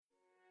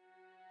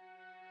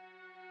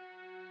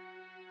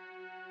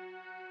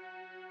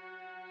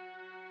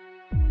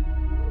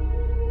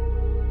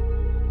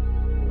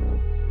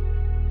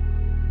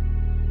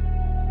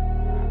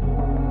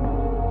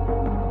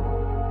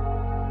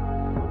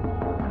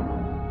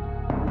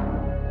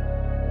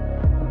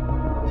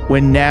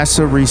When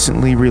NASA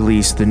recently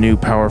released the new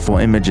powerful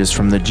images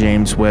from the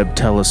James Webb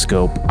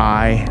Telescope,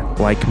 I,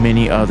 like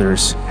many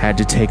others, had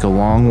to take a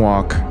long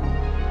walk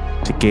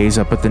to gaze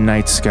up at the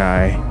night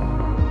sky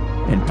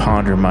and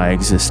ponder my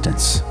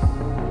existence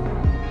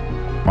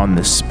on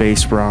the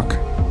space rock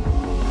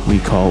we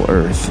call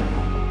Earth.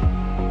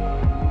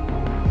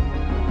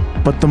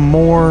 But the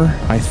more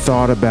I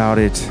thought about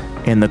it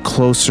and the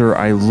closer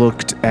I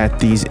looked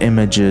at these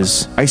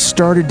images, I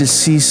started to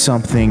see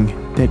something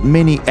that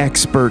many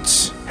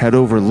experts had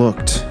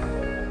overlooked.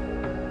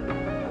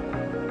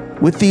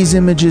 With these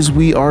images,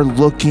 we are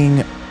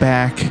looking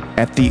back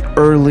at the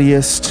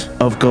earliest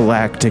of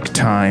galactic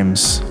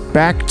times,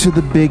 back to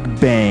the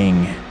Big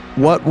Bang.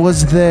 What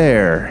was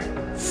there,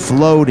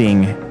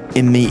 floating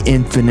in the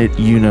infinite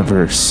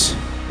universe?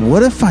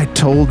 What if I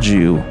told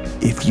you,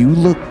 if you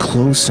look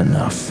close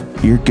enough,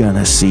 you're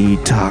gonna see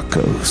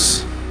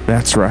tacos?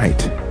 That's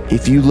right.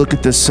 If you look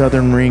at the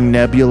Southern Ring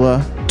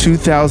Nebula,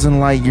 2,000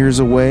 light years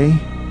away,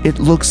 it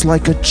looks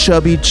like a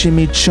chubby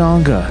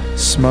chimichanga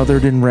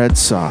smothered in red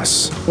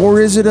sauce.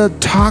 Or is it a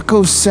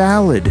taco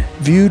salad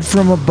viewed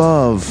from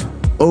above,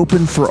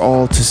 open for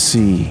all to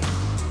see?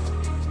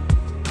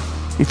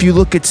 If you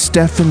look at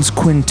Stephan's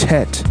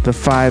quintet, the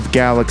 5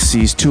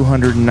 galaxies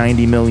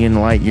 290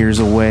 million light years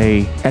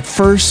away, at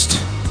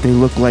first they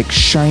look like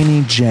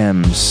shiny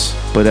gems,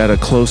 but at a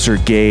closer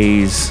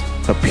gaze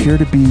appear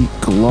to be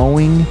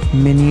glowing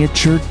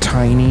miniature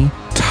tiny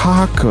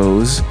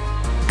tacos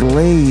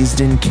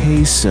glazed in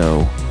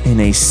queso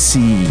in a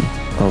sea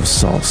of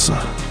salsa.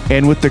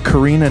 And with the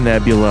Carina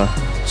Nebula,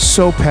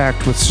 so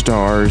packed with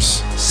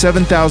stars,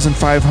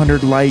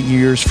 7,500 light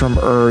years from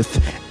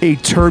Earth, a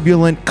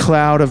turbulent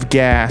cloud of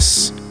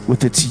gas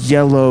with its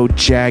yellow,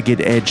 jagged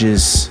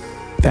edges.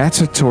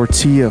 That's a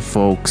tortilla,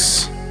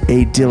 folks.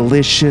 A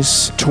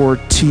delicious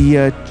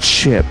tortilla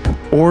chip,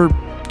 or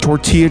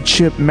tortilla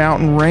chip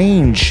mountain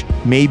range,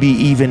 maybe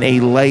even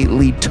a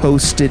lightly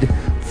toasted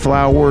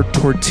flour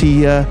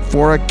tortilla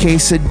for a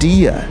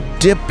quesadilla,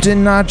 dipped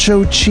in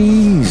nacho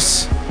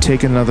cheese.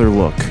 Take another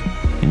look,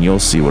 and you'll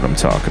see what I'm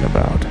talking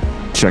about.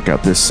 Check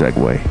out this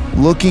segue.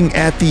 Looking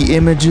at the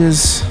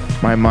images,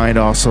 my mind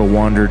also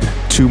wandered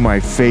to my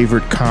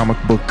favorite comic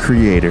book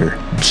creator,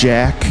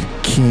 Jack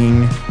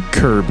King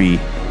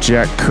Kirby.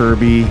 Jack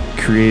Kirby,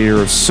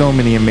 creator of so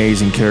many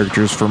amazing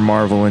characters for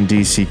Marvel and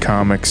DC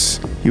Comics.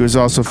 He was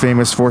also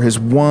famous for his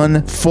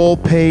one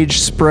full-page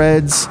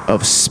spreads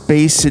of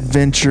space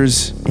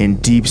adventures in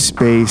deep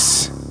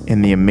space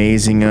and the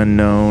amazing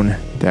unknown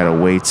that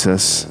awaits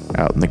us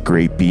out in the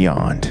great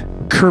beyond.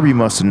 Kirby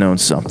must have known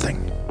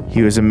something.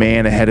 He was a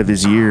man ahead of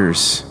his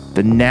years.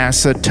 The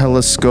NASA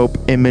telescope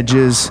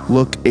images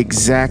look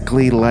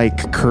exactly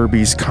like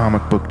Kirby's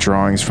comic book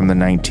drawings from the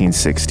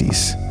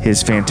 1960s.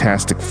 His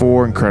Fantastic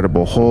Four,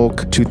 Incredible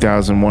Hulk,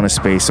 2001: A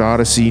Space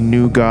Odyssey,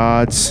 New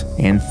Gods,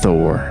 and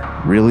Thor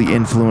really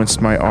influenced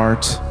my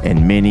art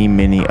and many,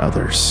 many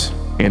others.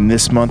 And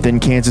this month in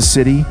Kansas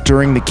City,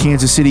 during the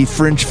Kansas City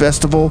Fringe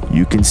Festival,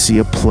 you can see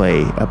a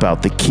play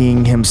about the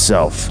king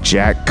himself,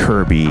 Jack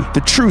Kirby,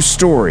 the true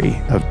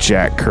story of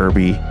Jack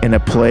Kirby, in a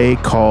play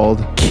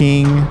called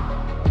King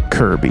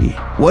Kirby.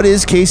 What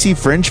is KC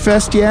Fringe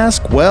Fest, you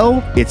ask?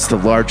 Well, it's the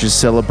largest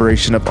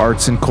celebration of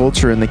arts and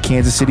culture in the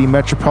Kansas City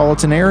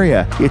metropolitan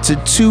area. It's a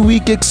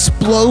 2-week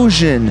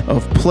explosion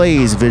of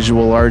plays,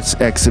 visual arts,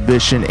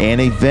 exhibition, and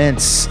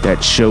events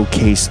that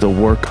showcase the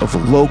work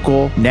of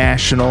local,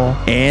 national,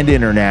 and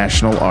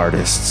international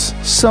artists.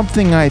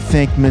 Something I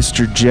think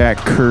Mr. Jack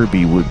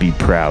Kirby would be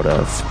proud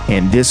of.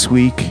 And this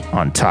week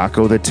on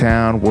Taco the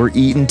Town, we're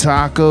eating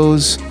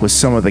tacos with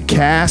some of the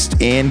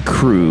cast and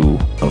crew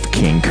of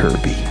King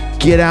Kirby.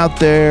 Get out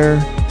there,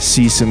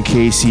 see some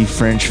KC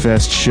Fringe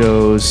Fest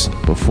shows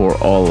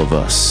before all of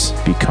us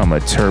become a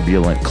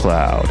turbulent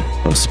cloud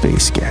of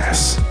space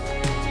gas.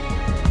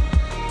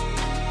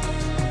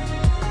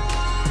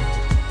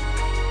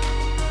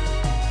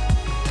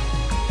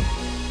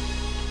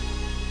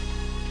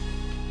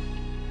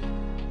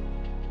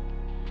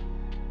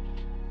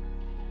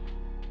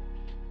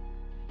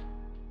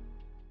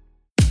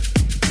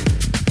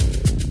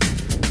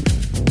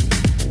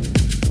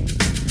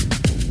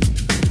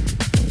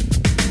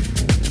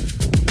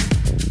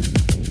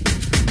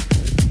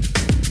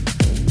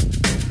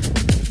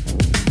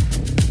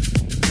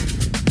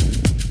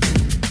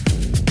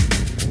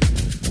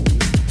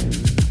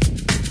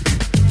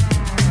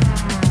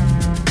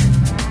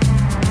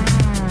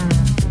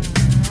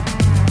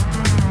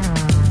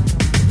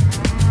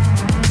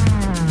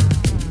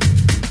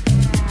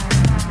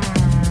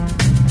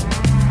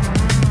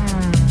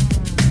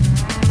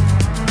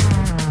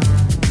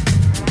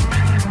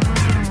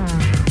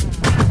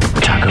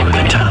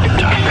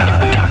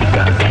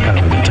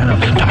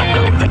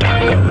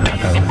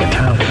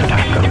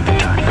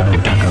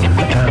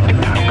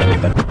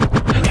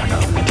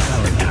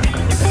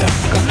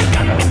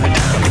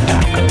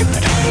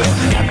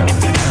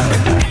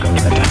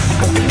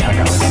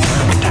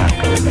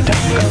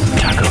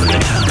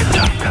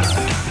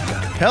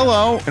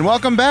 Hello, and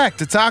welcome back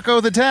to Taco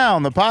the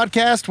Town, the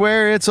podcast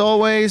where it's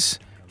always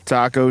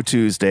Taco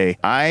Tuesday.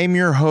 I'm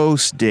your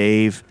host,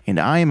 Dave, and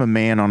I am a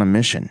man on a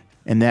mission.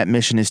 And that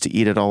mission is to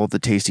eat at all of the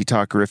tasty,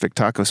 talkerific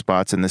taco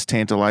spots in this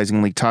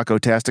tantalizingly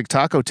taco-tastic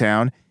taco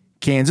town,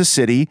 Kansas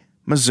City,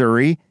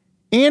 Missouri,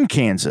 and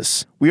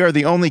Kansas. We are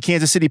the only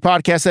Kansas City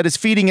podcast that is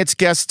feeding its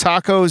guests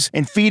tacos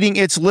and feeding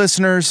its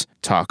listeners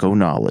taco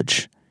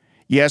knowledge.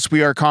 Yes,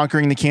 we are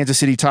conquering the Kansas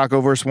City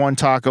Tacoverse one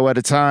taco at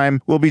a time.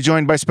 We'll be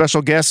joined by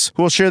special guests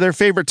who will share their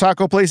favorite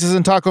taco places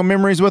and taco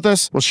memories with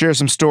us. We'll share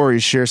some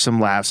stories, share some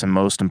laughs, and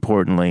most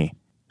importantly,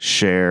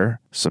 share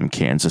some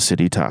Kansas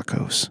City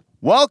tacos.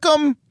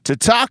 Welcome to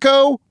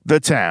Taco the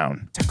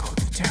Town. Taco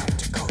the Town,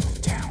 Taco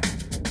the Town,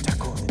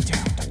 Taco the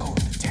Town, Taco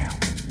the Town,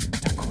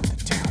 Taco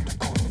the Town,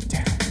 Taco the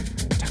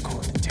Town,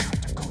 Taco the Town,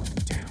 Taco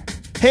the Town.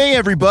 Hey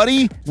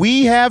everybody,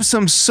 we have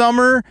some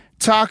summer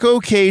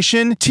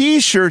Tacocation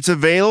t-shirts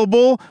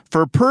available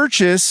for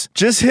purchase.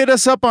 Just hit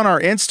us up on our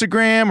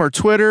Instagram or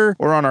Twitter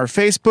or on our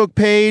Facebook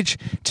page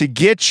to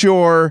get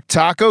your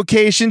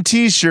Tacocation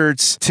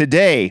t-shirts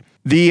today.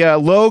 The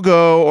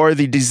logo or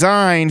the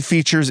design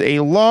features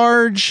a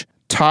large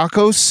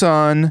taco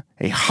sun,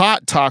 a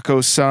hot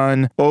taco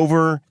sun,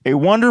 over a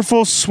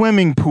wonderful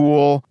swimming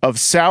pool of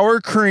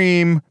sour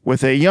cream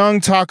with a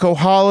young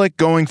tacoholic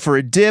going for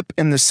a dip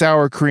in the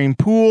sour cream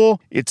pool.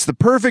 It's the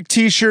perfect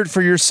t-shirt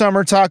for your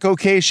summer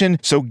tacocation,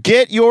 so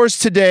get yours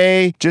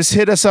today. Just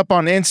hit us up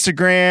on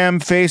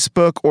Instagram,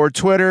 Facebook, or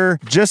Twitter.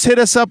 Just hit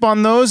us up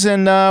on those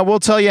and we'll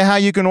tell you how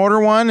you can order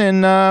one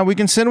and we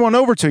can send one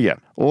over to you.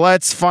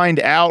 Let's find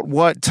out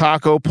what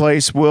taco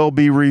place we'll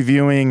be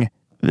reviewing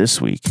this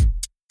week.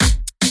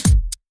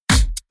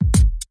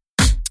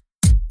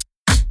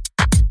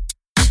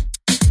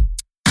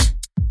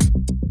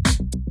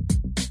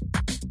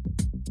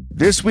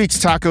 This week's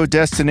taco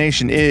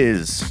destination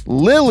is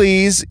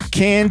Lily's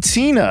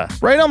Cantina.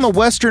 Right on the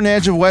western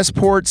edge of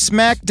Westport,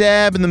 smack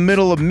dab in the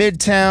middle of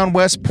Midtown,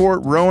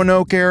 Westport,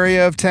 Roanoke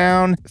area of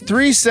town.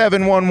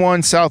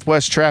 3711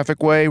 Southwest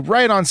Traffic Way,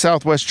 right on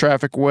Southwest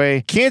Traffic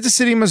Way, Kansas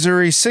City,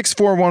 Missouri,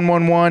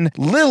 64111.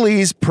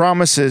 Lily's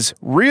promises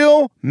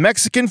real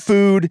Mexican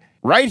food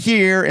right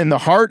here in the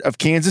heart of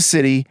Kansas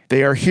City.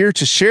 They are here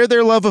to share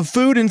their love of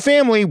food and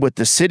family with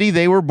the city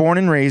they were born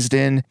and raised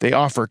in. They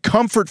offer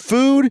comfort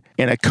food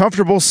in a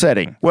comfortable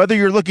setting. Whether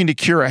you're looking to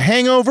cure a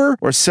hangover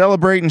or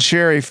celebrate and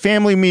share a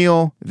family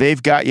meal,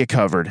 they've got you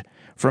covered.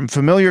 From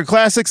familiar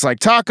classics like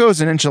tacos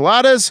and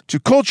enchiladas to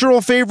cultural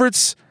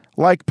favorites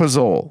like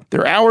pozole.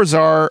 Their hours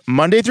are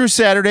Monday through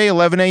Saturday,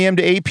 11 a.m.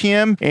 to 8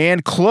 p.m.,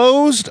 and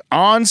closed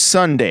on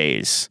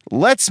Sundays.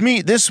 Let's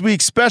meet this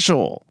week's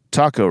special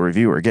taco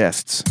reviewer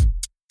guests.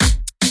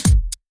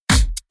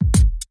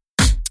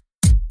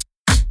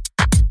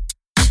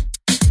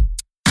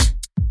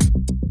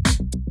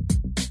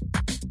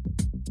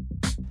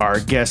 Our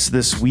guests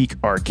this week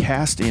are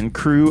cast and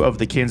crew of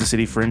the Kansas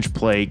City Fringe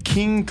play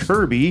King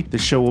Kirby. The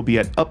show will be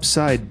at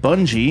Upside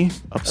Bungee.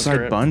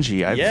 Upside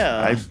Bungee.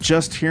 I'm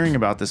just hearing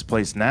about this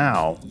place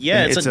now.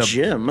 Yeah, it's a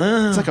gym.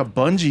 It's like a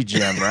bungee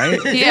gym, right?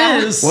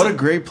 Yes. What a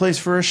great place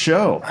for a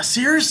show.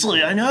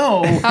 Seriously, I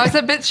know. I was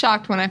a bit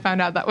shocked when I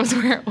found out that was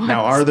where it was.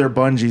 Now, are there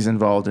bungees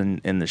involved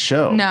in the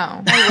show?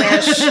 No. I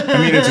wish.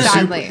 I mean,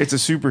 Sadly. it's a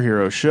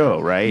superhero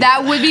show, right?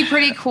 That would be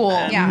pretty cool.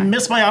 Yeah.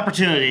 Missed my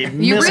opportunity.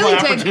 You really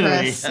did,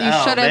 Chris. You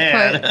should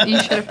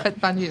have put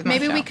bungees in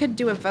Maybe the we show. could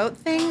do a vote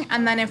thing,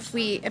 and then if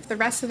the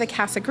rest of the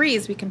cast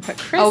agrees, we can put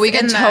Chris. Oh, we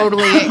can in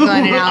totally get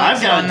Glenn and Alex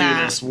I've got on to that.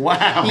 do this.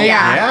 Wow.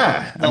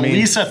 Yeah. The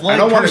least athletic I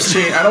don't want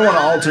person. to I don't want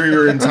to alter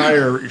your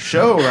entire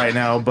show right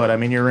now, but I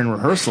mean, you're in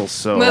rehearsals,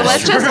 so. But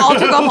let's just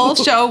alter the whole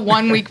show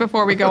 1 week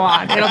before we go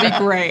on. It'll be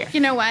great. You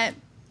know what?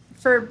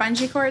 For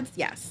bungee cords,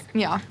 yes.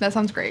 Yeah, that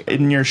sounds great.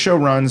 And your show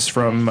runs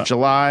from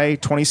July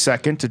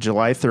 22nd to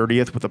July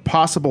 30th with a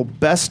possible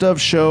best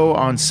of show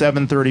on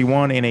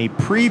 7/31 and a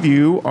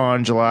preview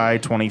on July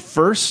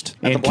 21st.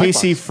 And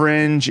KC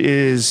Fringe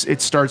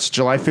starts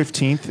July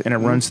 15th and it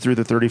runs through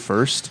the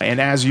 31st. And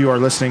as you are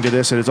listening to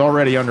this, it is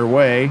already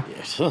underway.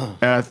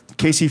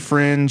 KC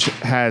Fringe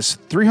has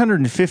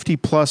 350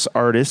 plus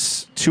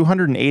artists,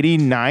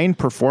 289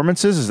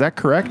 performances. Is that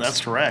correct?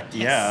 That's correct,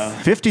 yeah.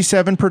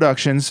 57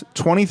 productions,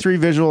 23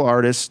 visual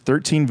artists,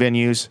 13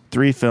 venues,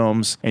 3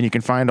 films, and you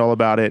can find all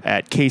about it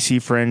at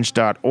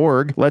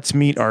kcfringe.org. Let's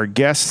meet our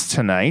guests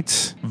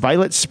tonight.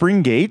 Violet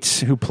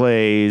Springate, who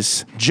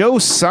plays Joe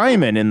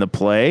Simon in the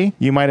play.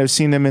 You might have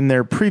seen them in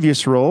their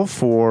previous role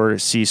for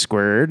C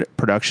Squared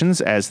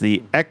Productions as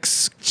the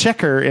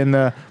ex-checker in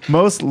the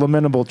most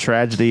lamentable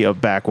tragedy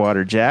of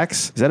Backwater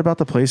Jacks. Is that about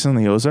the place in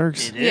the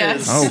Ozarks? It is.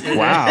 Yes. Oh,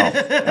 wow.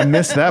 I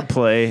missed that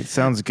play.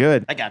 Sounds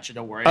good. I got you,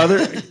 don't worry.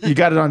 You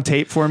got it on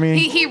tape for me?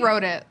 He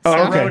wrote it. Oh,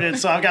 I okay. wrote it,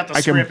 so I've got the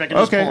script. I can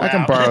just pull I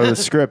can out. borrow the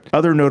script.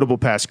 Other notable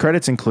past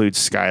credits include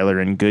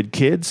Skylar in Good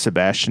Kids,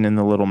 Sebastian in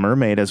The Little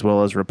Mermaid, as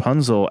well as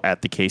Rapunzel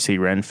at the KC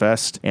Ren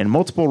Fest, and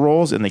multiple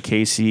roles in the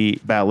KC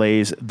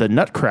Ballet's The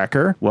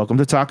Nutcracker. Welcome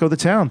to Taco the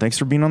Town. Thanks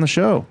for being on the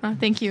show.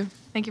 Thank you.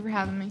 Thank you for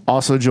having me.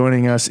 Also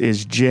joining us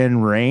is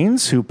Jen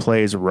Rains, who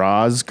plays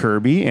Roz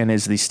Kirby and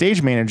is the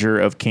stage manager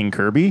of King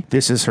Kirby.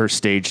 This is her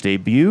stage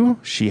debut.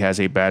 She has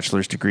a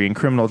bachelor's degree in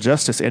criminal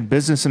justice and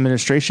business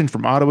administration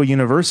from Ottawa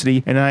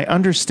University. And I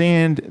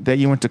understand that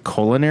you went to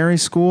culinary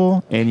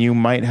school and you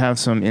might have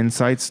some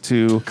insights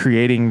to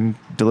creating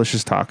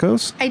delicious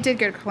tacos. I did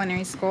go to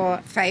culinary school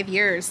 5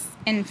 years,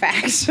 in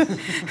fact.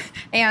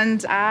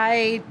 And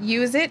I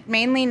use it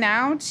mainly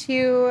now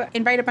to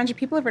invite a bunch of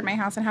people over to my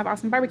house and have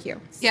awesome barbecue.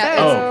 Yeah.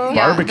 Oh,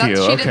 barbecue,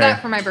 She okay. did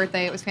that for my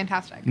birthday. It was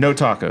fantastic. No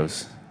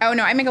tacos. Oh,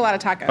 no, I make a lot of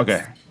tacos.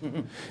 Okay.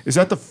 Is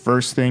that the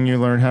first thing you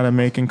learned how to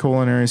make in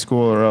culinary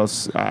school, or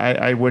else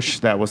I wish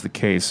that was the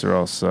case, or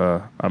else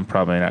I'm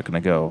probably not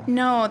going to go.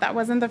 No, that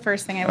wasn't the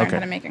first thing I learned Okay.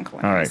 how to make in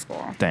culinary All right.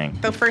 school. Dang.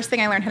 The first thing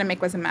I learned how to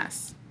make was a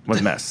mess. Was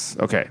mess.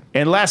 Okay.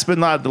 And last but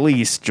not the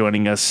least,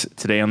 joining us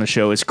today on the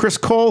show is Chris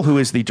Cole, who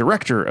is the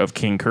director of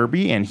King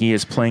Kirby, and he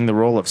is playing the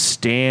role of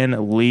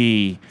Stan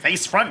Lee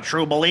Face front,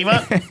 true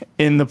believer.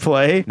 in the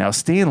play. Now,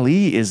 Stan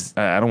Lee is,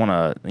 I don't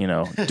want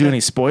to, do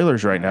any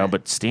spoilers right now,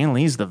 but Stan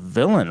Lee's the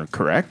villain,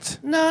 correct?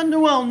 No,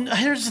 well,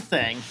 here's the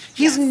thing.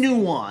 He's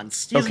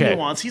nuanced. He's Okay.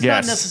 nuanced. He's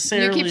Yes. not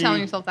necessarily. You keep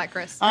telling yourself that,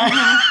 Chris.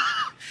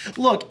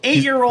 Look,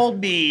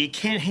 8-year-old me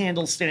can't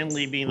handle Stan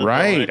Lee being the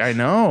Right, villain. I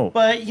know.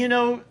 But,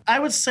 I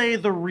would say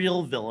the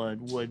real villain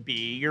would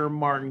be your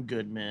Martin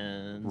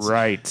Goodmans.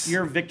 Right.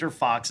 Your Victor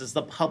Foxes,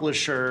 the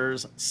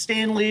publishers.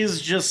 Stan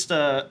Lee's just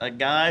a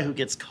guy who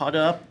gets caught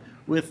up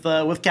with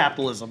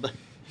capitalism.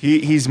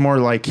 He's more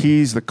like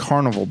he's the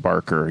carnival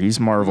barker. He's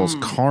Marvel's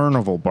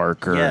carnival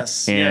barker.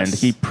 Yes, And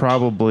yes. he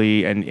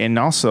probably, and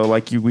also,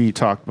 like we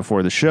talked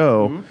before the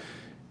show,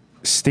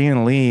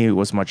 Stan Lee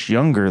was much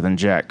younger than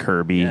Jack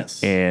Kirby.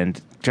 Yes.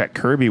 And Jack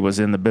Kirby was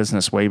in the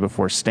business way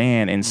before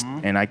Stan.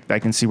 And I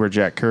can see where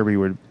Jack Kirby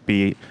would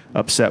be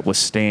upset with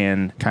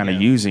Stan kind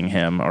of using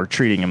him or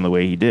treating him the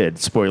way he did.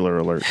 Spoiler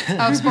alert.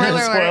 Oh, spoiler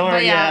alert. Spoiler,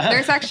 But yeah.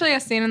 there's actually a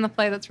scene in the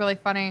play that's really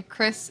funny.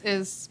 Chris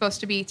is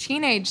supposed to be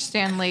teenage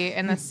Stan Lee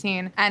in this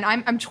scene. And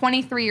I'm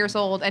 23 years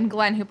old, and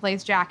Glenn, who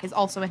plays Jack, is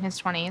also in his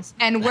 20s.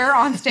 And we're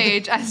on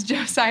stage as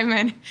Joe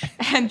Simon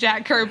and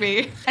Jack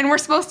Kirby. And we're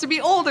supposed to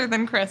be older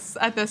than Chris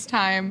at this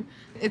time.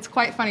 It's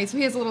quite funny. So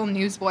he has a little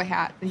newsboy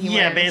hat that he wears.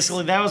 Yeah,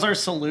 basically, that was our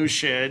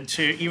solution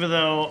to, even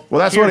though... Well,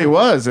 that's what he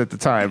was at the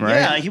time, right?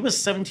 Yeah, he was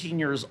 17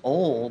 years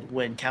old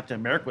when Captain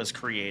America was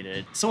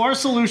created. So our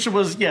solution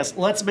was, yes,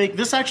 let's make...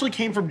 This actually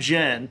came from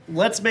Jen.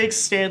 Let's make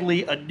Stan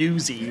Lee a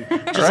newsie.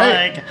 Just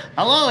Right. like,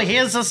 hello,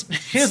 here's this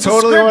It's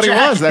totally what he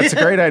Jack. was. That's a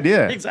great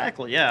idea.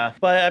 Exactly, yeah.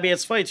 But, I mean,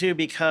 it's funny, too,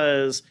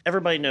 because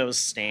everybody knows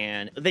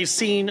Stan. They've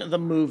seen the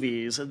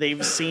movies.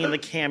 They've seen the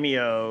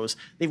cameos.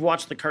 They've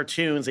watched the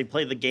cartoons. They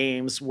played the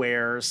games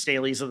where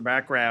Stan Lee's in the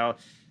background.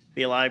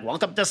 Be like,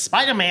 welcome to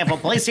Spider-Man for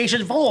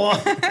PlayStation 4.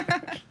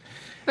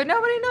 But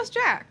nobody knows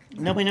Jack.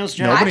 Nobody knows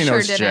Jack. Nobody sure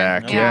knows didn't.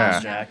 Jack. Nobody Yeah.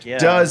 knows Jack, yeah.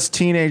 Does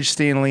teenage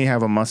Stan Lee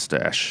have a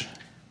mustache?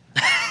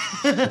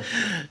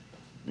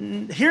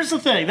 Here's the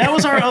thing. That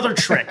was our other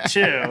trick,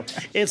 too.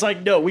 It's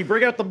like, no, we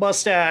bring out the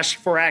mustache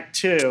for Act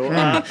 2.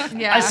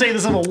 Yeah. I say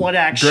this in a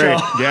one-act Great.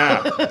 show.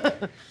 Yeah.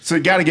 So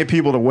you got to get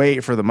people to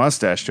wait for the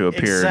mustache to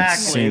appear. in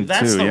Exactly. scene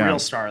That's two, the yeah. real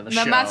star of the The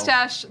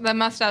show.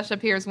 mustache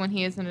appears when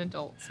he is an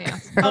adult.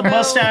 Yes. The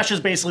mustache is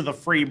basically the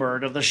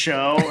Freebird of the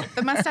show.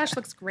 The mustache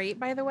looks great,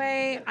 by the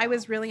way. I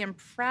was really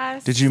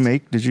impressed. Did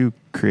you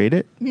create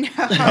it?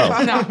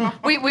 No,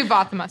 we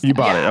bought the mustache. You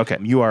bought it. Okay.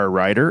 You are a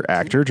writer,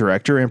 actor,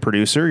 director, and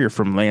producer. You're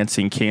from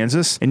Lansing,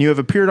 Kansas, and you have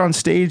appeared on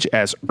stage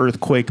as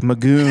Earthquake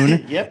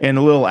Magoon Yep.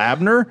 and Lil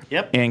Abner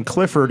Yep. and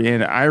Clifford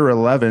in Ira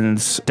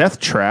Levin's Death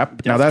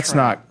Trap. Now, that's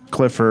Trap. not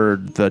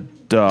Clifford the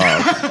dog.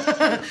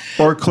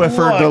 Or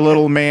Clifford the Look.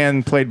 little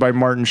man played by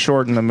Martin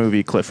Short in the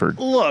movie Clifford.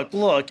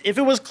 Look. If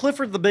it was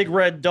Clifford the Big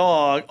Red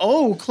Dog,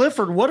 oh,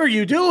 Clifford, what are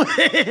you doing?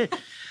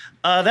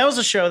 That was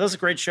a show. That was a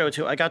great show,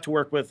 too. I got to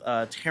work with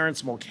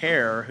Terrence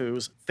Mulcair,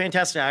 who's a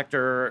fantastic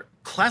actor,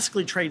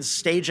 classically trained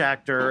stage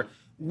actor,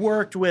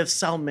 worked with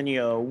Sal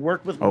Mineo,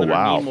 worked with Leonard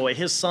wow. Nimoy.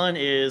 His son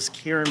is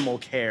Kieran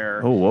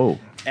Mulcair. Oh, whoa.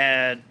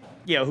 And,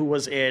 who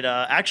was in,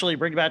 actually,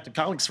 bring it back to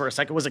comics for a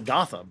second, was in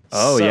Gotham.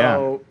 Oh, So,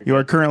 yeah. You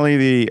are currently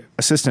the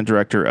assistant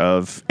director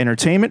of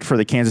entertainment for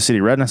the Kansas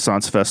City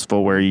Renaissance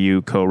Festival, where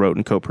you co-wrote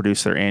and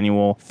co-produced their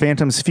annual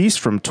Phantom's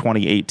Feast from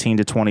 2018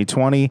 to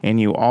 2020.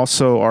 And you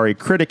also are a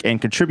critic and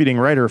contributing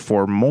writer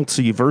for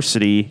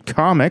Multiversity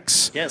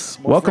Comics. Yes,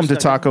 Welcome to Multiversity.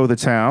 Taco the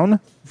Town,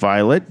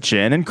 Violet,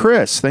 Jen, and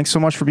Chris. Thanks so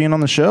much for being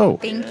on the show.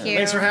 Thank you.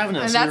 Thanks for having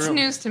us. And that's You're-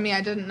 news to me.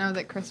 I didn't know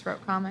that Chris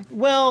wrote comics.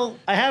 Well,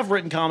 I have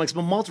written comics,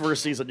 but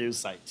Multiversity is a news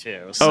site, too.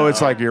 Oh, so-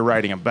 it's like you're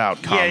writing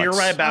about comics. Yeah, you're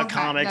right about Okay,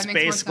 comics. that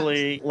makes more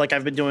Basically, like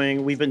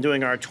we've been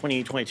doing our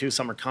 2022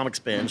 Summer Comics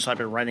Binge. So I've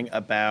been writing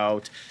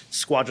about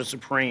Squadron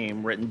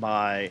Supreme, written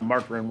by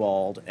Mark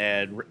Grunwald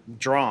and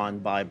drawn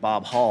by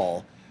Bob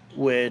Hall,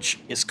 which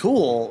is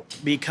cool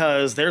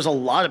because there's a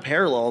lot of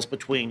parallels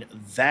between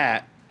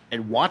that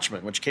and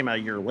Watchmen, which came out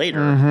a year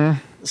later.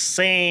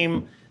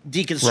 Same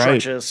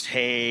deconstructionist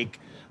take.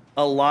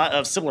 a lot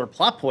of similar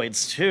plot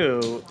points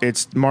too.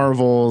 It's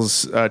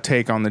Marvel's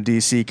take on the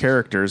DC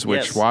characters,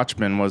 which Yes.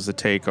 Watchmen was the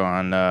take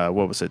on,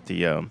 what was it?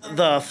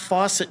 The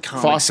Fawcett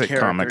Comics. Fawcett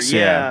character, Comics,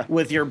 yeah.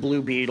 with your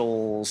Blue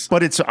Beetles.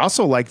 But it's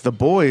also like The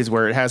Boys,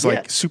 where it has like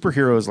Yeah.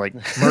 superheroes like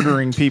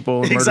murdering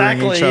people and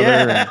Exactly. murdering each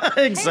other.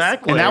 Yeah.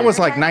 Exactly. And that was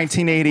like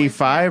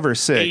 1985 or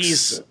 6.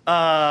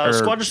 80s.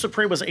 Squadron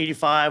Supreme was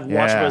 85. Yeah.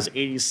 Watchmen was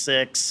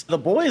 86. The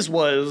Boys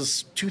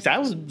was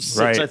 2006,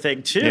 Right. I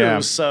think, too. Yeah.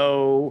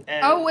 So.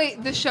 Oh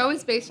wait, the show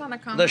is based on a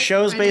comic. The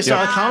show's based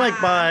on a comic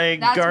by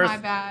That's Garth my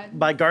bad.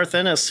 by Garth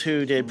Ennis,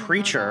 who did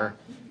Preacher,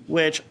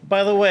 which,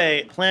 by the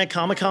way, Planet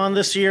Comic Con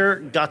this year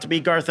got to be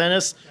Garth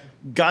Ennis.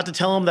 Got to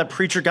tell him that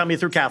Preacher got me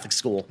through Catholic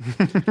school.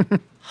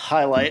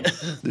 Highlight.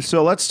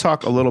 So let's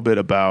talk a little bit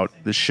about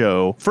the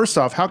show. First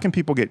off, how can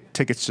people get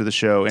tickets to the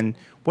show? And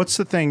what's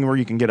the thing where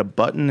you can get a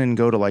button and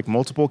go to like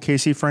multiple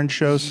Casey Fringe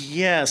shows?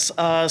 Yes.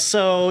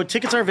 So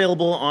tickets are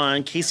available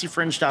on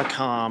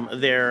CaseyFringe.com.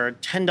 They're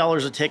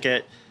 $10 a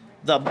ticket.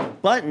 The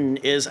button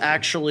is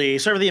actually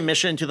sort of the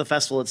admission to the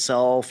festival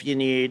itself. You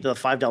need the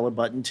 $5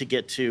 button to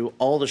get to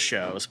all the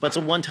shows, but it's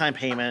a one-time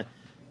payment.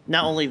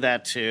 Not only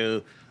that,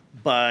 too,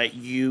 but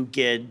you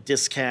get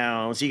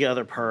discounts, you get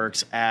other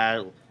perks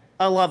at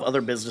a lot of other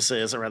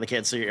businesses around the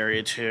Kansas City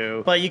area,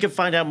 too. But you can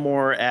find out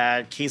more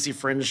at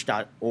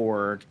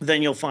CaseyFringe.org.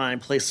 Then you'll find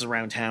places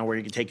around town where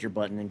you can take your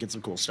button and get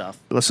some cool stuff.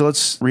 So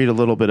let's read a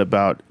little bit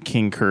about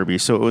King Kirby.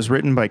 So it was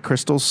written by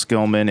Crystal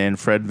Skillman and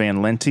Fred Van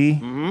Lente.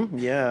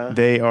 Yeah.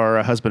 They are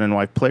a husband and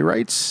wife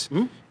playwrights.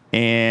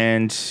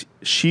 And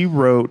she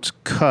wrote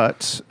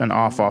Cut, an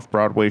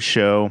off-Broadway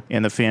show,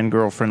 and The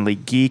Fangirl-Friendly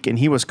Geek, and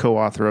he was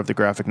co-author of the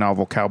graphic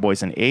novel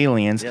Cowboys and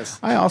Aliens. Yes.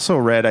 I also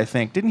read, I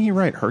think, didn't he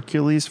write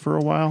Hercules for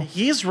a while?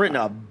 He's written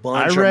a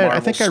bunch I of read. Marvel I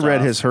think stuff. I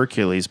read his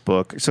Hercules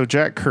book. So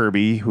Jack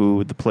Kirby,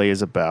 who the play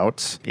is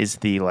about, is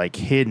the like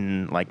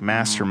hidden like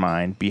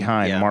mastermind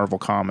behind Yeah. Marvel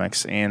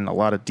Comics and a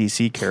lot of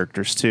DC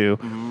characters too.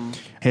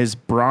 His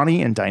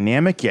brawny and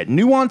dynamic yet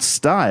nuanced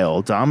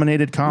style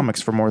dominated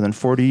comics for more than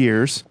 40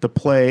 years. The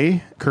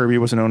play, Kirby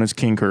was known as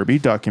King Kirby,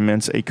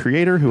 documents a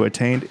creator who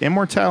attained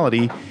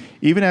immortality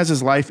even as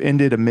his life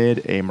ended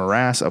amid a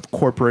morass of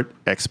corporate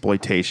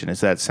exploitation.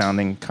 Is that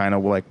sounding kind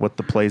of like what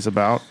the play's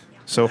about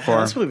so far?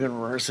 That's what we've been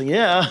rehearsing,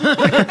 yeah.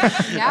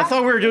 Yeah. I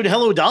thought we were doing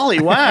Hello Dolly.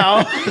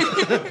 Wow.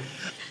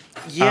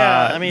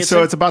 Yeah, I mean,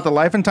 So it's about the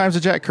life and times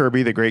of Jack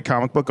Kirby, the great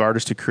comic book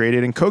artist who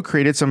created and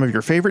co-created some of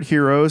your favorite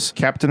heroes: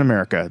 Captain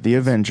America, the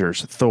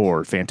Avengers,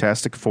 Thor,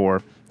 Fantastic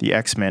Four, the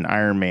X-Men,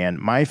 Iron Man,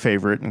 my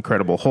favorite,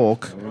 Incredible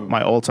Hulk,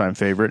 my all-time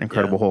favorite,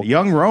 Incredible Hulk,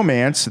 Young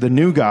Romance, the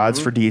New Gods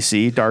for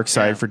DC,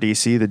 Darkseid for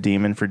DC, the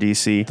Demon for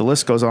DC. The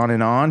list goes on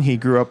and on. He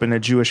grew up in a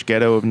Jewish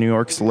ghetto of New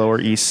York's Lower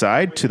East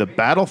Side, to the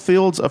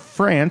battlefields of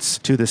France,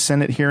 to the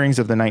Senate hearings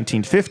of the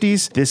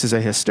 1950s. This is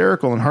a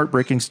hysterical and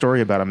heartbreaking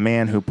story about a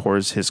man who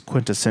pours his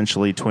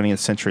quintessentially 20th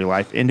century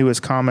life into his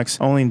comics,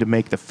 only to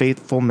make the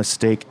fateful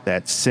mistake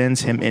that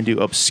sends him into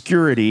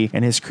obscurity,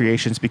 and his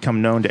creations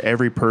become known to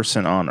every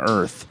person on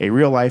Earth. A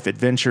real-life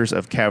adventures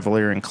of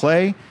Cavalier and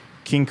Clay.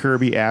 King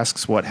Kirby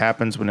asks what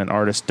happens when an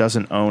artist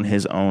doesn't own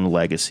his own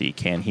legacy.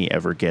 Can he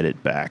ever get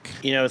it back?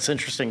 You know, it's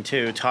interesting,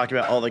 too, talking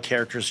about all the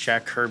characters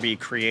Jack Kirby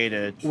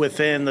created.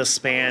 Within the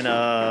span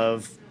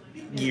of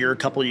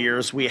couple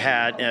years, we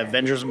had an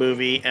Avengers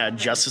movie and a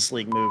Justice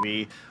League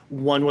movie.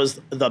 One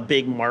was the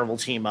big Marvel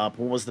team up,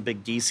 one was the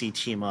big DC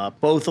team up,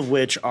 both of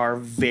which are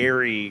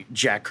very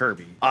Jack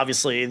Kirby.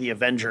 Obviously, the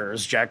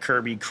Avengers, Jack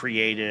Kirby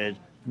created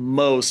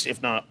most,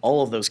 if not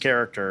all of those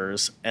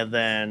characters, and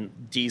then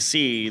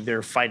DC,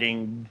 they're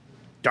fighting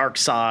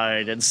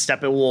Darkseid and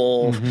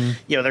Steppenwolf.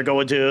 You know, they're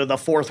going to the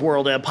Fourth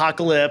World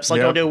Apocalypse. Like,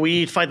 Yep. oh no,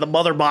 we fight the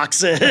mother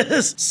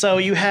boxes. So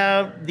you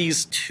have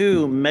these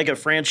two mega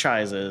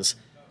franchises.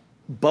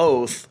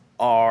 Both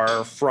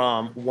are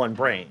from one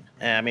brain.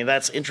 And I mean,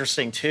 that's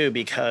interesting too,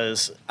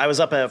 because I was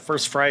up at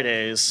First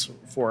Fridays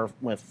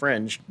with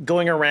Fringe,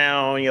 going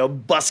around, you know,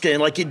 busking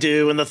like you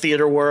do in the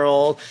theater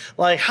world.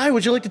 Like, hi,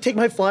 would you like to take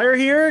my flyer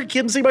here?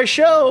 Come see my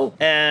show.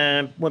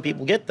 And when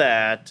people get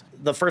that,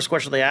 the first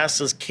question they ask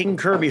is, King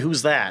Kirby,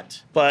 who's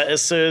that? But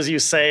as soon as you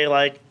say,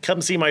 like,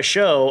 come see my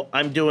show,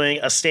 I'm doing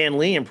a Stan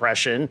Lee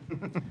impression,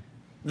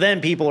 then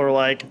people are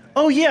like,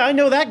 oh yeah, I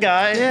know that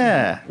guy.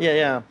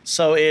 Yeah.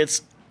 So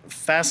it's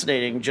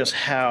fascinating just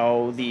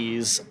how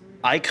these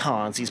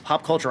icons, these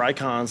pop culture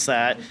icons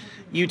that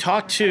you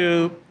talk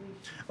to,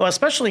 well,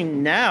 especially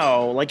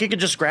now, like you could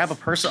just grab a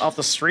person off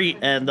the street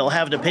and they'll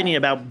have an opinion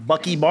about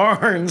Bucky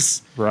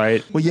Barnes.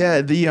 Right. Well,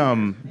 yeah, the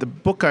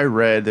book I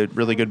read, the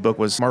really good book,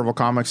 was Marvel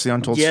Comics: The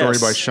Untold Yes.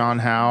 Story by Sean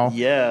Howe.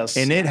 Yes.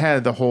 And it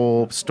had the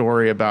whole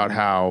story about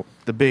how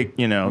the big,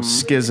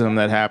 schism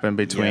that happened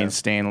between Yeah.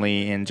 Stan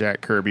Lee and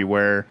Jack Kirby,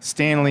 where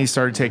Stan Lee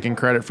started taking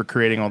credit for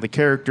creating all the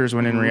characters,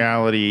 when in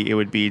reality it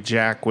would be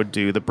Jack would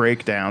do the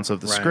breakdowns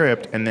of the Right.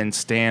 script, and then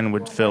Stan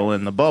would fill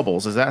in the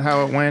bubbles. Is that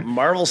how it went?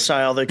 Marvel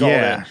style, they called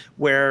Yeah. it,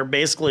 where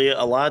basically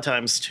a lot of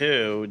times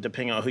too,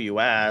 depending on who you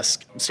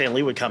ask, Stan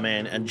Lee would come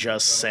in and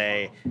just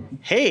say,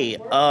 hey,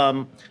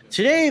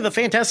 today the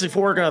Fantastic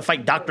Four are going to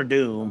fight Doctor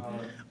Doom.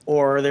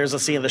 Or there's a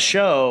scene in the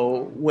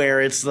show where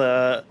it's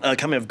the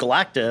coming of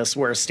Galactus,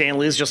 where Stan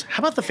Lee's just,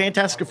 how about the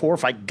Fantastic Four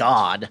fight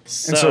God? And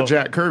so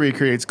Jack Kirby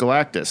creates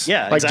Galactus.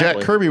 Yeah, like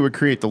exactly. Jack Kirby would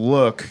create the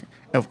look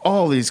of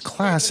all these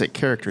classic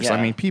characters. Yeah.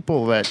 I mean,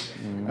 people that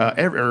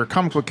or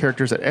comic book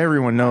characters that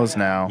everyone knows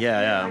now.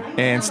 Yeah.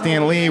 And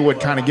Stan Lee would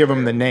kind of give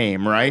him the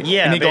name, right?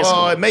 Yeah, and he'd go, basically.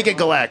 "Oh, make it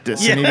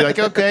Galactus," and he'd be like,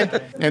 "Okay."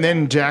 And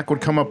then Jack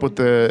would come up with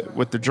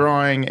the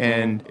drawing,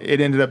 and it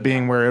ended up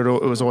being where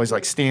it was always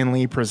like Stan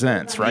Lee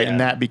presents, right? Yeah. And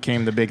that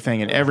became the big thing.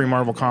 In every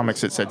Marvel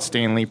comics, it said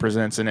Stan Lee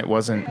presents, and it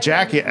wasn't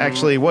Jack.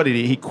 Actually, what did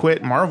he? He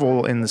quit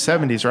Marvel in the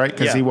 '70s, right?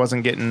 Because Yeah. he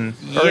wasn't getting,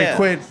 or Yeah. he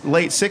quit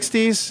late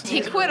 '60s.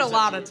 He quit a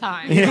lot of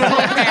times.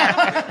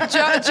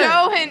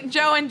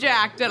 Joe and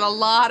Jack did a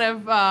lot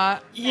of.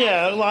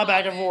 Yeah, a lot of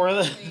back and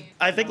forth.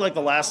 I think like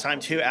the last time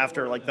too,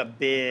 after like the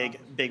big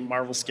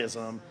Marvel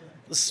schism,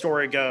 the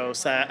story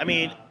goes that, I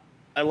mean,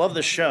 I love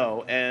the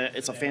show and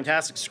it's a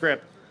fantastic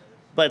script,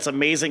 but it's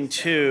amazing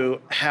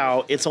too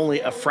how it's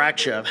only a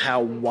fraction of how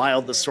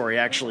wild the story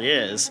actually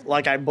is.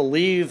 Like, I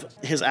believe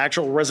his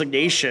actual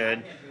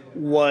resignation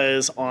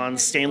was on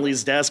Stan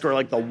Lee's desk, or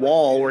like the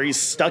wall where he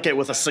stuck it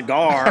with a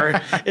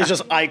cigar. It's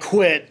just, I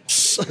quit.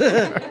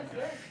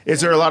 Is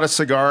there a lot of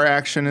cigar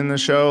action in the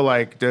show?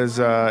 Like, does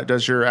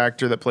your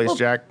actor that plays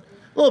Jack?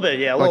 A little bit,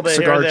 yeah, a little Like bit.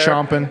 cigar here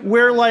and there. chomping?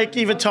 We're like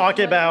even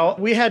talking about,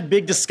 we had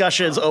big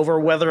discussions over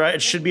whether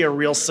it should be a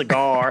real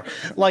cigar.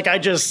 Like I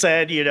just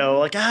said, you know,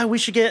 like, we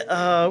should get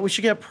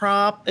a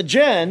prop.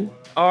 Jen,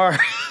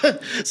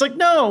 it's like,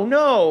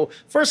 no.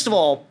 First of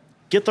all,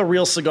 get the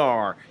real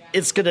cigar.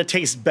 It's gonna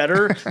taste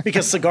better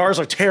because cigars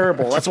are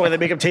terrible. That's why they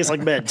make them taste like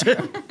mint.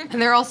 And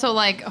they're also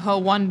like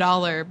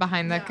 $1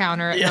 behind the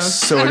counter at most.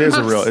 So it is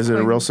is it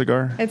a real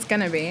cigar? It's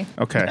gonna be.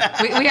 Okay.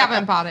 We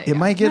haven't bought it It yet.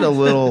 might get a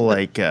little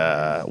like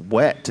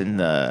wet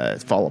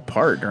and fall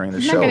apart during the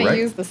I'm show, not gonna right?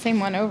 use the same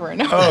one over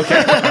and over. Oh, okay.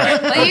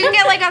 Like, you can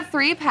get like a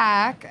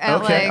 3-pack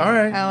at Okay, all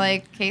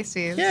right.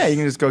 Casey's. Yeah, you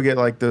can just go get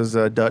like those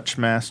Dutch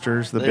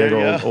Masters, the There big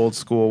you go. old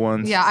school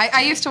ones. Yeah,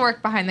 I used to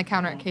work behind the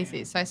counter at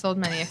Casey's, so I sold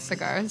many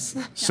cigars.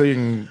 So you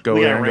can go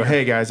We got there a and go, ring.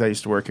 "Hey guys, I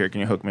used to work here. Can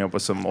you hook me up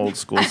with some old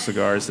school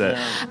cigars that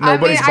I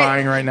nobody's mean,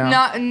 buying right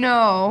now?"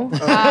 No.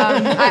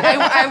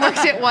 I worked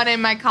at one in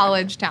my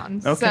college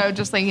town, Okay. so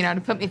just like,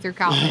 to put me through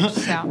college.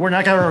 So. We're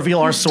not gonna reveal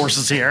our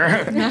sources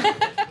here.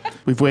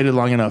 We've waited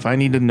long enough. I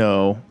need to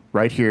know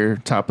right here,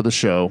 top of the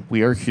show.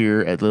 We are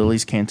here at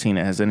Lily's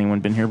Cantina. Has anyone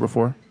been here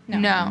before?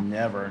 No.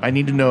 Never. I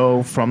need to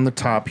know from the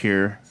top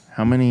here,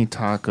 how many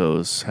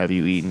tacos have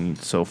you eaten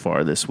so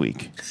far this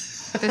week?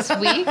 This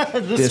week?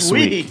 This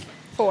week. week.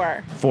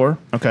 4. 4?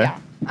 Okay.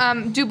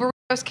 Yeah. Do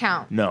burritos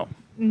count? No.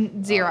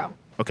 0.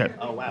 Okay.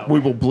 Oh, wow. We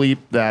will bleep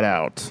that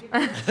out.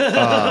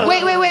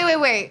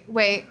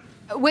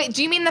 Wait,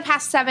 do you mean the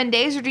past 7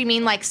 days, or do you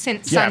mean like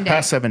since Yeah, Sunday?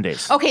 past 7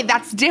 days. Okay,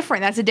 that's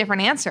different. That's a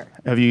different answer.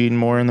 Have you eaten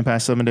more in the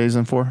past 7 days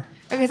than 4?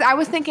 Because I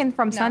was thinking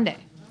from Sunday.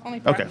 Only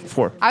 4. Okay,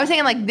 4. I was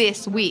thinking like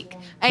this week.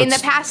 In the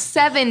past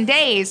 7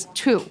 days,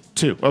 2.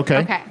 2. Okay.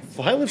 Okay.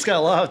 Violet's got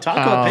a lot of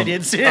taco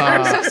opinions here.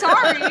 I'm so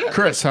sorry.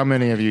 Chris, how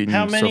many have you eaten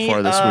How many? so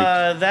far this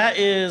week? That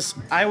is,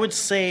 I would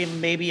say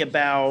maybe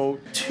about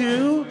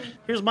 2.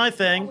 Here's my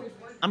thing.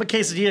 I'm a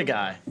quesadilla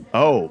guy.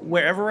 Oh,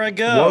 Wherever I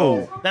go,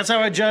 Whoa. that's how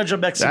I judge a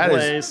Mexican that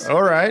place. is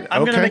all right.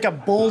 I'm okay. gonna make a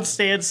bold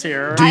stance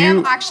here. Do I am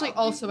you- actually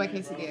also a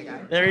quesadilla guy.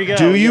 There you go.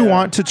 Do you yeah.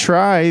 want to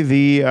try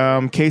the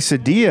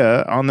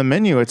quesadilla on the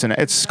menu?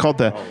 It's called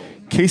the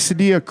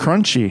quesadilla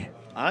crunchy.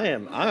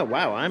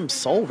 Wow, I'm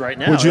sold right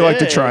now. Would you like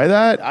to Hey. try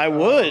that? I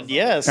would,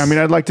 yes. I mean,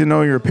 I'd like to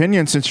know your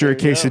opinion since you're a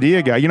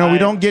quesadilla guy. You know, we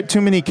don't get too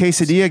many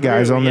quesadilla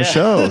guys on the Yeah.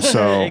 show,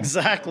 so.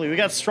 exactly. We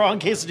got strong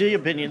quesadilla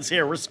opinions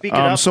here. We're speaking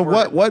up. So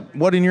for-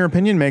 what in your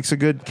opinion makes a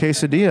good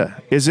quesadilla?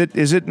 Is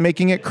it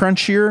making it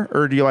crunchier,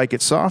 or do you like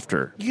it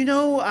softer? You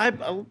know,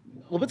 I'm a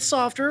little bit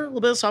softer,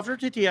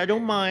 tortilla. I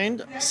don't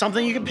mind.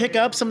 Something you can pick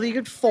up, something you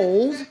can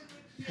fold.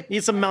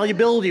 Need some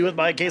malleability with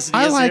my quesadillas.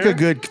 I like here. a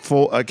good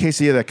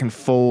quesadilla that can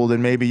fold,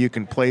 and maybe you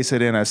can place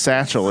it in a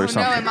satchel or No,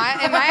 something. am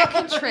I a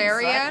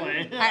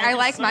contrarian? Exactly. I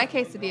like my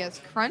quesadillas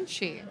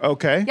crunchy.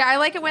 Okay. Yeah, I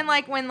like it when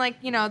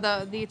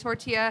the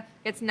tortilla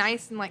gets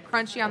nice and like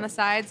crunchy on the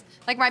sides.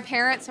 Like my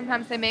parents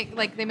sometimes they make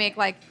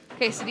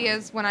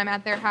quesadillas when I'm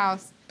at their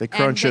house. They and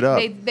crunch it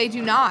up. They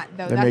do not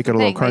though. They That's make the it a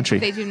little thing.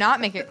 crunchy. They do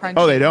not make it crunchy.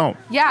 Oh, they don't.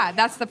 Yeah,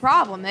 that's the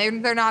problem.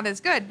 They're not as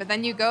good. But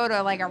then you go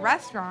to like a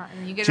restaurant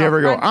and you get. Do you it all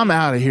ever go, crunchy. I'm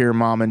out of here,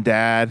 Mom and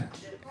Dad.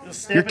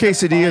 Step Your into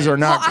quesadillas are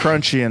not Well, I-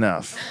 crunchy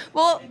enough.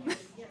 Well,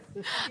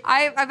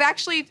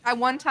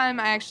 one time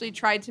I actually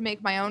tried to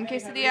make my own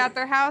quesadilla at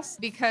their house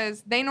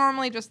because they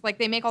normally just like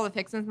they make all the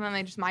fixings and then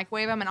they just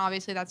microwave them, and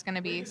obviously that's going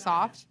to be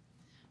soft.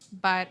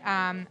 But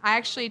I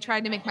actually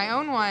tried to make my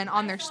own one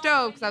on their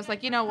stove because I was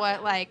like, you know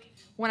what, like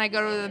when I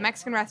go to the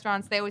Mexican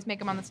restaurants, they always make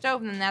them on the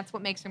stove, and then that's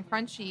what makes them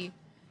crunchy.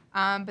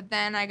 But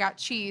then I got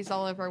cheese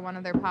all over one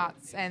of their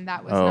pots, and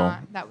that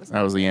was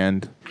That was the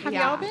end. Have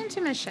Yeah. y'all been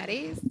to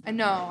Machetes?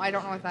 No, I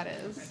don't know what that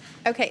is.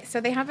 Okay, so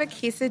they have a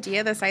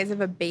quesadilla the size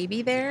of a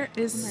baby there.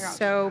 It is Oh my God.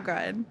 so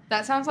good.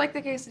 That sounds like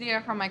the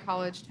quesadilla from my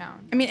college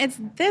town. I mean,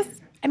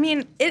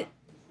 it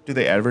Do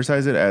they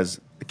advertise it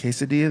as a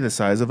quesadilla the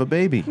size of a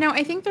baby. No,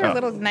 I think they're Oh. a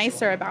little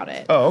nicer about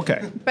it. Oh,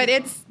 okay. But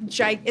it's it's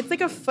like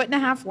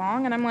 1.5 feet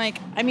long, and I'm like,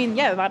 I mean,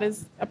 yeah, that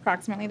is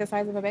approximately the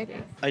size of a baby.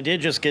 I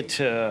did just get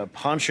to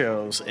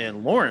Ponchos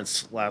in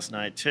Lawrence last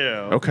night too.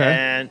 Okay.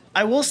 And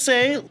I will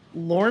say,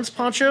 Lawrence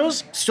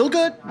Ponchos still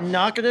good.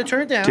 Not going to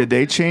turn it down. Did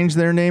they change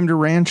their name to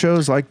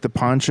Ranchos like the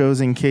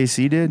Ponchos in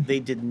KC did? They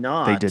did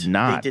not. They did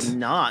not. They did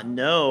not.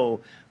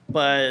 No,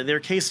 but their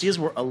quesadillas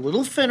were a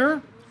little thinner,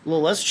 a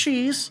little less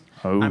cheese.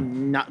 Oh.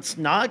 It's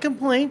not a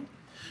complaint.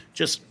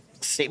 Just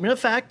statement of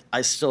fact.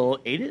 I still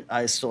ate it.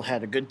 I still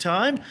had a good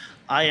time.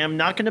 I am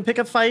not going to pick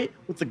a fight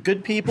with the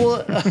good people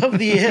of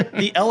the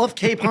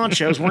LFK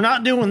Ponchos. We're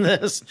not doing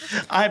this.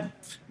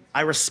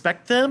 I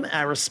respect them.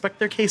 I respect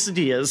their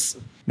quesadillas.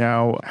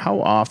 Now,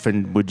 how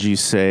often would you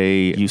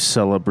say you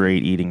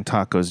celebrate eating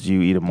tacos? Do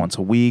you eat them once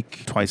a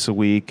week, twice a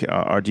week?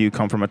 Or do you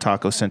come from a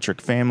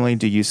taco-centric family?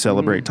 Do you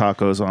celebrate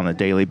tacos on a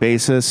daily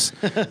basis?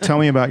 Tell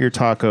me about your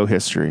taco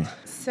history.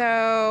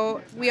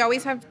 So we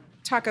always have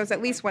tacos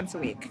at least once a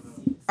week,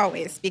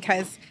 always,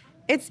 because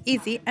it's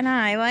easy and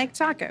I like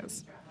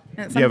tacos.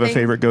 And it's Do you have a something-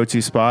 favorite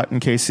go-to spot in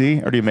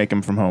KC, or do you make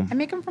them from home? I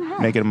make them from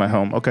home. Make it in my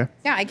home. Okay.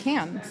 Yeah, I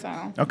can.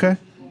 So Okay.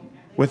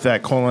 With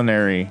that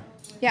culinary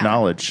Yeah.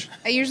 knowledge.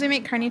 I usually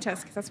make carnitas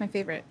because that's my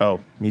favorite.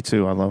 Oh, me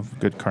too. I love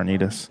good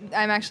carnitas.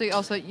 I'm actually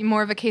also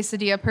more of a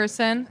quesadilla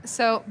person.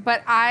 So,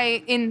 but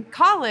in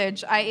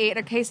college, I ate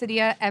a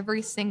quesadilla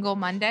every single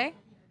Monday.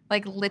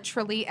 Like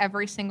literally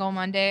every single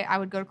Monday, I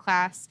would go to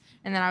class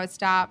and then I would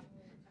stop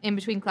in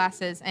between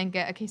classes and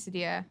get a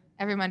quesadilla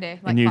every Monday,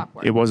 like And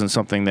clockwork. it wasn't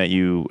something that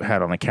you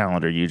had on a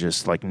calendar. You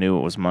just like knew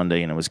it was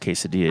Monday and it was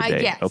quesadilla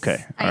day. Yes.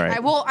 Okay. All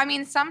right. Well, I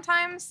mean,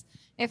 sometimes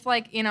if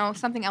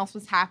something else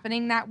was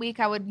happening that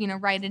week, I would,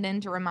 write it in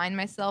to remind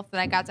myself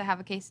that I got to have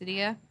a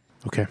quesadilla.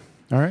 Okay.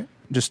 All right.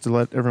 Just to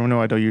let everyone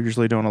know, I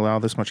usually don't allow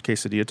this much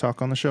quesadilla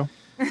talk on the show.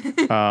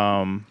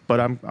 But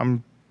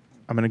I'm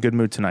in a good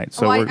mood tonight.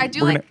 So I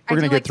do we're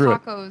gonna get through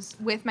it. tacos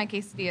with my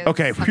quesadillas.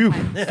 Okay. Phew.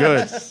 sometimes.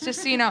 Good.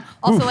 Just so you know.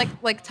 Also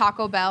like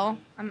Taco Bell.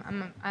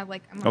 I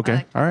like Okay.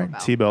 Taco All right.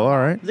 Bell. T-Bell. All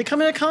right. They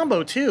come in a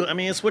combo too. I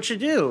mean, it's what you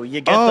do. You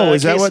get Oh, the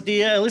is that what-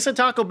 quesadilla. At least at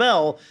Taco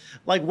Bell,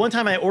 like one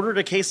time I ordered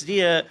a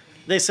quesadilla.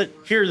 They said,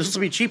 "Here, this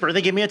will be cheaper."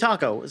 They gave me a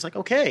taco. It's like,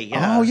 okay,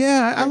 yeah. Oh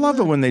yeah, I love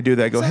it when they do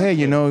that. Go, hey,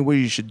 what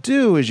you should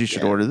do is you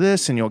should order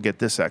this, and you'll get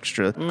this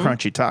extra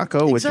crunchy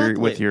taco with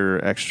Exactly. your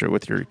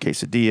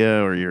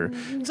quesadilla or your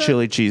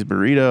chili cheese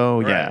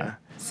burrito. Right. Yeah.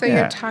 So Yeah.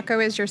 your taco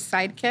is your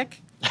sidekick?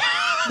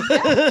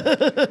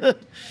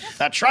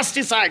 That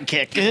trusty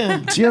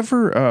sidekick. Do you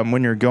ever,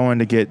 when you're going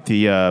to get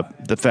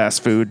the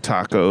fast food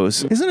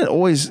tacos, isn't it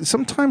always,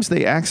 sometimes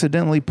they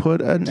accidentally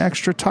put an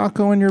extra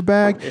taco in your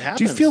bag? It Do you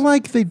happens. feel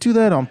like they do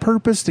that on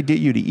purpose to get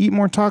you to eat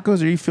more tacos, or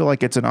do you feel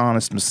like it's an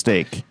honest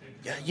mistake?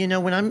 Yeah,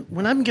 when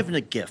I'm given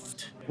a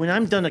gift, when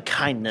I'm done a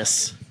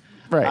kindness,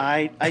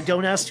 Right. I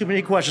don't ask too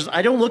many questions.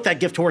 I don't look that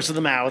gift horse in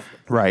the mouth.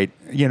 Right.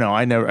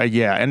 I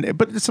never,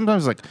 but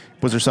sometimes like,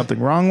 was there something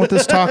wrong with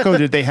this taco?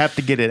 Did they have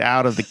to get it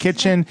out of the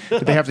kitchen?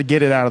 Did they have to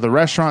get it out of the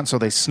restaurant? So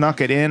they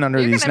snuck it in under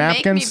You're these gonna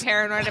napkins? make me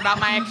paranoid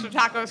about my extra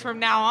tacos from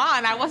now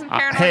on. I wasn't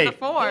paranoid Hey,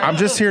 before. I'm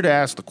just here to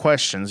ask the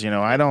questions.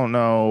 I don't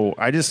know.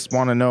 I just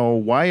want to know,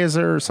 why is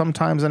there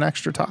sometimes an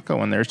extra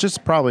taco in there? It's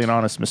just probably an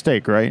honest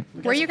mistake, right?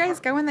 Where are you guys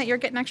going that you're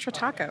getting extra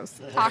tacos?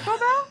 Taco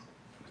Bell?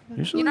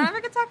 Usually, You don't ever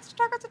get extra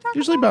tacos at Taco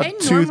usually Bell? about I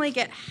two. normally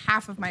get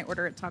half of my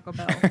order at Taco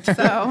Bell.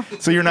 So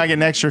So you're not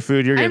getting extra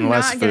food. You're getting I'm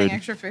less not getting food.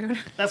 extra food.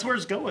 That's where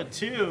it's going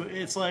too.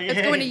 It's like It's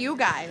hey, going to you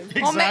guys.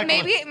 Well,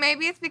 Exactly.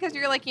 maybe it's because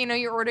you're like,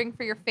 you're ordering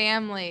for your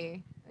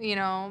family,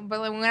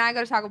 But like, when I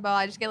go to Taco Bell,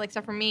 I just get like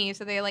stuff for me.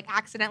 So they like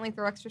accidentally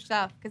throw extra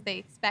stuff because they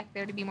expect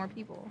there to be more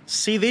people.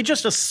 See, they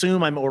just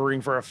assume I'm ordering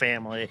for a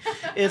family.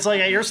 It's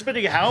like you're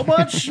spending how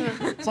much?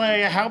 It's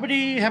like how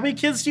many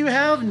kids do you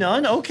have?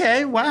 None.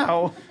 Okay,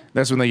 wow.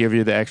 That's when they give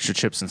you the extra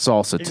chips and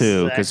salsa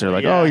too, because they're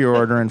like, Exactly, yeah. "Oh, you're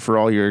ordering for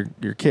all your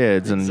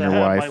kids and So your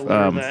how wife." am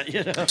I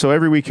learning that, So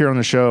every week here on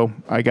the show,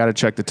 I got to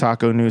check the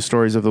taco news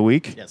stories of the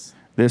week. Yes.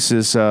 This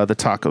is the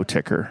taco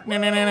ticker.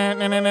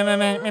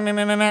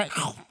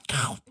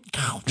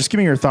 Just give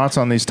me your thoughts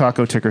on these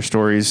taco ticker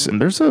stories. And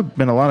there's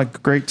been a lot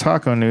of great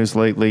taco news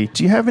lately.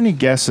 Do you have any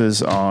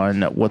guesses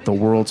on what the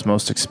world's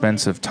most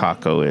expensive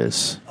taco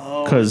is?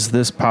 Because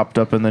this popped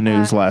up in the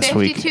news last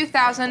week.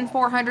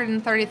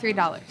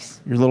 $52,433.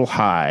 You're a little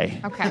high.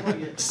 Okay.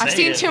 Say I've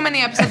seen it. too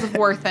many episodes of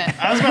Worth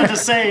It. I was about to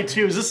say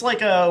too. Is this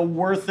like a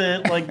worth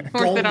it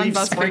gold It on leaf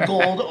BuzzFeed.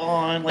 sprinkled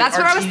on? Like That's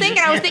what I was artesian-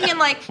 thinking. I was thinking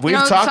like We've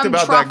talked some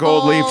about that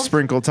gold leaf truffles.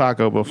 sprinkle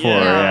taco before.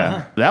 Yeah.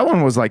 Yeah. That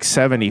one was like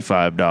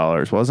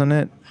 $75, wasn't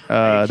it?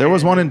 There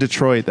was one in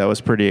Detroit that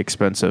was pretty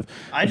expensive.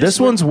 I just This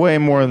one's way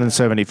more than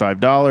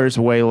 $75,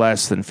 way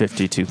less than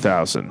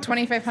 $52,000.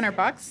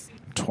 $2,500.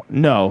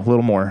 No, a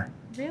little more.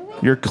 Really?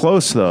 You're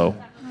close though.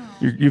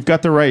 You've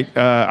got the right.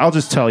 I'll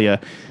just tell you,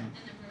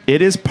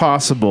 it is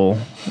possible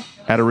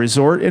at a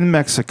resort in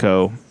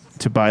Mexico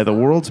to buy the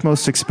world's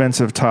most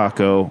expensive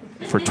taco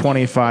for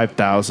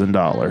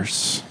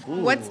 $25,000.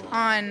 What's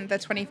on the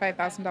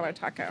 $25,000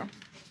 taco?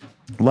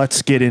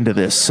 Let's get into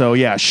this. So,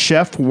 yeah,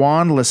 Chef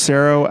Juan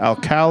Lucero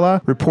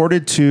Alcala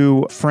reported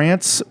to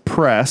France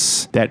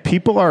Press that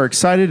people are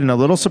excited and a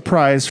little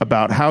surprised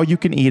about how you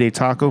can eat a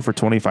taco for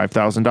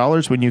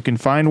 $25,000 when you can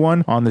find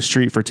one on the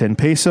street for 10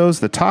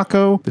 pesos. The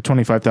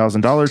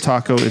 $25,000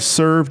 taco, is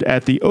served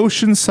at the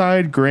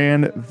Oceanside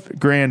Grand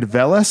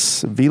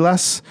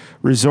Velas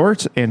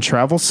Resort and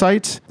Travel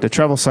Site. The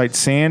travel site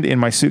Sand in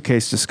My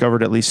Suitcase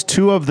discovered at least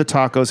 2 of the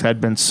tacos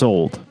had been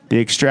sold. The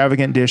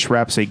extravagant dish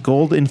wraps a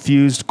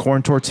gold-infused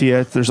corn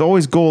tortilla. There's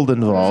always gold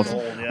involved.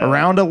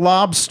 Around a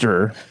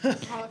lobster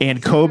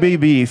and Kobe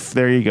beef.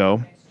 There you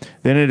go.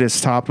 Then it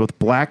is topped with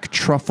black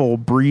truffle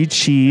brie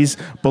cheese,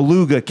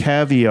 beluga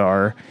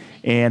caviar,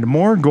 and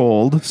more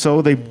gold.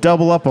 So they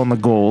double up on the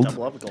gold.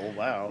 Double up gold.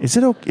 Wow. Is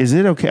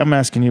it okay? I'm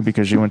asking you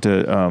because you went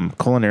to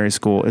culinary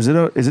school. Is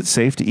it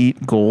safe to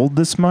eat gold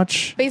this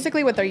much?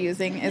 Basically, what they're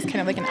using is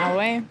kind of like an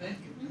alloy.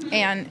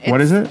 And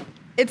What is it?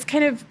 It's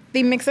kind of,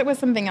 they mix it with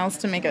something else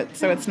to make it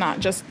so it's not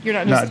just, you're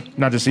not just...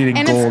 Not just eating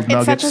and gold it's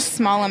nuggets. such a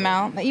small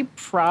amount that you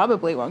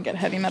probably won't get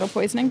heavy metal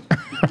poisoning.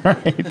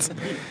 Right.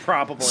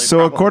 Probably. So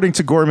according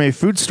to Gourmet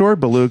Food Store,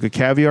 beluga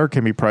caviar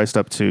can be priced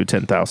up to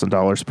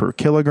 $10,000 per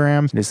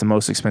kilogram. It is the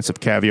most expensive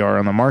caviar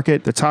on the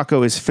market. The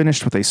taco is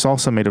finished with a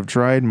salsa made of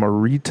dried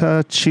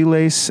morita,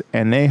 chiles,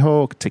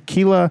 anejo,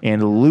 tequila,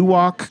 and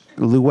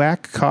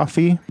luwak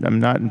coffee. I'm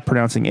not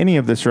pronouncing any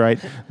of this right.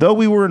 Though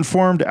we were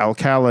informed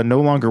Alcala no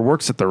longer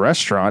works at the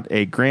restaurant,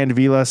 a Grand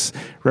Velas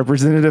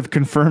representative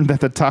confirmed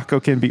that the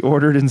taco can be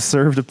ordered and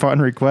served upon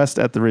request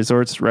at the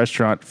resort's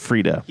restaurant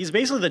Frida. He's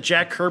basically the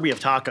Jack Kirby of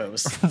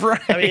tacos.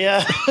 Right. I mean,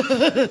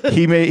 yeah.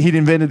 He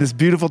invented this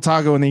beautiful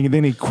taco and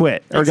then he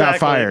quit or got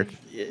fired.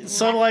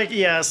 Some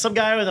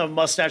guy with a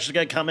mustache is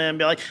gonna come in and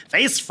be like,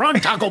 "Face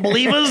front, taco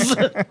believers."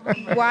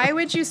 Why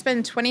would you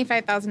spend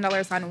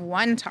 $25,000 on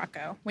one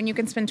taco when you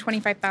can spend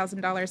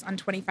 $25,000 on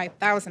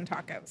 25,000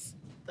 tacos?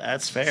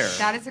 That's fair.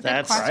 That is a good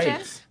That's question.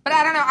 right. But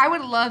I don't know. I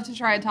would love to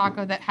try a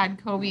taco that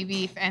had Kobe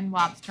beef and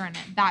lobster in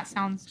it. That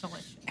sounds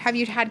delicious. Have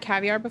you had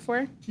caviar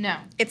before? No.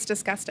 It's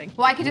disgusting.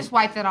 Well, I could just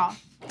wipe it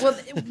off. Well,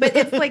 but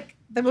it's like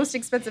the most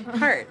expensive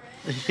part.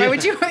 Why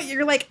would you?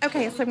 You're like,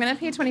 okay, so I'm gonna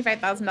pay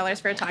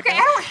 $25,000 for a taco. Okay, I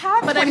don't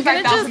have But I'm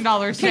gonna just-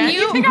 $25,000. can Jen.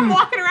 You think I'm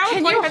walking around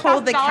Can with you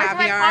hold the $25,000 in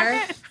my caviar?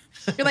 pocket?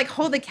 You're like,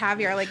 hold the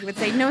caviar, like you would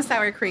say, no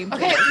sour cream.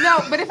 Okay,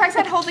 no, but if I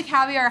said hold the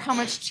caviar, how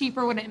much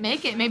cheaper would it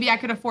make it? Maybe I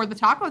could afford the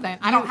taco then.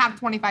 I don't have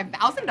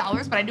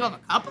 $25,000, but I do have a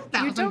couple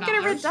 $1,000. You don't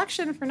get a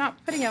reduction for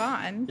not putting it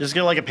on. Just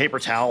get like a paper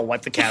towel,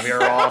 wipe the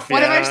caviar off.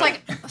 What if I yeah. just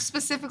like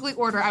specifically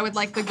order? I would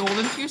like the golden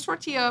infused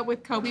tortilla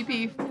with Kobe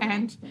beef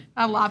and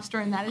a lobster,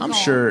 and that is I'm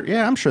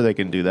all. sure they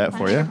can do that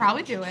for I you. could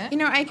probably do it. You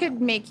know, I could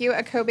make you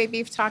a Kobe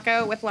beef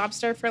taco with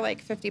lobster for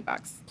like $50.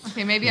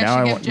 Okay, maybe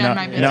I should give Jen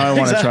my business. Now I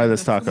want to try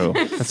this taco.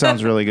 That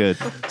sounds really good.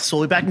 So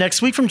we'll be back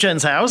next week from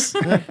Jen's house.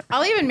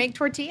 I'll even make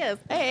tortillas.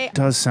 Hey. It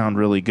does sound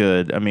really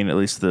good. I mean, at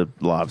least the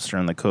lobster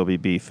and the Kobe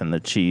beef and the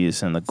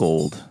cheese and the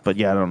gold. But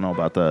yeah, I don't know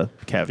about the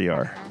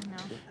caviar.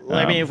 Well,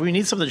 I mean, if we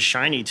need something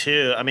shiny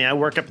too, I mean, I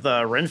work up at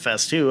the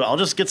Renfest too. I'll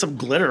just get some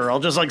glitter. I'll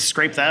just like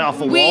scrape that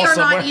off a We wall are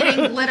somewhere. not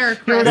eating glitter,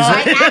 Chris.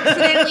 I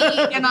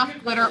accidentally eat enough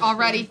glitter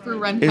already through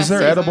Renfest. Is there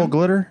season. edible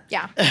glitter?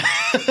 Yeah.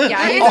 It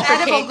Yeah, is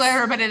edible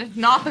glitter, but it is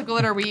not the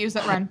glitter we use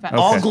at Renfest.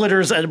 All Okay. glitter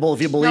is edible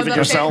if you believe No, it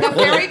yourself. The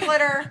fairy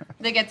glitter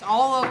that gets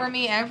all over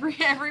me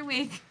every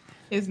week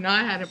is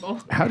not edible.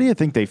 How do you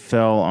think they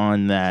fell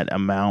on that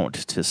amount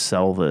to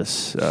sell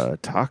this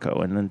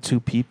taco, and then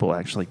 2 people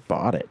actually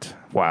bought it?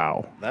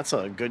 Wow. That's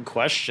a good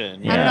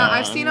question. I don't know. Yeah.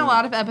 I've seen a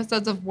lot of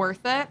episodes of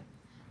Worth It,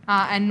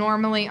 and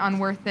normally on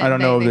Worth It, I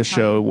don't know they this tell-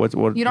 show.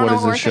 What You don't know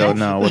is what this Worth show? It is?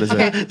 No, what is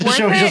Okay, it? The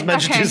show we just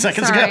mentioned 2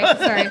 seconds ago.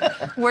 Sorry.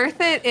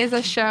 Worth It is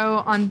a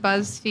show on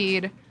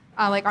BuzzFeed,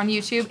 like on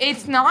YouTube.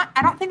 It's not.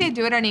 I don't think they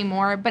do it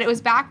anymore. But it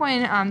was back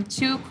when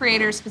 2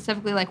 creators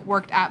specifically like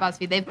worked at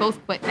BuzzFeed. They've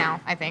both quit now,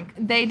 I think.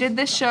 They did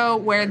this show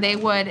where they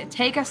would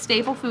take a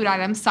staple food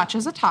item such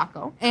as a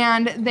taco,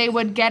 and they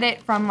would get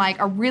it from like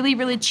a really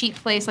really cheap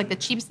place, like the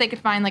cheapest they could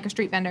find, like a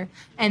street vendor,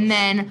 and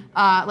then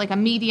like a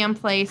medium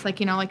place, like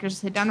like just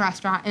a sit down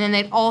restaurant, and then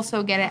they'd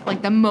also get it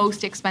like the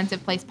most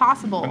expensive place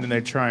possible. And then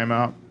they try them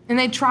out. And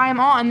they try them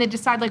all, and they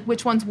decide like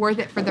which one's worth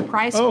it for the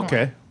price. Oh, point.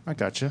 okay. I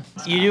got you.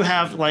 You do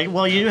have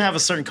you do have a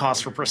certain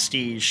cost for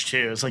prestige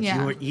too. It's like Yeah.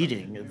 you were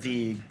eating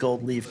the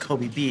gold leaf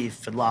Kobe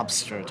beef and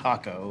lobster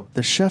taco.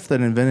 The chef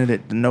that invented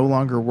it no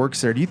longer works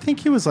there. Do you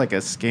think he was like a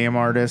scam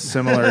artist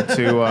similar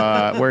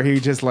to where he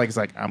just like is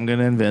like, I'm going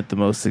to invent the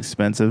most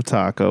expensive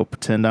taco,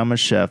 pretend I'm a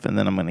chef, and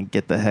then I'm going to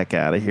get the heck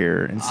out of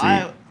here and see.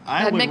 I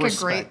That'd would make a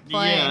respect. great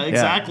play. Yeah,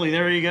 exactly.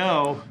 There you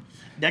go.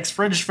 Next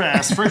Fringe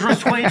Fest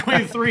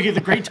 2023,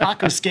 the Great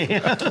Taco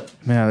Scam.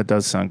 Man, that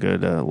does sound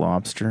good.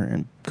 Lobster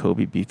and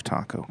Kobe beef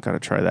taco. Got to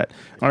try that.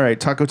 All right,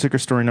 taco ticker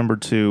story number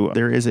 2.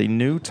 There is a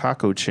new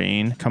taco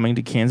chain coming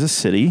to Kansas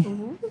City.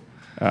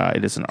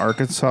 It is an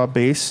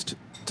Arkansas-based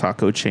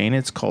taco chain.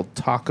 It's called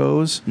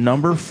Tacos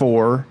Number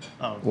 4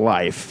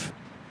 Life.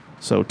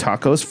 So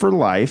Tacos for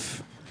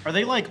Life. Are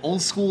they like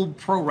old school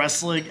pro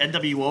wrestling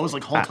NWOs,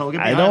 like Hulk Hogan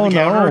I behind don't the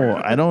counter?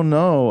 know. I don't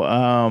know.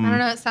 I don't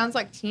know. It sounds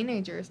like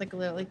teenagers, like a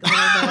little bit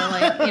of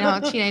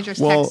like, teenagers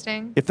Well,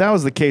 texting. if that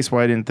was the case,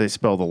 why didn't they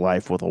spell the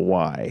life with a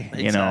Y?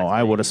 You know, Exactly.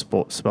 I would have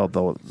spelled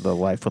the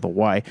life with a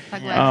Y.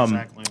 Like Yeah, life.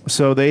 exactly.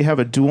 So they have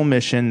a dual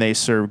mission. They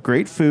serve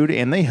great food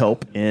and they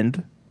help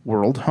end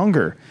world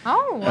hunger.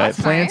 Oh, that's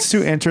It plans nice.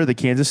 to enter the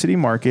Kansas City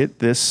market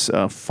this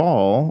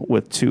fall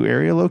with 2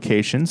 area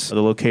locations.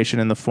 The location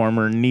in the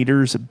former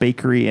Neater's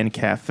Bakery and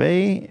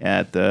Cafe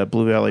at the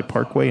Blue Valley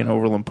Parkway in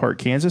Overland Park,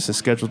 Kansas is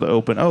scheduled to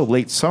open,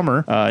 late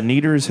summer.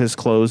 Neater's has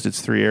closed its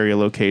 3 area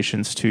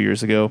locations 2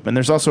 years ago. And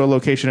there's also a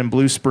location in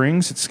Blue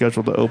Springs. It's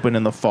scheduled to open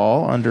in the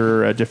fall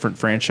under a different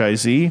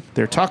franchisee.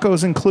 Their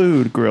tacos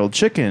include grilled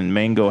chicken,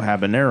 mango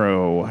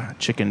habanero,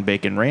 chicken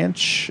bacon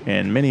ranch,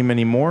 and many,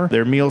 many more.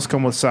 Their meals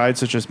come with sides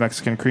such as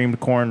Mexican creamed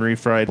corn,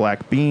 refried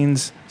black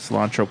beans,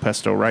 cilantro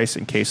pesto rice,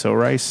 and queso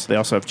rice. They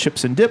also have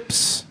chips and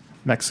dips,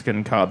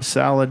 Mexican Cobb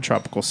salad,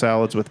 tropical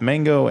salads with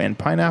mango and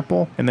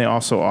pineapple, and they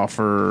also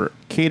offer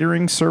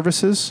catering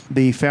services.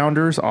 The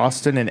founders,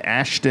 Austin and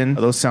Ashton,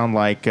 those sound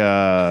like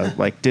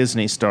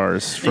Disney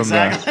stars from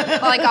Exactly.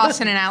 Like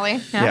Austin and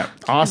Allie. yeah.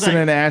 Austin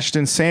and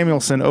Ashton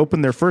Samuelson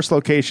opened their first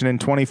location in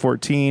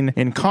 2014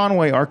 in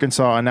Conway,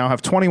 Arkansas, and now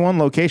have 21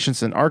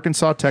 locations in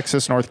Arkansas,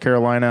 Texas, North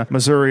Carolina,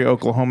 Missouri,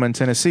 Oklahoma, and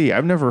Tennessee.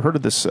 I've never heard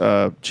of this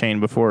chain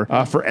before.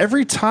 For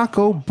every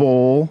taco,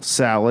 bowl,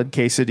 salad,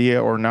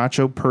 quesadilla, or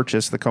nacho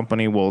purchase, the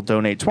company will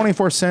donate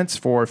 24 cents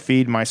for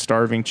Feed My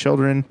Starving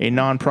Children, a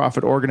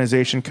nonprofit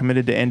organization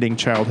committed to ending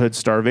childhood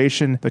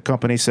starvation. The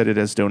company said it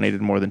has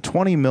donated more than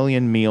 20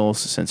 million meals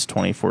since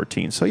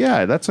 2014. So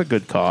yeah, that's a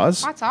good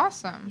cause. That's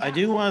awesome. I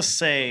do want to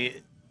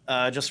say,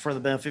 just for the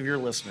benefit of your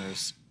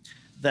listeners,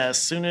 that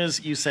as soon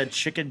as you said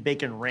chicken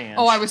bacon ranch,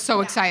 Oh, I was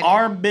so excited.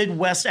 our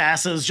Midwest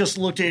asses just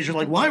looked at you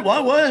like, what?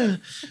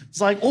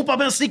 It's like, I'm going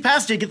to sneak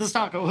past you and get this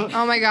taco.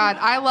 Oh my God.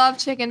 I love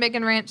chicken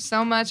bacon ranch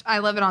so much. I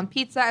love it on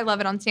pizza. I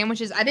love it on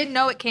sandwiches. I didn't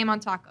know it came on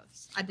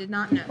tacos. I did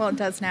not know. Well, it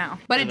does now.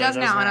 But it does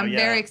now, and I'm yeah.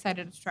 very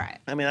excited to try it.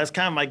 I mean, that's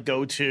kind of my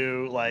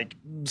go-to, like,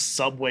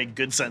 Subway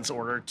Good Sense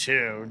order,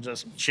 too.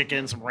 Just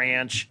chicken, some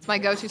ranch. It's my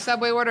go-to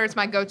Subway order. It's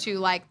my go-to,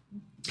 like,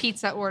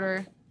 pizza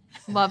order.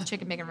 Love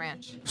chicken bacon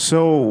ranch.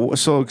 So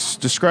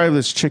describe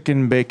this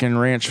chicken bacon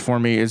ranch for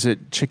me. Is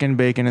it chicken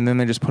bacon and then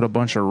they just put a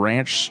bunch of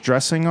ranch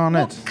dressing on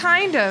it?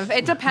 Kind of.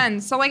 It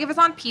depends. So, like, if it's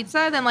on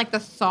pizza, then, like, the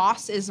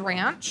sauce is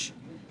ranch.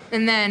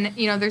 And then,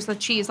 there's the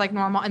cheese like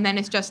normal. And then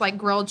it's just, like,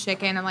 grilled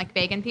chicken and, like,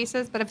 bacon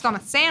pieces. But if it's on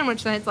a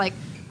sandwich, then it's, like,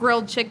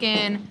 grilled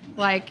chicken,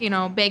 like,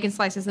 bacon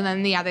slices. And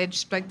then, they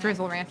just, like,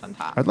 drizzle ranch on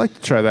top. I'd like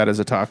to try that as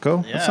a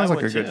taco. Yeah, that sounds I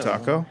like a would good too.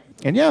 taco.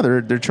 And yeah,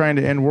 they're trying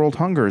to end world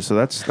hunger, so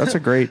that's a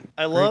great.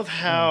 I love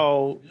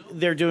how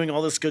they're doing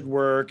all this good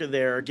work.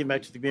 They're giving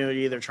back to the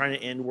community. They're trying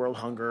to end world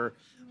hunger.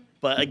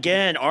 But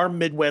again, our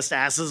Midwest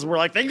asses were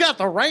like, they got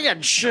the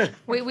ranch.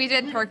 We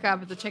did perk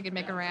up with the chicken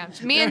bacon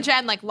ranch. Me and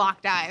Jen, like,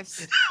 locked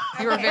eyes.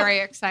 We were very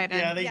excited.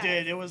 Yeah, they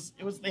did. It was.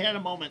 They had a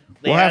moment.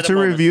 They We'll had have a to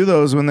moment. review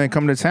those when they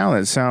come to town.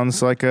 It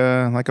sounds like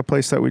a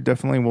place that we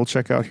definitely will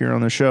check out here on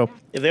the show.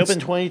 If they open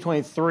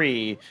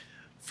 2023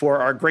 for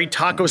our great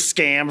taco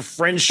scam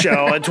friend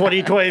show in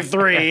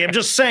 2023, I'm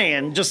just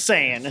saying.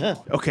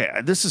 Okay,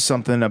 this is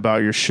something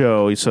about your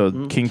show.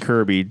 So King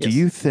Kirby, do Yes.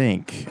 you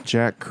think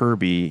Jack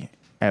Kirby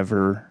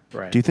ever?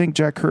 Right. Do you think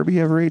Jack Kirby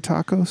ever ate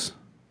tacos?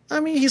 I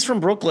mean, he's from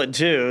Brooklyn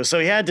too, so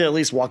he had to at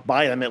least walk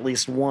by them at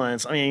least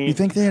once. I mean, You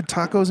think they had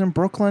tacos in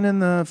Brooklyn in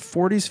the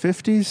 40s,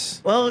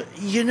 50s? well,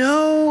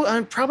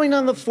 probably not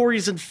in the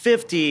 40s and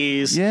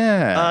 50s.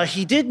 Yeah.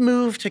 He did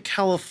move to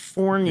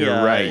California.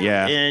 You're right,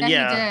 yeah. And And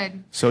yeah, he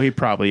did. So he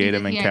probably ate did-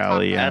 them in yeah,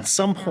 Cali. tacos. Yeah. at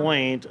some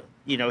point,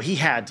 he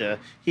had to.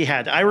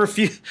 I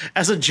refuse,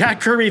 as a Jack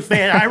Kirby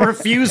fan, I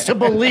refuse to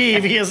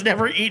believe he has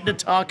never eaten a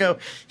taco.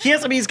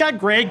 He's got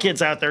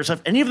grandkids out there, so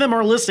if any of them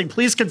are listening,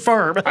 please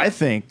confirm. I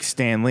think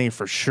Stan Lee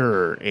for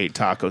sure ate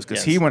tacos because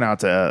Yes. he went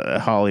out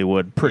to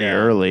Hollywood pretty Yeah.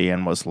 early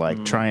and was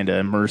like trying to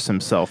immerse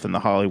himself in the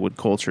Hollywood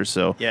culture.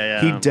 So Yeah.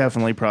 he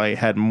definitely probably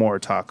had more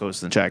tacos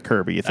than Jack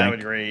Kirby, you think? I would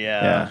agree,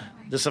 Yeah. yeah.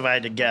 Just if I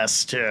had to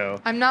guess, too.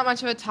 I'm not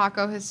much of a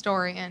taco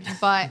historian,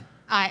 but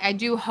I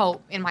do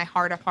hope in my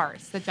heart of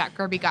hearts that Jack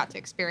Kirby got to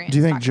experience. Do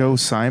you think tacos. Joe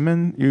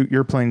Simon?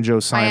 You're playing Joe I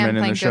Simon am in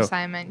playing the show. Joe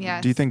Simon,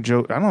 yes. Do you think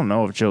Joe? I don't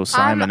know if Joe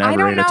Simon I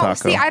ever don't ate know. a taco.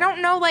 See, I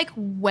don't know like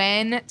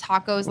when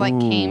tacos like Ooh,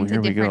 came to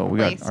here we go. different We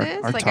got-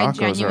 places. our Like I tacos are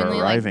genuinely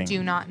arriving. like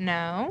do not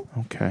know.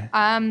 Okay.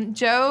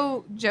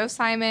 Joe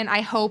Simon,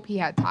 I hope he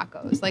had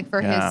tacos, like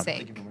for Yeah. his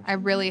sake. I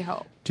really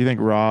hope. Do you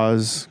think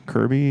Roz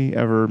Kirby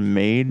ever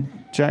made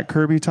Jack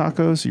Kirby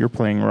tacos? You're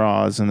playing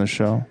Roz in the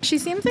show. She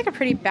seems like a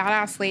pretty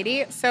badass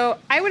lady, so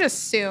I would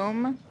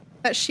assume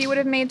that she would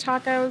have made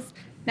tacos.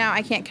 Now,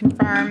 I can't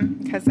confirm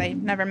because I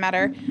never met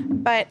her,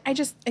 but I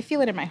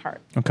feel it in my heart.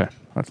 Okay,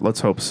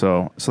 let's hope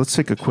so. So let's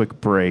take a quick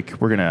break.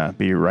 We're going to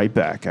be right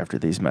back after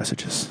these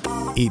messages.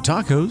 Eat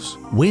tacos,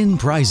 win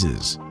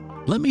prizes.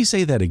 Let me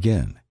say that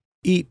again.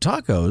 Eat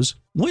tacos,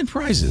 win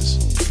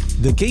prizes.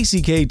 The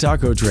KCK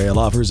Taco Trail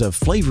offers a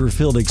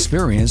flavor-filled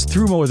experience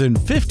through more than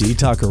 50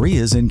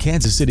 taquerias in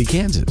Kansas City,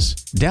 Kansas.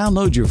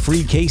 Download your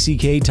free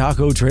KCK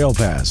Taco Trail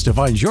Pass to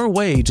find your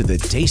way to the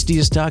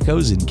tastiest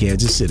tacos in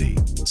Kansas City.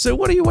 So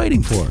what are you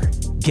waiting for?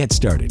 Get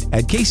started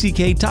at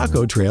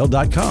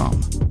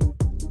kcktaco.com.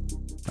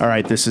 All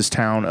right, this is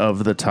Town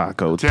of the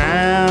Taco.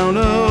 Town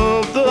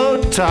of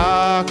the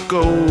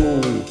Taco.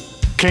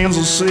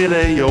 Kansas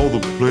City, you're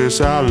the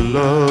place I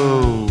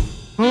love.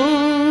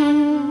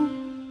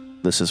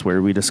 This is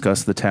where we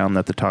discuss the town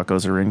that the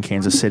tacos are in,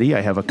 Kansas City.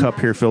 I have a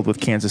cup here filled with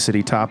Kansas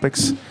City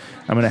topics.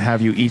 I'm going to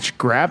have you each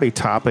grab a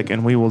topic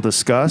and we will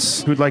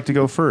discuss. Who'd like to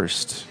go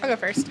first? I'll go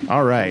first.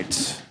 All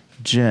right.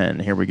 Jen,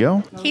 here we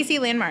go. KC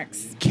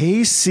Landmarks.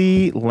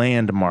 KC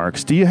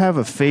Landmarks. Do you have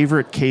a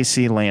favorite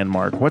KC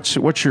landmark?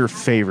 What's your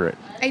favorite?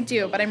 I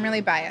do, but I'm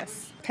really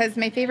biased because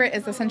my favorite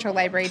is the Central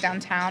Library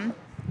downtown.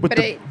 With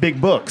the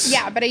big books.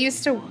 Yeah, but I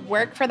used to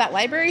work for that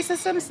library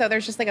system, so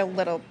there's just like a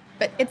little,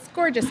 but it's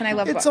gorgeous and I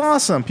love books. It's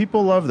awesome.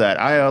 People love that.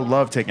 I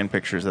love taking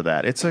pictures of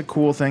that. It's a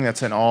cool thing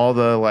that's in all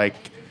the like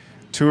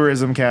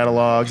tourism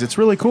catalogs. It's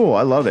really cool.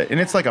 I love it. And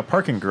it's like a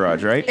parking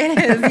garage, right? It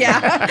is,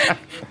 yeah.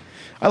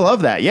 I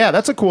love that. Yeah,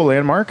 that's a cool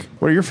landmark.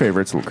 What are your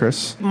favorites,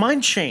 Chris?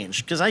 Mine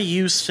changed because I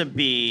used to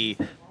be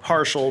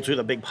partial to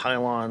the big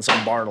pylons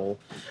on Bartle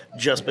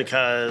just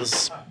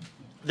because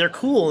they're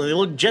cool and they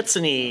look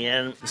Jetsony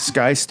and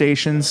Sky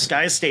stations.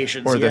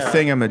 Or the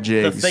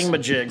thingamajigs. The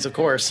thingamajigs, of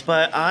course.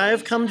 But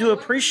I've come to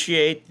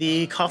appreciate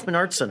the Kaufman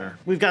Art Center.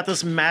 We've got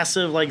this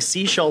massive like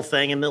seashell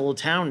thing in the middle of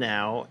town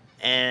now.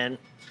 And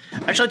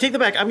actually, I take that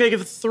back. I'm going to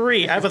give it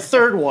 3. I have a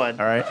third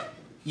one. All right.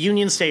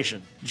 Union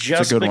Station.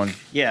 It's a good one.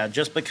 Yeah,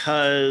 just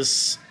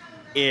because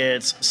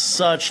it's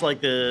such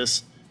like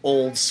this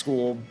old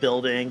school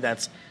building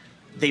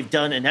they've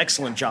done an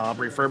excellent job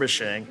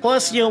refurbishing.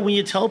 Plus, when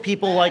you tell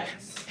people like,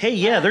 hey,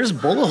 yeah, there's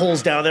bullet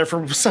holes down there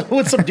when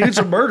some dudes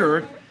are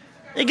murdered,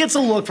 it gets a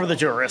look for the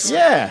tourists.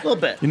 Yeah. A little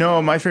bit.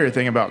 My favorite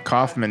thing about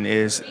Kaufman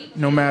is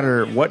no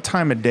matter what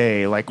time of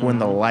day, like when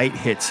the light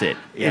hits it,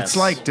 it's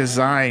like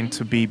designed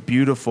to be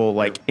beautiful.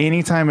 Like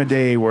any time of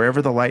day,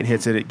 wherever the light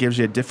hits it, it gives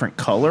you a different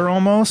color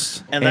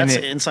almost. And that's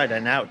inside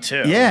and out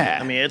too. Yeah.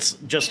 I mean, it's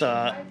just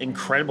a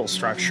incredible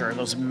structure.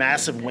 Those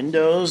massive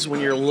windows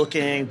when you're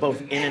looking both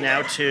in and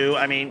out too.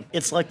 I mean,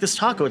 it's like this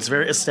taco. It's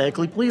very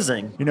aesthetically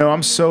pleasing.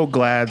 I'm so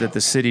glad that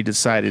the city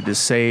decided to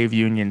save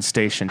Union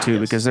Station too,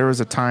 because there was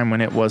a time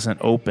when it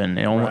wasn't open.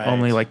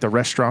 Only like the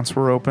restaurants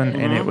were open,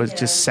 and it was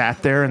just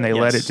sat there, and they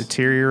let it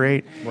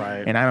deteriorate.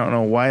 Right. And I don't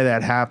know why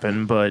that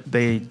happened, but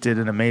they did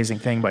an amazing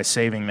thing by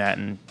saving that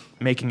and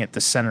making it the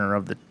center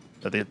of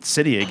the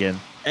city again.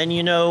 And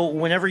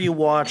whenever you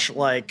watch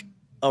like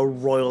a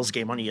Royals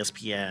game on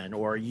ESPN,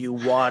 or you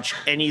watch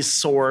any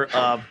sort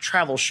of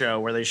travel show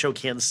where they show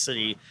Kansas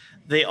City,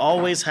 they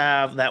always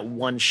have that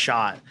one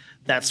shot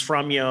that's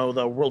from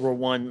the World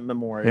War I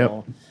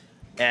memorial. Yep.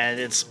 And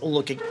it's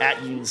looking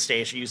at Union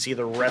Station. You see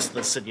the rest of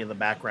the city in the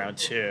background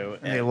too.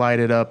 And they light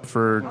it up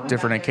for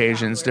different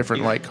occasions,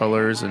 different light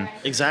colors, and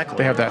exactly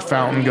they have that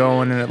fountain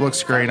going, and it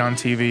looks great on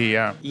TV.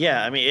 Yeah.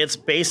 Yeah, I mean, it's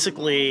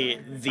basically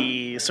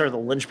the sort of the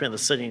linchpin of the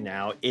city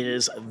now. It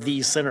is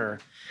the center,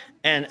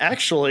 and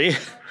actually,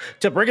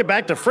 to bring it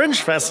back to Fringe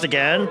Fest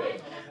again,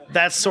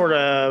 that's sort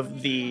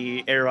of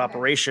the area of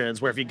operations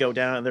where if you go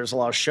down, there's a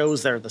lot of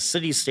shows there at the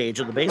city stage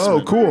in the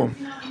basement. Oh, cool.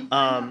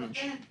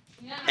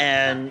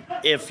 And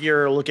if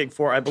you're looking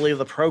for, I believe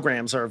the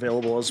programs are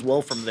available as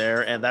well from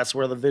there, and that's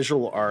where the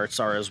visual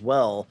arts are as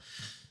well.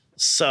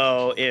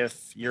 So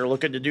if you're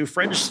looking to do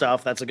Fringe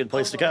stuff, that's a good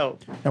place to go.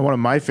 And one of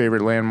my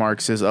favorite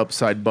landmarks is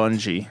Upside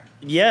Bungee.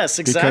 Yes,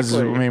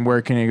 exactly. Because,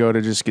 where can you go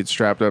to just get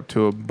strapped up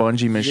to a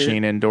bungee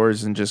machine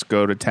indoors and just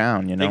go to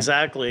town,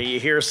 Exactly. You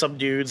hear some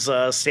dude's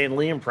Stan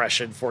Lee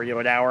impression for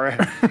an hour.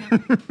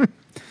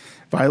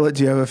 Violet,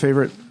 do you have a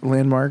favorite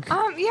landmark?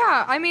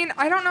 Yeah.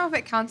 I don't know if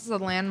it counts as a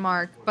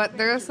landmark, but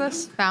there's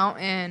this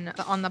fountain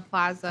on the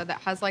plaza that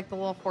has like the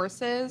little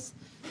horses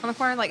on the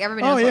corner. Like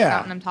everybody knows what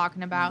fountain I'm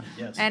talking about.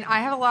 Yes. And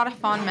I have a lot of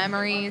fond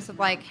memories of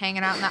like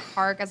hanging out in that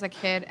park as a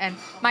kid. And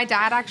my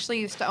dad actually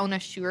used to own a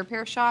shoe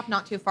repair shop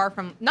not too far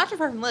from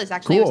Liz.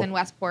 Actually, It was in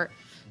Westport.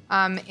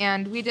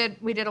 And we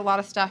did a lot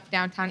of stuff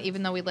downtown,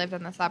 even though we lived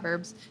in the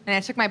suburbs. And I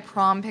took my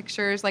prom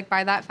pictures like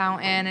by that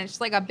fountain. And it's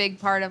just like a big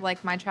part of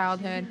like my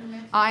childhood.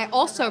 I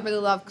also really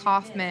love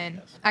Kaufman.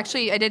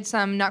 Actually, I did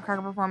some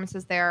Nutcracker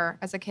performances there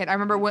as a kid. I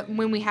remember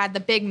when we had the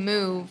big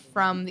move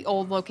from the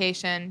old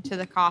location to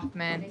the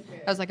Kaufman.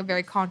 That was like a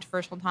very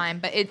controversial time,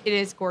 but it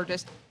is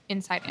gorgeous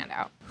inside and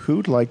out.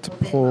 Who'd like to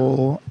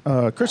pull?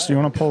 Chris, do you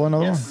want to pull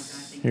another one?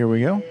 Here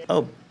we go.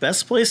 Oh,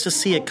 best place to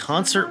see a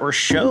concert or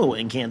show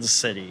in Kansas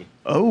City.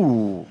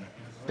 Oh,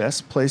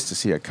 best place to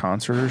see a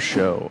concert or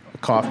show.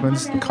 Kaufman.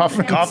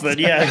 Kaufman,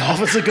 yeah.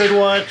 Kaufman's a good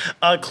one.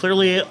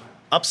 Clearly,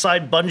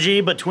 upside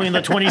bungee between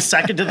the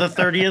 22nd to the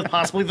 30th,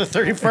 possibly the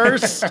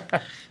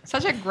 31st.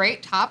 Such a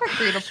great topic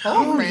for you to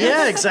pull, Chris.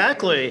 Yeah,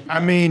 exactly. I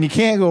mean, you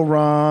can't go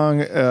wrong.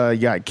 You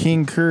got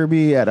King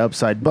Kirby at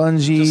Upside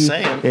Bungee. Just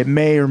saying. It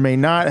may or may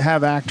not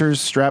have actors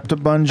strapped to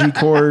bungee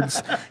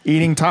cords,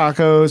 eating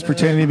tacos,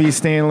 pretending to be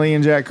Stan Lee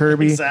and Jack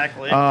Kirby.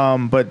 Exactly.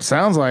 But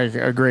sounds like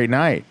a great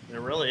night. It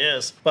really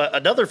is. But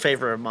another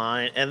favorite of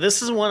mine, and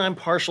this is one I'm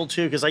partial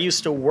to because I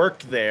used to work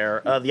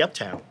there, the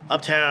Uptown.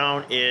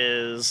 Uptown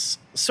is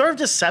sort of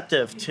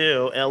deceptive,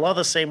 too, in a lot of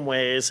the same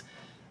ways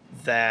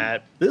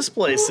that this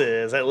place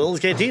is, that Little's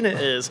Cantina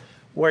is,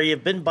 where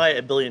you've been by it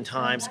a billion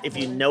times. If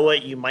you know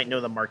it, you might know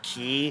the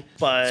marquee,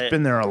 but...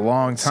 Been there a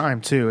long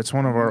time, too. It's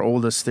one of our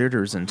oldest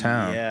theaters in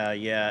town.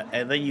 Yeah.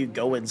 And then you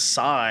go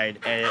inside,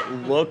 and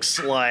it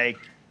looks like,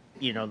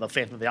 the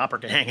Phantom of the Opera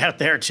can hang out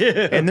there,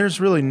 too. And there's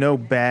really no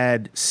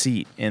bad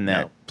seat in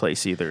that No.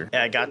 place either.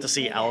 Yeah, I got to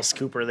see Alice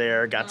Cooper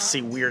there, got to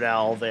see Weird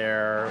Al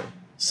there.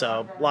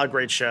 So, a lot of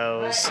great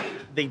shows.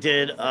 They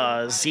did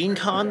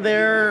ZineCon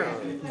there.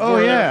 Oh,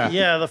 yeah.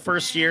 Yeah, the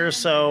first year.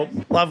 So,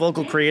 a lot of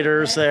local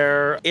creators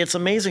there. It's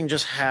amazing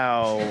just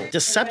how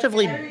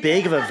deceptively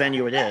big of a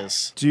venue it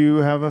is. Do you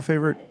have a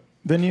favorite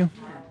venue?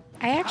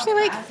 I actually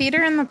like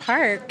Theater in the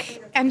Park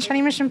and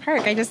Shawnee Mission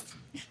Park. It's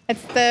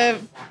the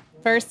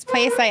first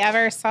place I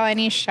ever saw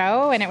any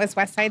show, and it was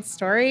West Side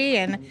Story,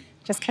 and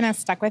just kind of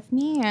stuck with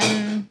me,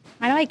 and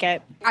I like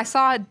it. I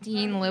saw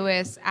Dean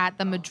Lewis at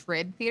the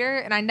Madrid Theater,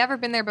 and I'd never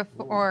been there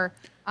before,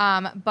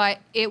 but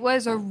it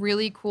was a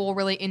really cool,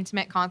 really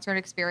intimate concert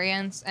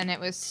experience, and it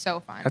was so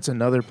fun. That's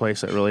another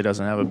place that really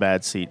doesn't have a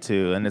bad seat,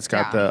 too. And it's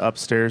got Yeah. the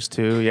upstairs,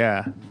 too.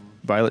 Yeah.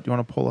 Violet, do you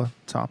want to pull a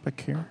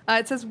topic here?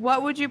 It says,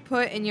 what would you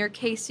put in your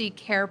KC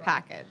care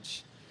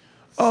package?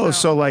 Oh,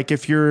 so like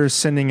if you're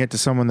sending it to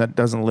someone that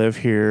doesn't live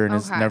here and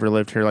has Okay. never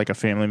lived here, like a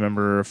family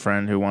member or a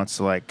friend who wants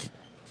to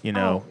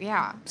Oh,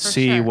 yeah, for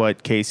see sure.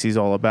 what Casey's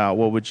all about,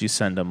 what would you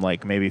send them?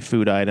 Like maybe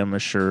food item, a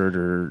shirt,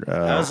 or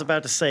I was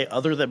about to say,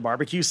 other than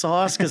barbecue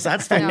sauce, because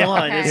that's the Yeah,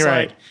 line. okay. It's You're like,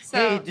 right. hey,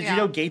 So, did yeah. you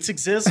know Gates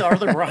exists?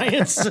 Arthur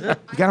Bryant's? you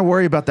got to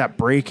worry about that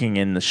breaking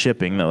in the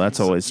shipping though.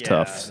 That's always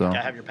tough. So You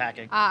gotta have your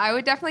packing. I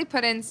would definitely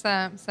put in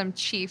some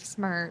Chiefs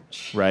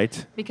merch.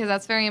 right. Because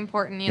that's very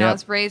important. I Yep.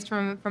 was raised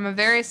from a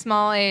very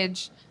small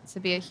age to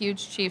be a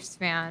huge Chiefs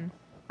fan.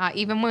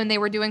 Even when they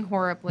were doing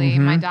horribly,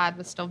 my dad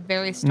was still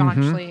very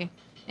staunchly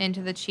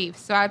into the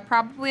Chiefs. So I'd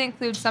probably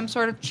include some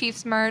sort of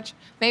Chiefs merch,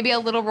 maybe a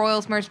little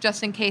Royals merch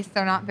just in case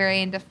they're not very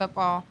into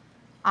football.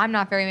 I'm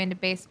not very into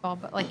baseball,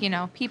 but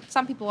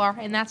some people are,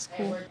 and that's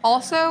cool.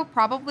 Also,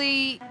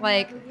 probably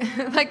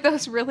like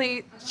those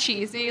really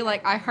cheesy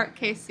I Heart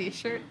KC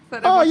shirts.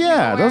 That Oh everyone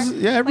yeah, wear. those.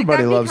 Yeah, everybody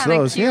that'd be loves kinda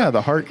those. cute. Yeah,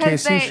 the Heart 'Cause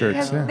KC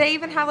shirts. Yeah. They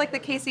even have the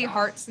KC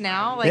hearts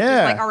now,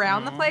 Yeah. just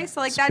around the place.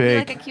 So It's that'd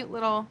big. be a cute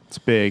little It's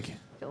big.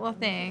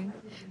 thing.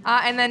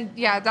 And then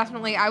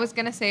definitely. I was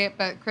gonna say it,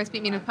 but Chris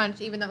beat me to the punch,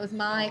 even though it was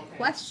my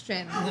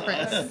question,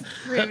 Chris.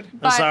 Rude.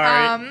 But,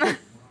 sorry.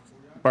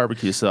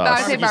 Barbecue I would sauce.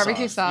 say Barbecue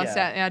barbecue sauce, sauce.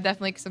 yeah. Yeah,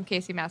 definitely some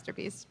KC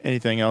masterpiece.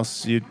 Anything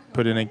else you'd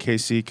put in a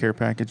KC care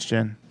package,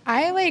 Jen?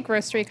 I like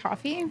roastery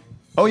coffee.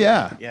 Oh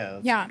yeah. Yeah.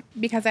 Yeah,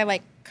 because I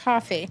like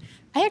coffee.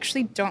 I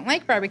actually don't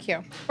like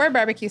barbecue or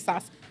barbecue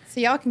sauce, so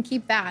y'all can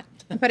keep that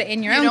and put it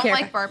in your You own don't care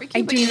like pack. barbecue,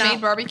 I but do you not.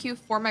 made barbecue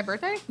for my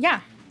birthday? Yeah,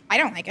 I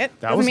don't like it.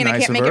 That Doesn't was mean nice I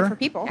can't of make her. it for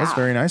people. That's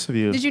very nice of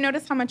you. Did you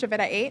notice how much of it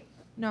I ate?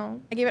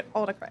 No. I gave it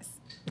all to Chris.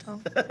 Oh.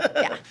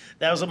 Yeah.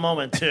 That was a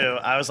moment, too.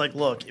 I was like,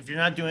 look, if you're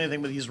not doing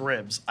anything with these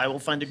ribs, I will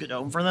find a good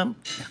home for them.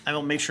 I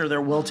will make sure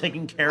they're well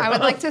taken care I of.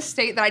 would like to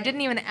state that I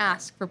didn't even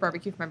ask for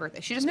barbecue for my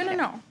birthday. She just No, made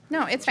no, it. no.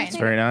 No, it's fine.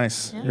 Very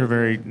nice. You're a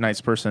very nice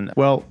person.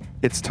 Well,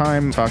 it's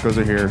time. Tacos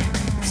are here.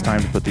 It's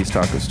time to put these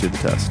tacos to the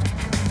test.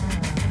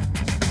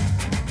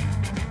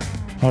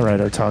 All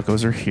right, our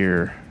tacos are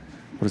here.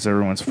 What is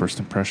everyone's first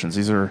impressions?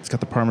 It's got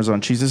the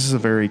Parmesan cheese. This is a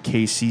very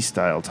KC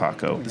style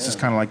taco. This is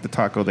kind of like the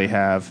taco they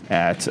have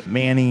at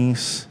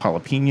Manny's,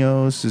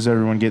 jalapenos. Is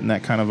everyone getting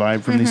that kind of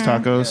vibe from these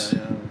tacos?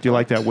 Do you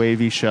like that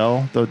wavy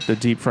shell, the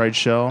deep fried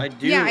shell? I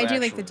do. Yeah, I do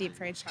like actually. the deep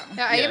fried shell.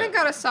 Yeah, I Yeah. even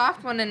got a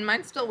soft one, and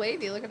mine's still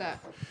wavy. Look at that.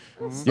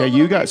 Yeah,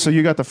 you got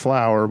the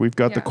flour, we've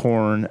got the Yeah.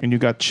 corn, and you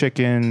got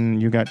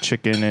chicken,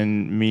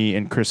 and me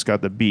and Chris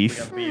got the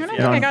beef. Beef, I don't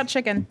yeah. think I got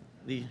chicken.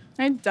 The-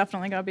 I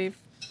definitely got beef.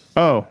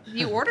 Oh,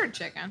 You ordered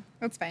chicken.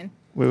 That's fine.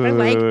 wait, I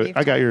like beef.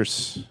 I got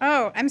yours.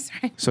 Oh, I'm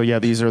sorry. So yeah,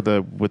 these are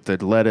with the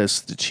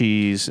lettuce, the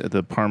cheese,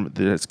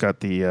 it's got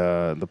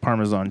the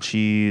Parmesan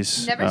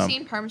cheese. Never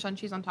seen Parmesan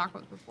cheese on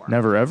tacos before.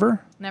 Never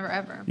ever? Never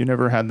ever. You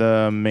never had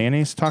the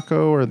mayonnaise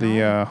taco or the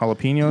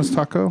jalapenos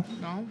taco?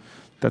 No.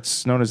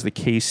 That's known as the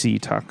KC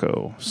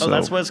taco. Oh,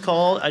 that's what it's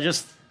called?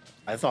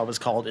 I thought it was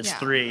called It's Yeah.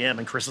 3 a.m.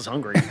 and Chris is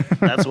hungry.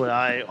 That's what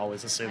I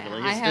always assumed. At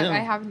least. I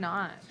have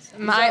not.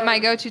 My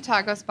go-to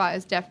taco spot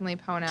is definitely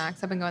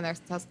Ponax. I've been going there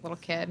since I was a little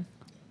kid.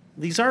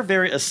 These are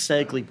very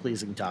aesthetically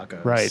pleasing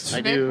tacos. Right.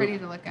 I Very do. pretty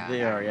to look at.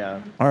 They are,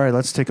 yeah. All right,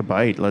 let's take a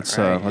bite. Let's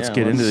All right, let's yeah,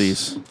 get into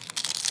let's- these.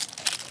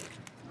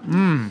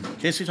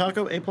 KC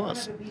taco, A+.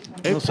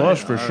 A+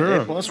 for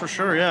sure. A+ for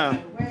sure, yeah.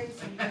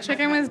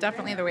 Chicken was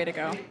definitely the way to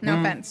go. No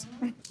offense.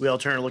 We all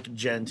turn and look at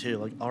Jen, too.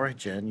 Like, all right,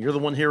 Jen, you're the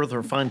one here with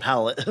her fine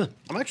palate.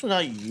 I'm actually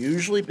not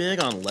usually big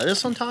on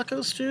lettuce on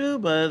tacos, too,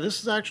 but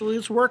this is actually,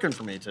 it's working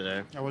for me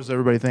today. How does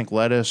everybody think,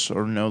 lettuce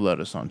or no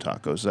lettuce on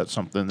tacos? Is that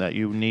something that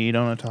you need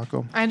on a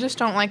taco? I just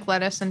don't like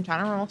lettuce in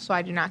general, so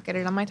I do not get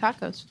it on my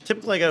tacos.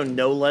 Typically, I go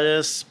no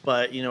lettuce,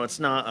 but, it's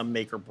not a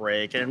make or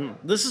break. And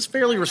this is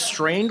fairly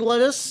restrained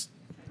lettuce.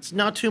 It's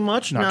not too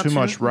much. Not too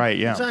much, right,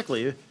 yeah.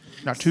 Exactly.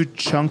 Not too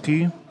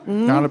chunky.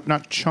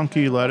 Not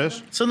chunky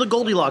lettuce. It's in the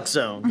Goldilocks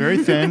zone. Very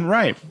thin.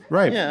 Right.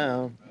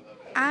 Yeah.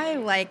 I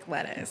like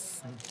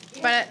lettuce,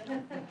 but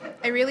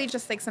I really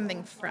just like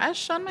something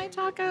fresh on my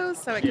tacos.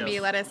 So it can be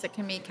Yes. lettuce, it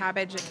can be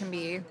cabbage, it can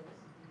be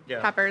Yeah.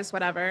 peppers,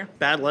 whatever.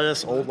 Bad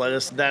lettuce, old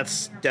lettuce,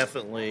 that's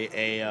definitely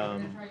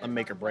a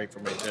make or break for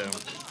me, too.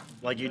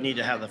 Like, you need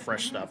to have the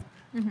fresh stuff.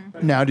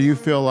 Now, do you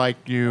feel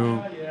like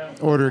you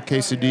order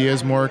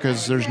quesadillas more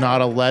because there's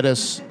not a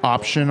lettuce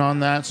option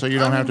on that, so you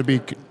don't have to be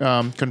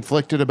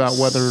conflicted about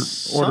whether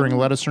ordering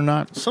lettuce or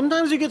not?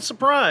 Sometimes you get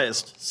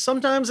surprised.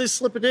 Sometimes they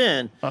slip it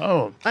in.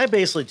 Oh, I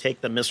basically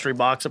take the mystery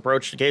box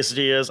approach to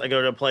quesadillas. I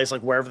go to a place like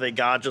wherever they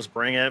got, just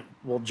bring it.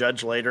 We'll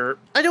judge later.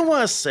 I don't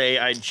want to say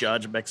I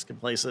judge Mexican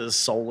places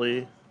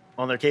solely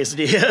on their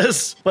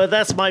quesadillas, but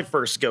that's my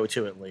first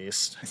go-to at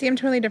least. See, I'm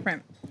totally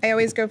different. I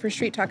always go for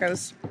street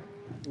tacos.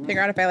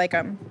 Figure out if I like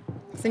them.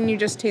 Then you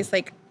just taste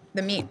like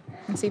the meat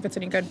and see if it's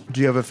any good.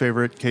 do you have a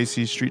favorite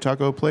KC street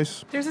taco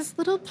place? There's this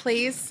little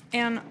place,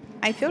 and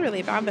I feel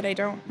really bad that I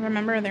don't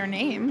remember their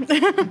name.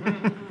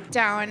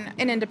 Down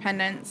in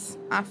Independence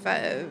off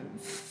of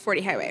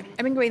 40 Highway.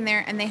 I've been going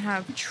there, and they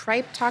have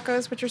tripe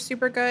tacos, which are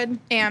super good.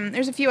 And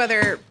there's a few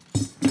other,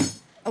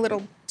 a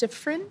little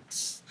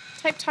different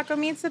type taco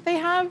meats that they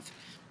have.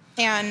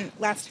 And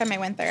last time I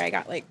went there, I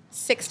got like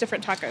 6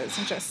 different tacos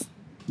and just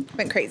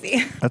went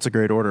crazy. That's a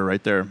great order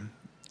right there.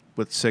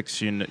 With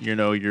 6, you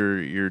know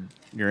you're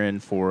in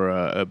for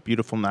a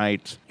beautiful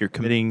night. You're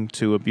committing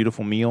to a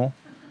beautiful meal.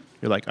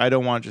 You're like, I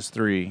don't want just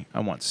 3, I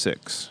want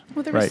 6.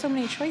 Well, there were so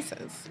many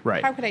choices.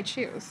 Right. How could I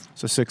choose?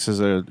 So 6 is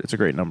it's a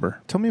great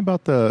number. Tell me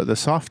about the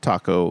soft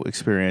taco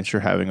experience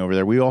you're having over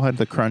there. We all had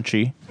the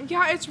crunchy.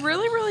 Yeah, it's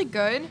really, really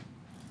good.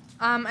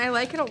 I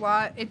like it a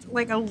lot. It's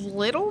like a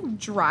little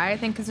dry, I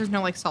think, because there's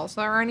no like salsa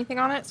or anything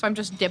on it. So I'm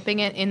just dipping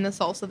it in the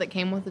salsa that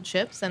came with the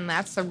chips, and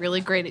that's a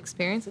really great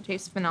experience. It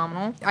tastes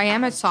phenomenal. I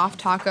am a soft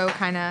taco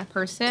kind of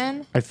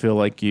person. I feel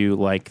like you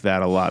like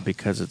that a lot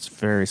because it's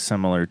very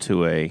similar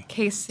to a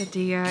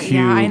Quesadilla. Q-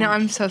 Yeah, I know.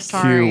 I'm so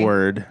sorry. Q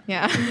word.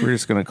 Yeah. We're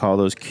just gonna call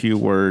those Q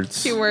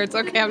words. Two words.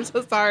 Okay, I'm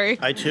so sorry.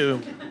 I,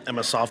 too, am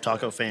a soft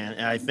taco fan,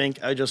 and I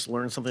think I just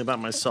learned something about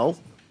myself.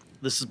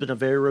 This has been a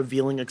very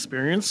revealing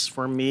experience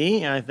for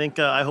me, and I think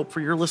I hope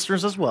for your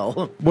listeners as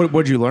well.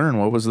 What'd you learn?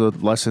 What was the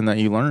lesson that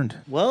you learned?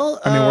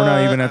 Well, I mean, we're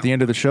not even at the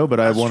end of the show, but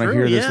I want to true.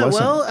 hear this Yeah,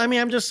 lesson. well, I mean,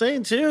 I'm just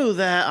saying, too,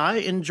 that I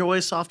enjoy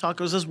soft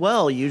tacos as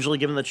well. Usually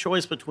given the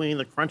choice between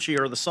the crunchy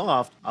or the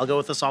soft, I'll go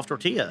with the soft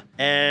tortilla.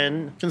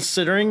 And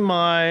considering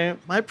my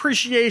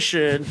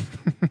appreciation,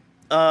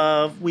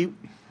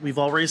 we've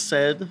already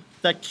said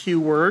that Q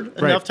word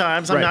enough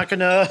times. I'm right. not going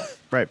to...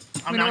 Right.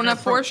 We don't want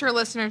to force your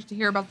listeners to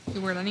hear about the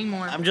Q word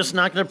anymore. I'm just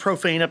not going to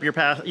profane up your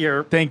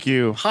Thank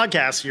you.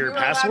 podcast, your We're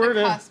password.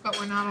 allowed to cuss, but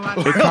we're not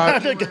allowed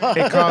to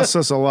It costs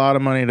us a lot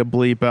of money to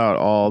bleep out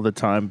all the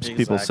times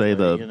people say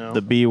Exactly,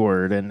 the B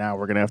word, and now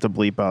we're gonna have to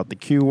bleep out the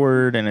Q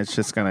word, and it's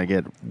just gonna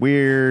get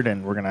weird,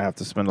 and we're gonna have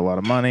to spend a lot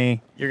of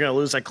money. You're going to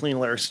lose that clean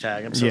lyrics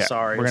tag. I'm so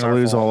sorry. We're It's gonna our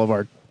lose fault. all of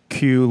our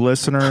Q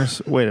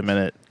listeners. Wait a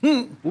minute.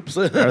 Oops.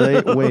 Are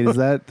they? Wait, is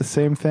that the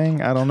same thing?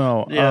 I don't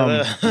know.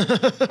 Yeah,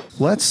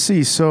 Let's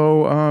see.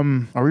 So,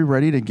 are we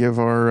ready to give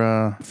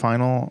our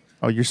final?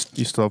 Oh, you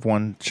still have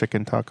one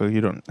chicken taco.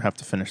 You don't have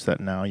to finish that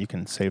now. You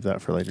can save that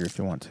for later if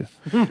you want to.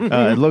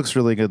 It looks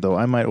really good, though.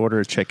 I might order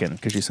a chicken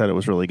because you said it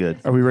was really good.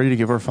 Are we ready to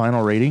give our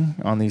final rating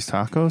on these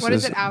tacos? What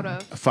is it out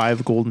of?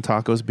 5 golden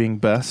tacos being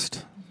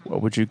best.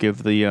 What would you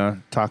give the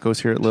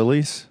tacos here at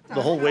Lily's?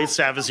 the whole wait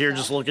staff is here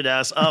just looking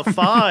at us.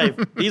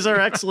 5. These are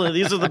excellent.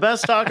 These are the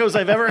best tacos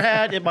I've ever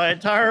had in my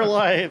entire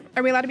life.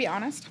 Are we allowed to be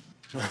honest?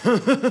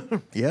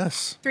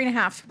 Yes.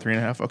 3.5.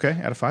 3.5. Okay,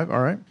 out of 5.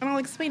 All right. And I'll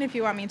explain if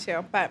you want me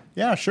to, but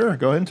Yeah, sure.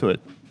 Go into it.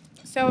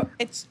 so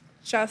it's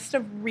just a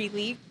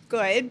really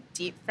good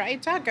deep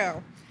fried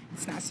taco.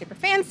 It's not super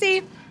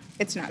fancy.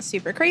 It's not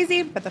super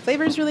crazy, but the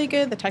flavor is really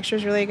good. The texture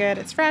is really good.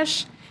 It's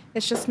fresh.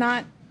 It's just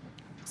not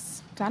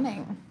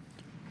stunning.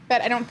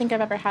 But I don't think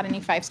I've ever had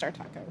any 5-star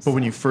tacos. But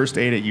when you first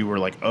ate it, you were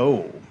like,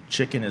 "Oh,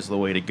 chicken is the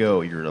way to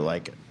go." You were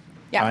like,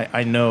 Yeah.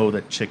 I know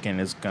that chicken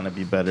is going to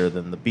be better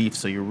than the beef,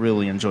 so you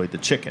really enjoyed the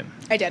chicken.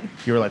 I did.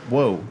 You were like,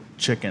 "Whoa,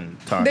 chicken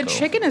taco." The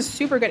chicken is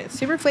super good. It's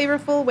super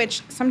flavorful,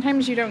 which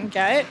sometimes you don't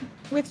get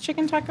with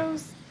chicken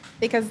tacos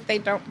because they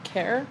don't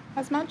care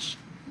as much.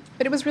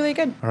 But it was really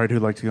good. All right,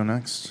 who'd like to go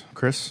next?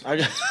 Chris?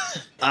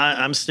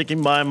 I'm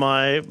sticking by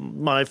my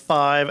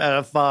 5 out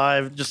of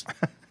 5. Just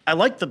I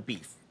like the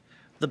beef.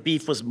 The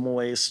beef was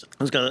moist.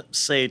 I was gonna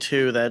say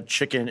too that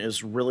chicken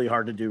is really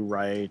hard to do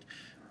right.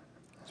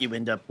 You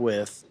end up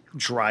with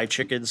dry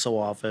chicken so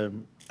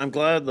often. I'm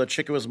glad the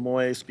chicken was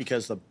moist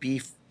because the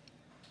beef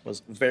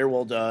was very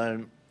well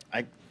done.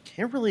 I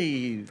can't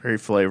really... Very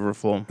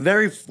flavorful.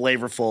 Very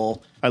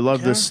flavorful. I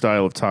love this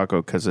style of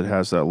taco because it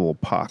has that little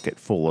pocket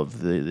full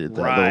of the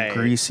Right. little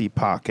greasy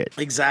pocket.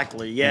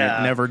 Exactly, And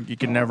yeah. you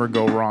can never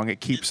go wrong.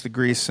 It keeps the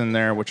grease in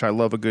there, which I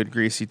love a good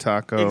greasy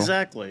taco.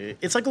 Exactly.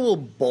 It's like a little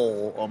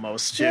bowl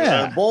almost, too.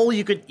 Yeah. A bowl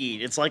you could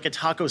eat. It's like a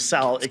taco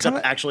salad, except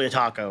kinda- actually a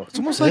taco. It's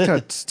almost like a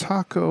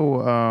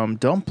taco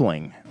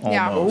dumpling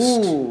Yeah.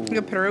 almost. Ooh. Like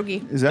a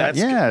pierogi. Is that That's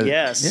yeah? good.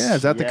 Yes, Yeah,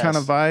 is that the kind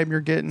yes. of vibe you're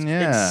getting?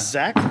 Yeah.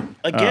 Exactly.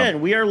 Again,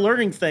 we are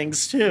learning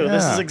things, too.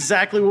 This Yeah. is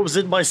exactly what was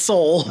in my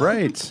soul.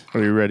 Right. Are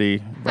you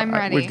ready? I'm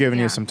ready. We've given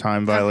yeah. you some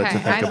time, Violet, to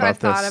think I've about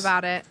this. thought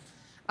about it.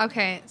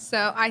 Okay,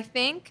 so I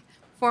think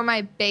for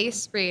my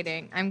base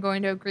rating, I'm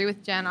going to agree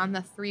with Jen on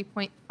the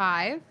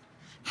 3.5.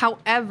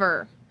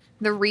 However,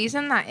 the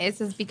reason that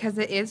is because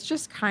it is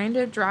just kind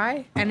of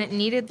dry and it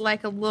needed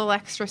like a little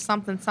extra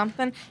something.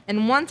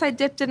 And once I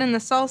dipped it in the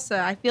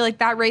salsa, I feel like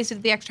that raised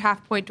it the extra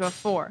half point to a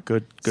 4.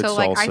 Good So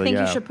like I salsa, think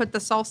yeah. you should put the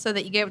salsa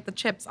that you get with the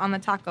chips on the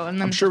taco and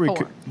then I'm sure the we 4.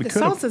 could. We The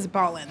could have. salsa's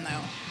ballin',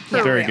 though.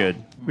 Yeah. Very real. good.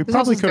 We The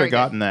probably salsa's could very have good.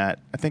 gotten that.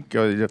 I think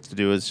all you have to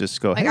do is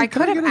just go. Like Hey, I can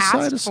could have get a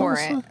side of asked for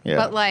salsa? it, Yeah.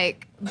 but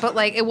like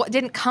it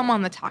didn't come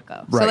on the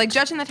taco. So Right. like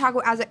judging the taco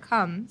as it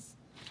comes,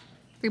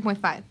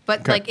 3.5.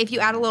 But Okay. like if you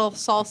add a little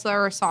salsa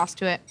or sauce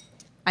to it,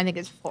 I think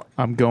it's 4.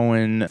 I'm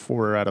going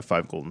 4 out of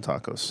 5 golden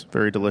tacos.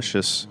 Very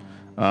delicious.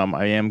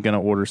 I am going to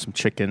order some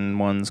chicken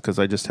ones because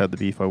I just had the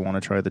beef. I want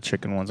to try the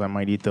chicken ones. I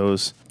might eat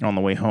those on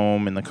the way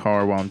home in the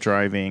car while I'm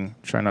driving.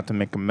 Try not to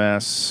make a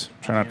mess.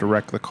 Try not to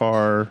wreck the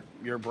car.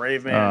 You're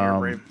brave, man. You're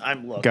brave.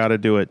 Look, Got to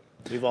do it.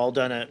 we've all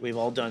done it. We've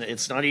all done it.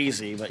 It's not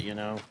easy, but you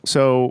know.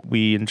 So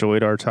we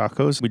enjoyed our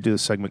tacos. We do a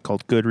segment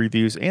called Good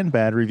Reviews and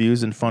Bad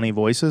Reviews and Funny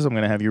Voices. I'm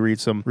going to have you read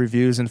some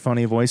reviews and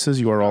funny voices.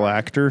 You are all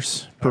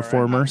actors,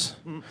 performers.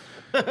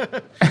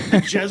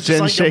 Jen's just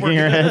Jen's like, shaking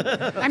her head.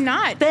 I'm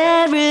not.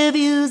 Bad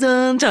reviews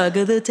on Talk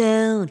of the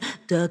Town.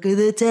 Talk of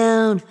the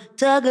Town.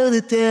 Talk of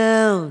the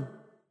Town.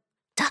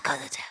 Talk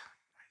of the Town.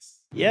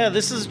 Yeah,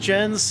 this is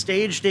Jen's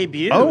stage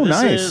debut. Oh, This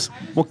nice. is-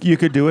 Well, you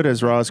could do it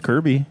as Roz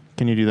Kirby.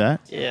 Can you do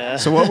that? yeah.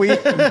 So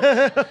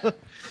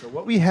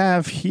what we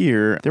have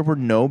here, there were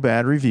no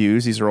bad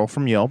reviews. These are all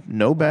from Yelp.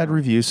 No bad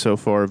reviews so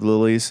far of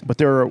Lily's, but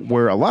there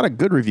were a lot of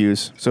good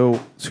reviews. So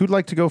who'd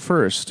like to go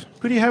first?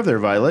 Who do you have there,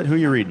 Violet? Who are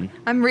you reading?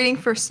 I'm reading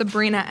for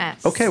Sabrina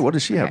S. Okay, what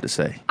does she have to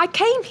say? I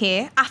came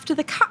here after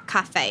the Cut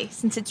Cafe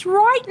since it's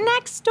right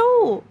next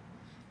door.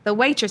 The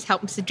waitress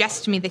helped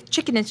suggest to me the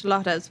chicken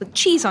enchiladas with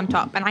cheese on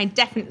top, and I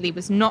definitely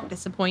was not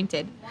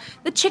disappointed.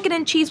 The chicken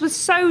and cheese was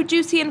so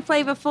juicy and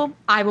flavorful.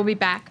 I will be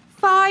back.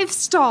 5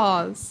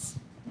 stars.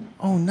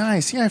 Oh,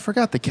 nice. Yeah, I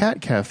forgot the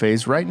Cat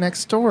Cafe's right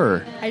next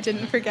door. I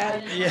didn't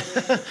forget.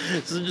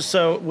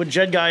 So with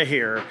Jen Guy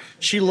here,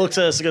 she looks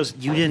at us and goes,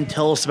 "You didn't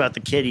tell us about the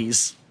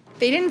kitties."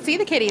 They didn't see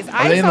the kitties.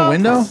 Are they in the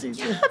window?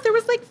 Yeah, there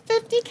was like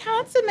 50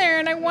 cats in there,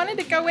 and I wanted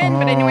to go in,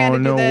 but I knew I had to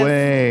do no this.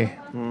 way.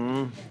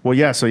 Well,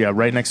 yeah, so yeah,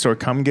 right next door.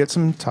 Come get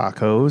some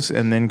tacos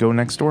and then go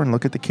next door and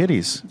look at the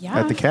kitties Yeah.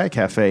 at the Cat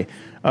Cafe.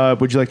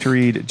 Would you like to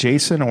read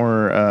Jason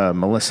or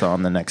Melissa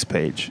on the next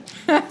page?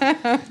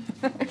 I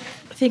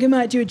think I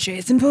might do a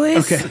Jason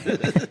voice.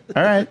 Okay.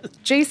 All right.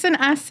 Jason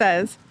S.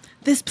 says,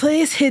 This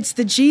place hits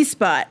the G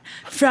spot.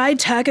 Fried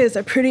tacos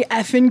are pretty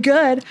effing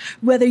good,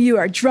 whether you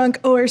are drunk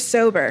or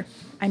sober.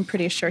 I'm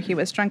pretty sure he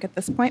was drunk at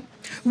this point.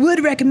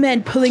 Would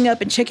recommend pulling up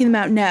and checking them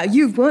out now.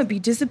 You won't be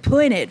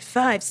disappointed.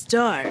 5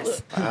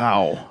 stars.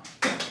 Wow.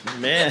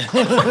 Man,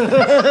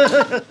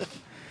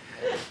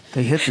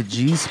 They hit the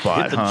G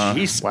spot, hit the huh?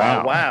 G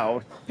spot.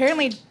 Wow.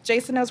 Apparently,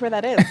 Jason knows where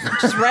that is,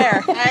 which is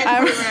rare.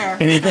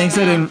 And he thinks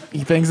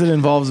it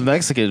involves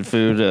Mexican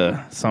food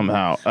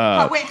somehow.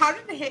 Oh, wait, how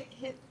did it hit?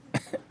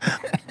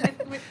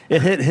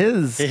 It hit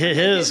his. It hit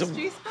his.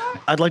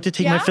 G-spot? I'd like to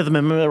take my Yeah? Fifth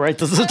Amendment right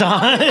this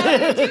time.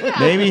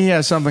 Maybe he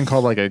has something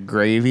called like a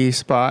gravy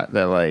spot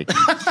that like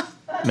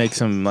makes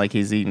him like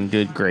he's eating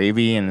good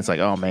gravy, and it's like,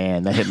 oh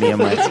man, that hit me in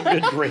my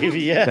Good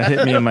gravy, yeah. that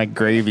hit me in my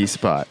gravy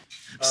spot.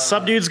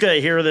 Some dude's gonna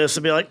hear this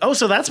and be like, "Oh,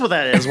 so that's what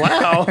that is?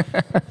 Wow,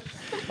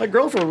 my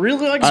girlfriend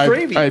really likes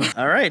gravy."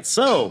 All right,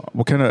 so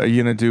What kind of are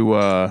you gonna do?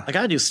 I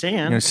gotta do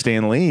Stan.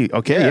 Stan Lee.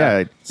 Okay,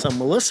 yeah. So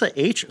Melissa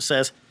H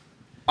says,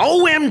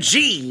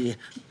 "OMG,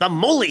 the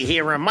Molly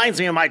here reminds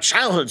me of my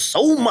childhood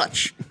so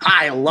much.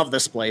 I love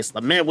this place.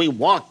 The minute we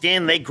walked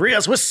in, they greet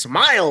us with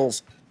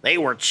smiles. They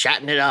were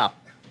chatting it up.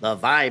 The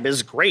vibe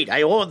is great.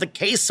 I ordered the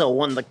queso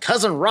on the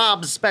Cousin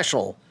Rob's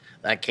special.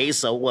 That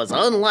queso was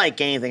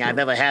unlike anything I've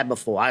ever had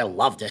before. I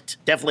loved it.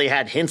 Definitely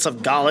had hints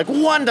of garlic.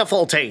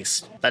 Wonderful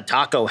taste. The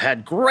taco had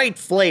a great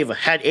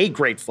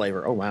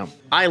flavor. Oh, wow.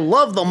 I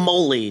love the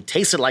mole.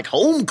 Tasted like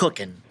home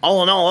cooking.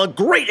 All in all, a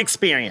great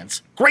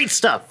experience. Great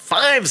stuff.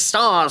 5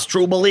 stars,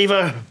 true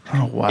believer."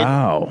 Oh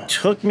wow.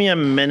 Took me a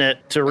minute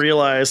to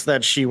realize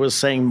that she was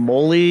saying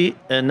mole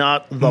and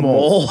not the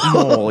mole.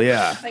 Mole,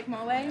 yeah. Like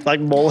mole? Like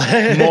mole.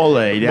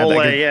 Mole, yeah. Mole,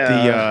 like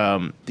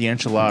yeah. The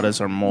enchiladas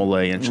are mole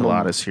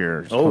enchiladas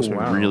here. It's Oh, supposed to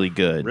wow. be really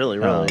good. Really.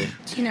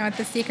 Do you know what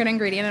the secret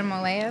ingredient in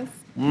mole is?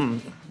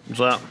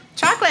 So,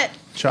 Chocolate.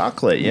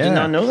 Chocolate, yeah. Did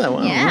not know that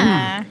one.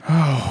 Yeah.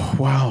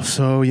 Wow.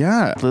 So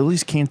yeah,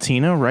 Lily's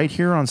Cantina right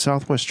here on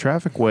Southwest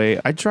Traffic Way.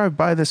 I drive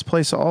by this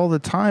place all the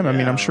time. I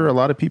mean, I'm sure a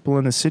lot of people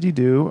in the city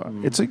do.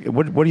 It's a,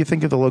 what do you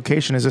think of the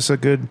location? Is this a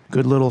good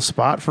little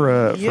spot for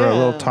a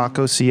little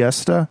taco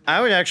siesta?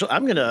 I would actually.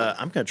 I'm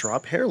gonna draw a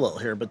parallel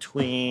here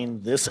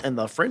between this and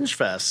the Fringe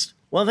Fest.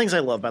 One of the things I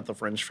love about the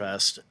Fringe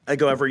Fest, I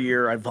go every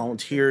year. I've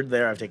volunteered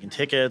there. I've taken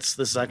tickets.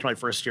 This is actually my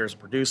first year as a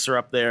producer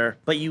up there.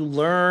 But you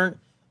learn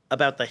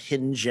about the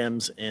hidden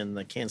gems in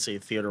the Kansas City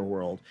theater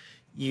world.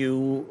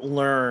 You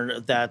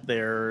learn that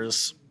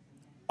there's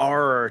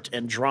art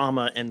and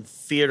drama and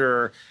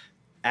theater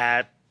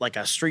at like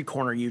a street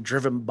corner you've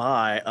driven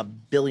by a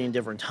billion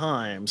different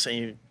times,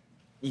 and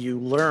you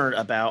learn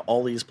about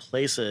all these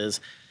places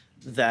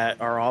that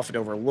are often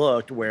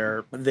overlooked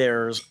where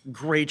there's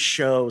great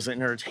shows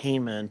and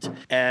entertainment.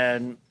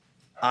 And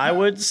I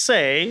would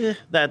say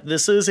that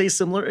this is a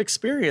similar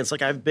experience.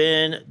 Like, I've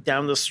been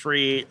down the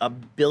street a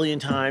billion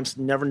times,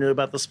 never knew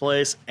about this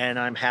place, and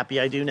I'm happy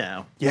I do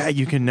now. Yeah,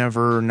 you can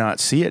never not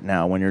see it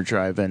now when you're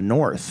driving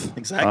north.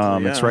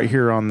 Exactly. It's right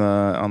here on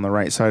the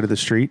right side of the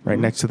street, right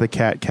next to the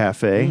Cat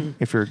Cafe.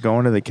 If you're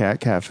going to the Cat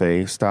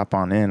Cafe, stop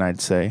on in,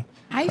 I'd say.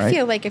 I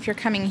feel like if you're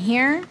coming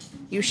here,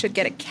 you should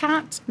get a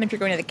cat. And if you're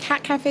going to the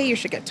Cat Cafe, you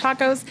should get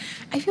tacos.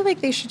 I feel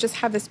like they should just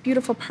have this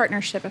beautiful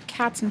partnership of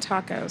cats and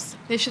tacos.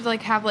 They should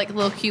like have like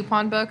little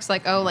coupon books,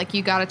 like, oh, like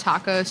you got a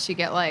tacos, you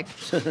get like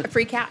A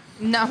free cat.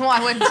 no,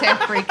 I wouldn't say a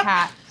free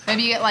cat.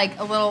 Maybe you get like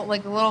a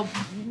little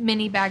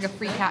mini bag of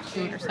free cat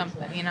food or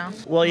something, you know?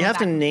 Well, you have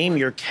to name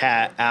your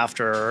cat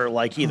after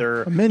like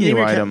either A menu name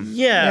your item.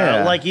 Yeah,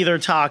 Yeah. like either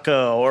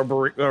taco or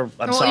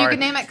I'm sorry. You could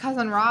name it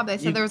Cousin Rob. They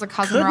said there was a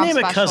Cousin could Rob name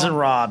special. it Cousin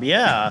Rob,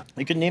 yeah.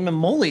 You could name him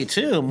Molly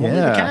too. Molly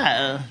the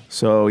cat.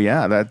 So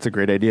yeah, that's a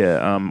great idea.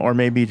 Or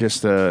maybe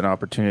just an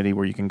opportunity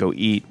where you can go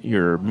eat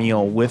your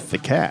meal with the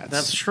cats.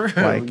 That's true,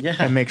 Like, yeah.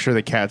 and make sure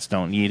the cats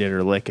don't eat it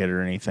or lick it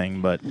or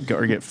anything,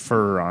 or get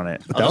fur on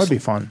it. But that would be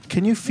fun.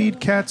 Can you feed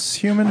cats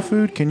human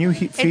food? Can you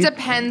feed? It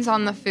depends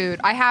on the food.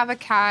 I have a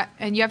cat,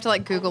 and you have to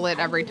like Google it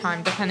every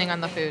time, depending on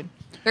the food.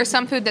 There's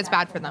some food that's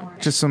bad for them.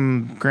 Just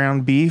some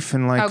ground beef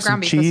and like Oh, some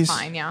ground beef cheese. is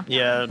fine, yeah.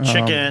 Yeah,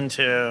 chicken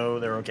too.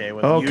 They're okay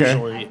with. Okay.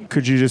 Usually.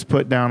 Could you just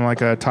put down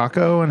like a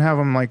taco and have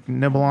them like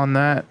nibble on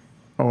that,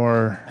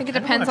 or? I think it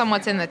depends on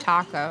what's in the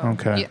taco.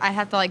 Okay. I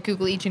have to like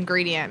Google each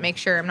ingredient, make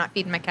sure I'm not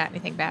feeding my cat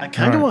anything bad. I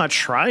kind of Alright. want to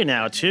try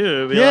now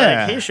too. Be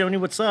Yeah. like, hey, Shoni,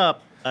 what's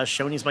up?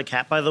 Shoni's my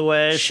cat, by the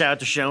way. Shout out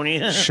to Shoni.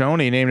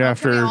 Shoni, named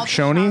after we all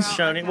Shoney's.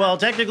 shout Shoni. Well,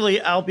 technically,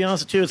 I'll be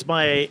honest with you,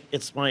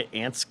 it's my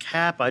aunt's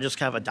cat. I just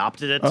kind of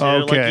adopted it too.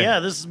 Oh, okay. Like, yeah,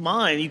 this is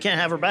mine. You can't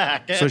have her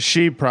back. So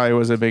she probably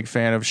was a big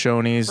fan of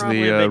Shoney's,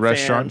 Probably a the big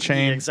restaurant fan.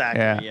 chain. Yeah,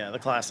 exactly. Yeah, the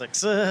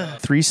classics.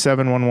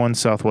 3711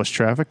 Southwest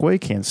Traffic Way,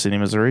 Kansas City,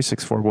 Missouri,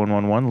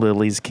 64111,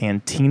 Lily's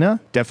Cantina.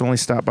 Definitely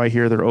stop by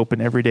here. They're open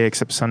every day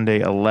except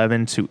Sunday,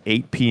 11 to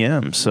 8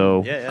 p.m.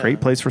 So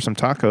great place for some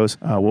tacos.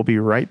 We'll be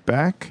right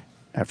back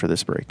after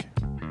this break.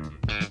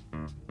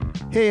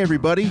 Hey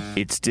everybody,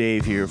 it's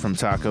Dave here from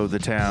Taco the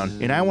Town,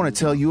 and I want to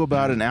tell you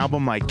about an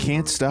album I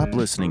can't stop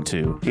listening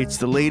to. It's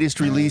the latest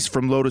release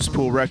from Lotus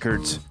Pool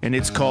Records, and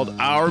it's called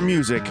Our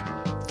Music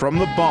from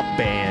the Bump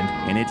Band,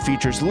 and it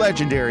features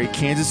legendary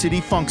Kansas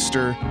City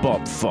funkster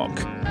Bump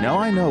Funk. Now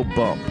I know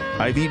Bump.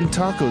 I've eaten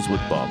tacos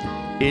with Bump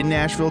in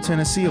Nashville,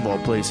 Tennessee of all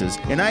places,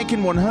 and I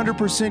can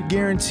 100%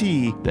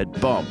 guarantee that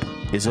Bump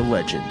is a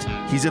legend.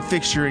 He's a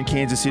fixture in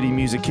Kansas City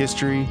music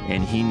history,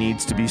 and he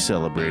needs to be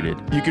celebrated.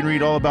 You can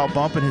read all about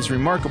Bump and his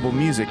remarkable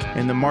music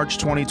in the March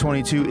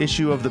 2022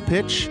 issue of The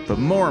Pitch, but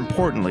more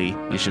importantly,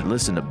 you should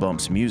listen to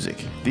Bump's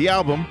music. The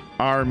album,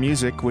 Our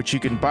Music, which you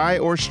can buy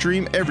or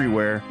stream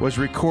everywhere, was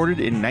recorded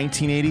in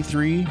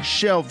 1983,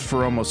 shelved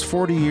for almost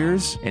 40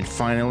 years, and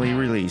finally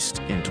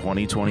released in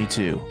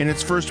 2022. In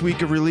its first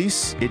week of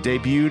release, it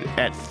debuted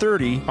at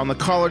 30 on the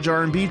college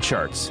R&B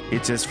charts.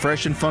 It's as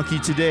fresh and funky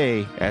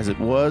today as it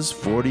was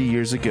 40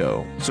 years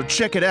ago. So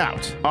check it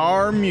out.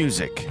 Our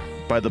Music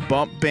by the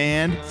Bump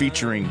Band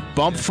featuring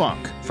Bump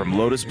Funk from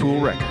Lotus Pool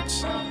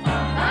Records.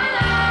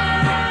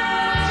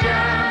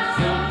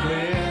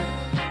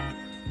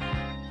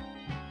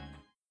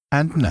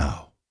 And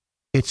now,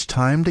 it's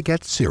time to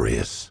get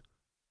serious.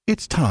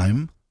 It's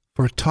time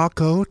for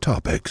Taco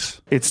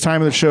Topics. It's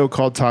time of the show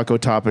called Taco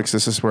Topics.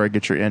 This is where I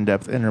get your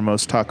in-depth,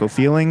 innermost taco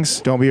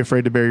feelings. Don't be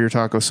afraid to bare your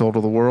taco soul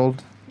to the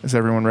world. Is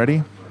everyone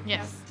ready?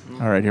 Yes.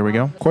 All right, here we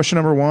go. Question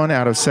number 1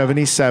 out of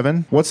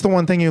 77. What's the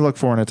one thing you look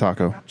for in a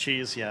taco?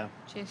 Cheese, yeah.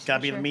 Cheese,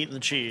 Gotta be sure. the meat and the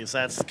cheese.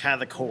 That's kind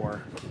of the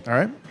core. All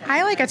right.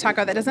 I like a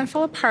taco that doesn't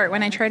fall apart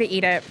when I try to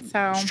eat it.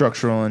 So,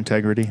 Structural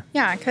integrity.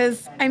 yeah,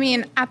 because, I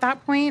mean, at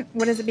that point,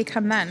 what does it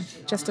become then?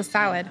 Just a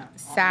salad.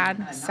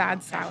 Sad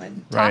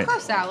salad. Right. Taco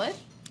salad.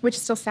 Which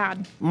is still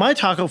sad. My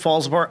taco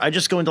falls apart. I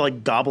just go into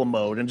like gobble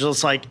mode and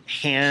just like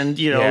hand,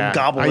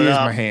 gobble I it use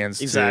up. my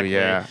hands Exactly. too,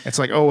 yeah. It's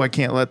like, oh, I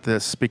can't let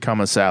this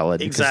become a salad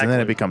because then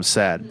Exactly. it becomes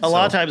sad. A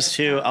lot of times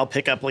too, I'll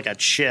pick up like a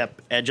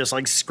chip and just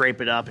like scrape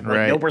it up and be Right.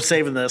 like, nope, we're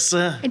saving this.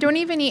 I don't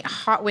even eat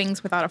hot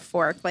wings without a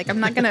fork. Like, I'm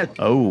not going to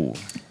Oh,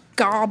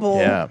 gobble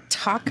Yeah.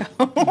 taco.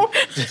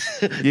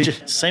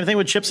 Same thing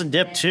with chips and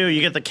dip too.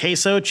 You get the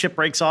queso, chip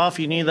breaks off.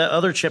 You need that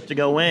other chip to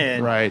go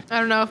in. Right. I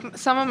don't know if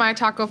some of my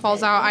taco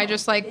falls out. I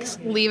just like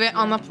leave it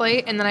on the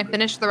plate and then I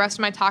finish the rest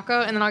of my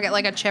taco and then I'll get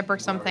like a chip or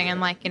something and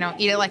like, eat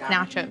it like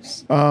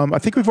nachos. I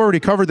think we've already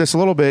covered this a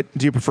little bit.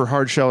 Do you prefer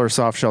hard shell or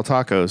soft shell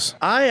tacos?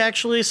 I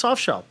actually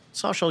soft shell.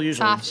 Soft shell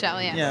usually. Soft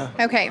shell, yeah.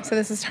 Yeah. Okay, so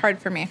this is hard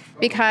for me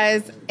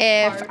because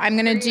if I'm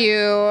gonna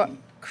do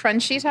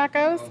crunchy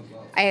tacos,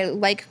 I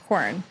like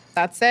corn.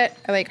 That's it.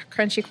 I like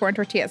crunchy corn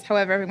tortillas.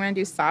 However, if I'm going to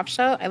do soft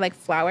shell, I like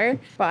flour.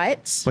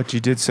 But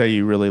you did say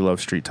you really love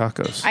street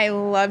tacos. I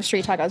love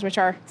street tacos, which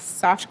are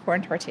soft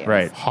corn tortillas.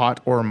 Right. Hot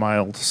or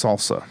mild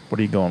salsa? What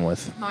are you going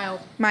with?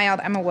 Mild.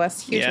 Mild. I'm a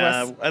wuss. Huge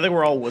Yeah, wuss. I think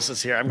we're all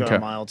wusses here. I'm going Okay.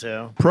 mild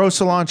too. Pro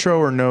cilantro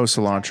or no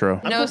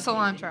cilantro? No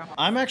cilantro.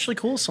 I'm actually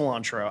cool with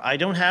cilantro. I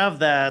don't have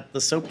the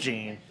soap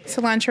gene.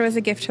 Cilantro is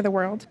a gift to the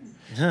world.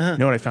 You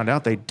know what I found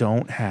out? They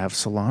don't have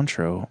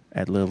cilantro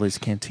at Lily's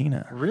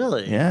Cantina.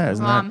 Really? Yeah,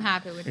 isn't Well, that? I'm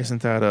happy with it.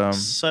 Isn't that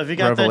So if you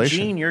got revelation?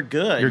 that gene, you're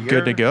good. You're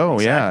good to go.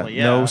 Exactly,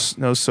 Yeah.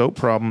 No soap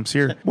problems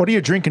here. What are you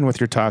drinking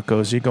with your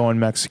tacos? You going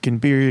Mexican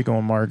beer? You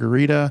going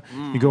margarita?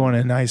 You going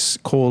a nice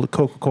cold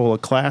Coca-Cola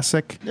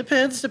Classic?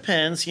 Depends.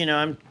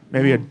 I'm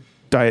Maybe a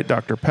Diet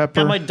Dr.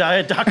 Pepper. got my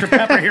Diet Dr.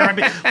 Pepper here.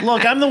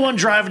 Look, I'm the one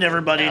driving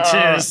everybody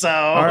too. So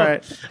All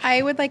right.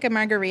 I would like a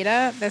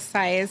margarita the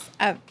size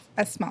of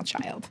a small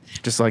child.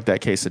 Just like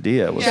that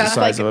quesadilla was the Just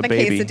size like of a the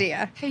baby.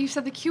 quesadilla. Hey, you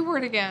said the Q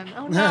word again.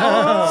 Oh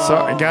no.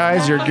 So,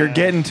 guys, you're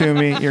getting to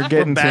me. You're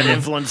getting to bad me.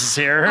 influences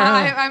here.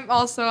 I'm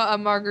also a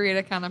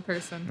margarita kind of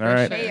person. All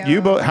right. Sure.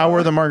 You both. How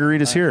were the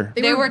margaritas here?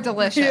 They were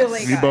delicious.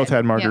 really You both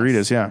had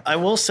margaritas, yeah. I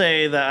will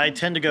say that I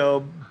tend to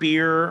go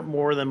beer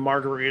more than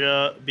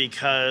margarita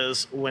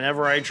because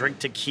whenever I drink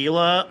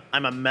tequila,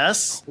 I'm a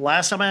mess.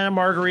 Last time I had a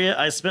margarita,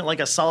 I spent like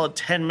a solid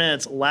 10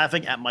 minutes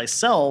laughing at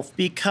myself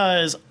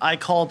because I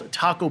called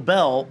Taco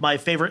Bell my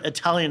favorite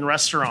Italian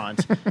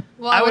restaurant.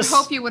 Well, I would was-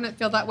 hope you wouldn't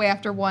feel that way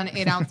after one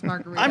 8-ounce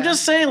margarita. I'm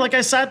just saying, like I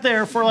sat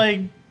there for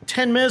like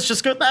 10 minutes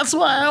just go, that's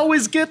why I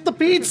always get the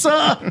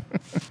pizza.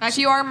 If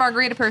you are a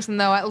margarita person,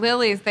 though, at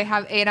Lily's, they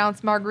have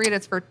 8-ounce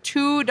margaritas for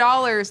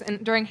 $2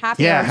 and during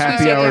happy Yeah, hour, happy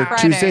Tuesday hour through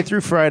Friday. Tuesday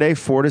through Friday,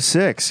 4 to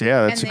 6.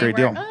 Yeah, that's And a great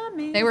they were deal.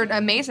 amazing. They were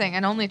amazing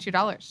and only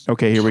 $2.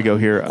 Okay, here we go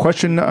here.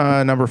 Question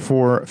number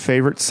 4,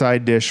 favorite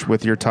side dish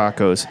with your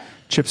tacos.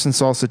 Chips and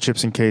salsa,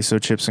 chips and queso,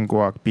 chips and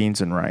guac,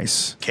 beans and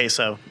rice.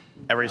 Queso.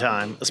 Every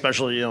time,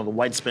 especially the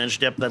white spinach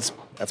dip. That's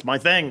my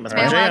thing. That's Am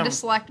I my allowed jam. to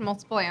select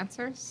multiple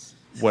answers?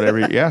 Whatever.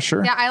 Yeah,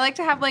 sure. Yeah, I like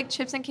to have like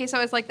chips and queso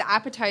as like the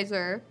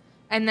appetizer,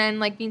 and then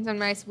like beans and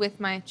rice with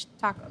my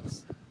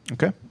tacos.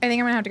 Okay. I think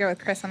I'm gonna have to go with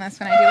Chris on this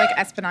one. I do like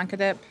Espinanca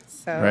dip.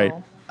 So Right.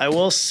 I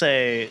will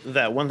say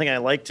that one thing I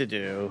like to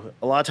do,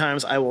 a lot of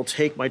times I will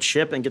take my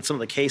chip and get some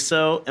of the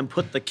queso and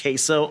put the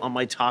queso on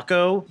my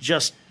taco.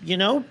 Just,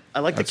 I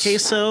like the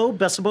queso,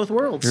 best of both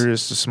worlds. You're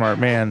just a smart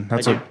man. I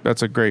do.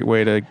 That's a great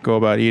way to go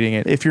about eating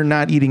it. If you're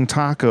not eating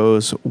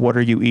tacos, what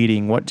are you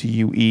eating? What do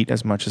you eat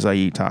as much as I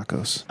eat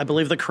tacos? I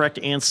believe the correct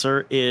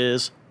answer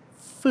is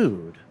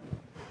food.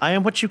 I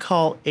am what you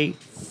call a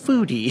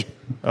foodie.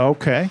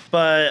 Okay.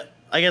 But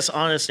I guess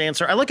honest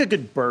answer, I like a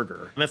good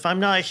burger. If I'm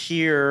not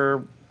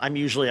here, I'm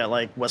usually at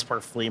like West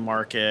Park Flea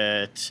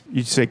Market.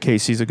 You'd say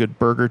Casey's a good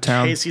burger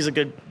town? Casey's a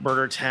good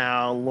burger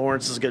town.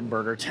 Lawrence is a good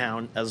burger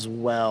town as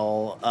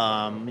well.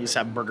 You used to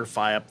have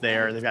BurgerFi up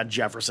there. They've got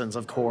Jefferson's,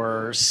 of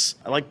course.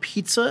 I like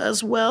pizza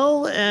as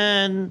well.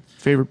 And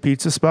Favorite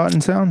pizza spot in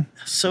town?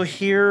 so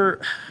here's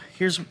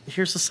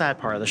the sad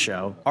part of the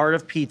show. Art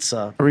of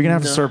Pizza. Are we gonna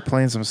have to start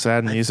playing some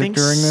sad music think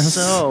during this?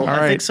 So. All I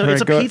right, think so. all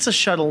It's right, a go- pizza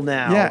shuttle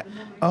now. Yeah.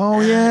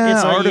 Oh yeah.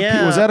 It's a- Art of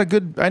yeah. Was that a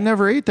good? I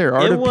never ate there.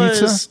 Art It of was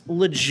Pizza.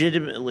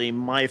 legitimately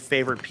my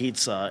favorite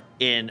pizza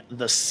in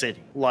the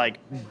city, like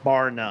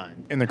bar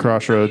none. In the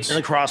Crossroads. In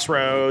the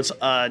Crossroads,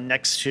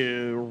 next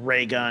to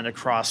Ray Gun,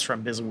 across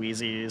from Biz and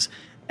Wheezy's.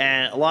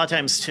 And a lot of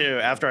times, too,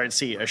 after I'd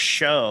see a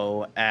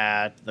show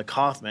at the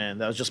Kaufman,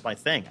 that was just my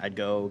thing. I'd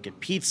go get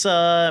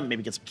pizza,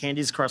 maybe get some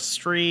candies across the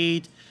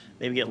street,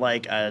 maybe get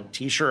like a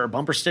T-shirt or a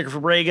bumper sticker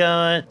from Ray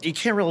Gun. You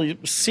can't really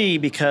see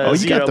because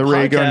Oh, you got the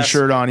Ray Gun podcast.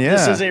 shirt on, yeah.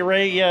 This is a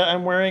Ray. Yeah,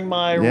 I'm wearing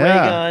my Ray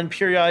Yeah. Gun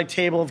periodic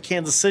table of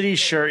Kansas City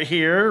shirt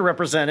here,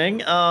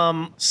 representing.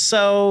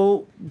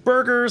 So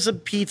burgers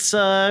and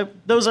pizza,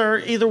 those are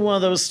either one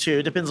of those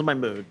two. Depends on my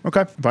mood.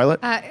 Okay.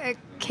 Violet.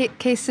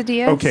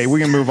 Quesadillas. Okay, we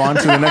can move on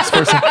to the next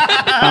person.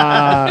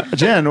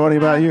 Jen, what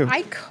about you?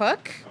 I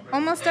cook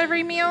almost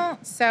every meal,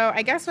 so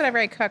I guess whatever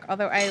I cook.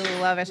 Although I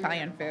love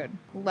Italian food,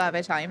 love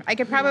Italian. I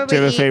could probably Do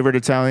you have a eat. favorite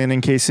Italian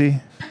in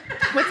KC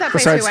What's that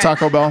place besides we went?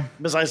 Taco Bell?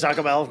 Besides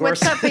Taco Bell, of course.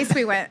 What's that place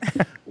we went?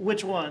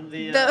 Which one?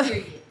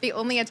 The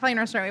only Italian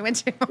restaurant we went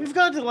to. We've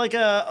gone to like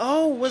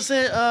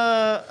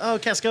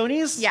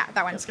Casconi's? Yeah,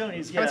 that one.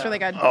 Casconi's, That was yeah. really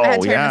good. Oh, I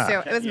had yeah.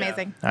 tiramisu. It was Yeah.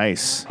 amazing.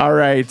 Nice. All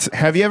right.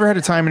 Have you ever had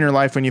a time in your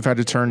life when you've had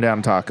to turn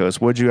down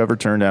tacos? Would you ever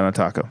turn down a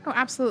taco? Oh,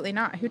 absolutely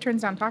not. Who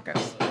turns down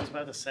tacos? I was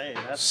about to say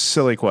that's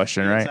Silly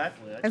question, right?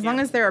 exactly. As long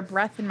as there are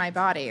breath in my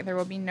body, there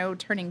will be no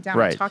turning down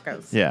Right.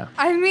 tacos. Yeah.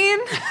 I mean,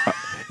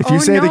 If you Oh,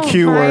 say the no,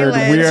 Q word, we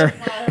Violet.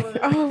 are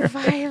Oh,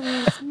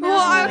 Violet.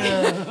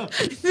 Well,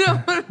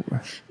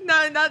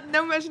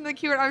 no mention of the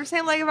keyword. I'm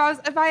saying like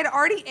if I had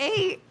already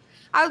ate,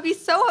 I would be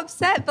so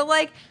upset. But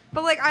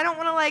I don't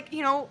want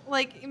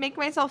to make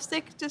myself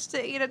sick just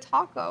to eat a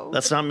taco.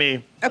 That's not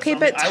me. Okay,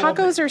 but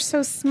tacos are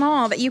so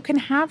small that you can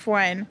have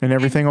one. And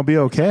everything will be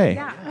okay.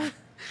 Yeah.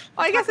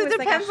 Well, I guess it Taco is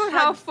like depends a on how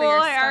hug for full your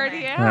I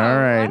already stomach. am. All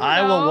right.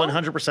 I will know.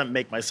 100%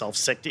 make myself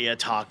sick to eat a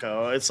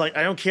taco. It's like,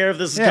 I don't care if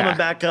this is Yeah. coming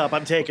back up.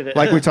 I'm taking it.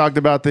 Like we talked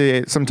about,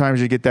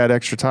 sometimes you get that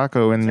extra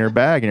taco in your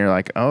bag and you're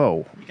like,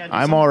 oh, gotta do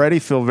I'm something. already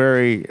feel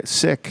very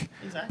sick,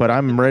 but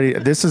I'm ready.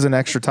 This is an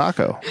extra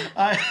taco.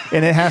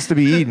 And it has to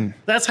be eaten.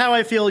 That's how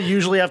I feel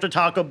usually after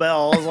Taco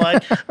Bell. It's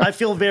like, I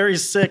feel very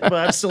sick, but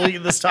I'm still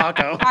eating this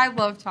taco. I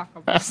love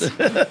Taco Bell.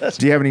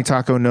 Do you have any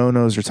taco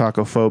no-nos or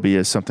taco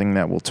phobias, something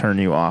that will turn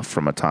you off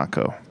from a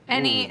taco?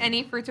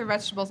 Any fruits or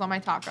vegetables on my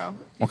taco.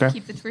 Okay.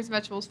 Keep the fruits and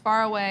vegetables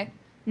far away.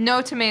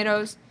 No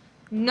tomatoes.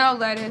 No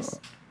lettuce.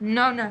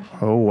 No nothing.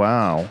 Oh,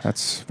 wow.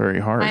 That's very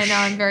harsh. I know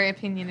I'm very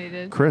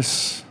opinionated.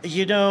 Chris,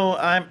 You know,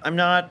 I'm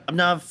not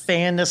a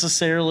fan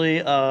necessarily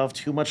of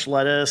too much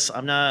lettuce.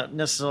 I'm not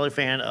necessarily a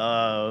fan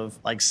of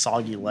like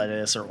soggy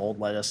lettuce or old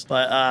lettuce,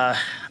 but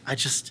I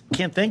just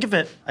can't think of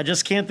it. I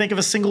just can't think of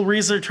a single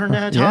reason to turn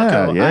down a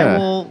taco. Yeah. I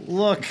will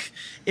look.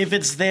 If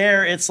it's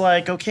there, it's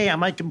like, okay, I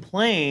might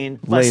complain,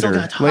 but I still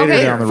Later. got taco. Later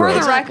Okay, down the for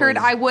road. the record,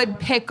 I would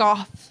pick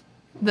off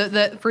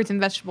the fruits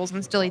and vegetables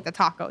and still eat the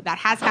taco. That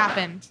has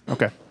happened.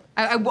 okay.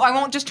 I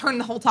won't just turn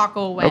the whole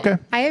taco away. Okay.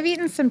 I have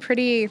eaten some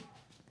pretty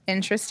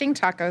interesting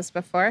tacos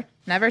before.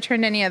 Never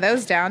turned any of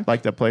those down.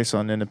 Like the place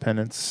on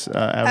Independence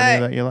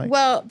Avenue that you like?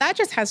 Well, that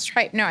just has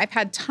tripe. No, I've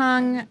had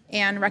tongue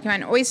and Rocky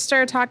Mountain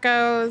oyster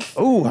tacos.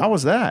 Oh, how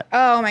was that?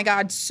 Oh my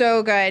God,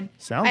 so good.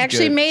 Sounds I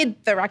actually good.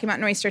 made the Rocky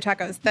Mountain oyster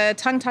tacos. The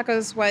tongue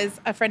tacos was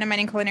a friend of mine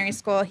in culinary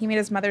school. He made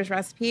his mother's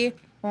recipe.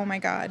 Oh my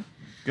God.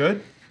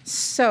 Good.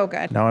 So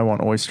good. Now I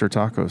want oyster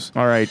tacos.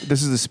 All right,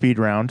 this is the speed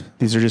round.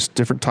 These are just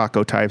different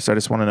taco types. I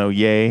just want to know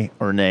yay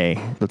or nay.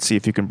 Let's see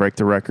if you can break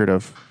the record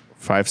of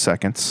 5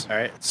 seconds. All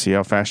right. Let's see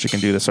how fast you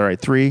can do this. All right,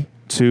 3,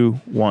 2,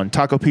 1.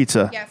 Taco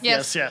pizza. Yes.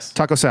 Yes, yes.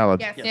 Taco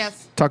salad. Yes.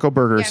 Yes. Taco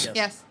burgers. Yes.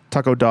 Yes.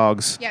 Taco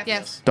dogs. Yes.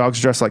 Yes. Dogs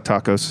dressed like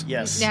tacos.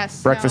 Yes.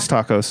 Yes. Breakfast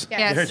tacos.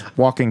 Yes. Yes.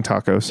 Walking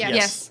tacos. Yes.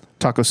 Yes.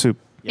 Taco soup.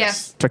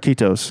 Yes.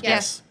 Taquitos.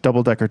 Yes.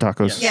 Double-decker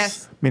tacos.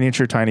 Yes.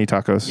 Miniature tiny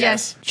tacos.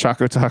 Yes.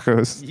 Choco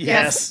tacos.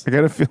 Yes. I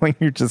got a feeling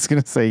you're just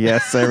going to say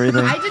yes to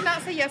everything. I did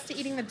not say yes to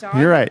eating the dog.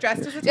 You're right.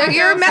 Dressed as a Yeah, taco.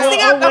 you're messing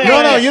Well, up. oh, Okay.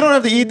 wait. No, you don't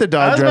have to eat the I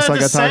dog was dressed about like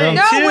a to say, taco.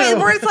 No, too.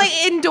 where it's like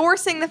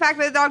endorsing the fact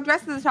that the dog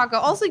dresses as a taco.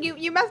 Also,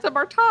 you messed up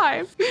our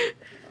time.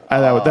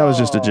 That was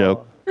just a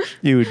joke.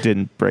 You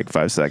didn't break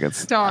 5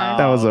 seconds. Darn.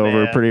 That was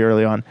over man. pretty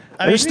early on.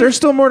 I mean, There's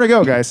still more to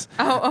go, guys.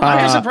 I'm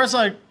just impressed.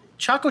 Like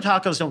Choco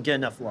tacos don't get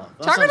enough love.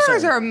 That's Choco what I'm tacos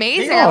saying. are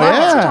amazing. They I love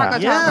yeah. Choco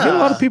tacos. Yeah. I get a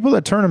lot of people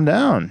that turn them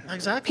down.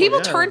 Exactly. People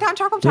yeah. turn down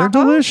Choco They're tacos.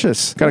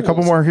 delicious. Got a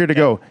couple more here to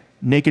go.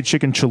 Naked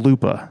chicken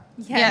chalupa.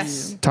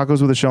 Yes.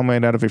 Tacos with a shell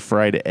made out of a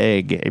fried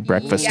egg, a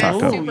breakfast Yes,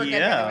 taco. super good, by the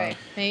yeah. way.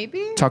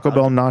 Maybe. Taco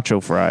Bell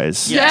nacho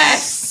fries.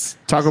 Yes.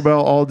 Taco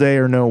Bell all day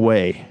or no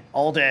way.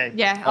 All day.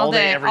 Yeah. All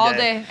day. every All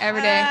day.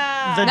 Every day.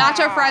 The-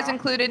 Nacho fries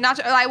included.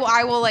 Nacho.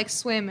 I will like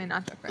swim in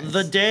nacho fries.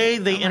 The day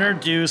they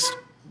introduced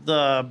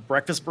the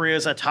breakfast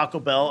burritos at Taco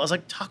Bell, I was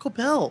like, Taco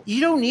Bell, you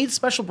don't need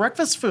special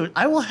breakfast food.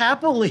 I will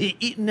happily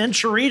eat an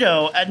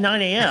enchilada at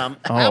 9 a.m.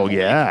 Oh,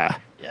 yeah.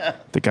 Yeah.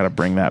 They got to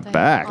bring that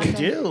back. I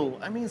do.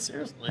 I mean,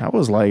 seriously. That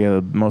was like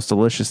the most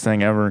delicious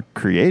thing ever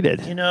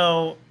created. You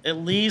know, at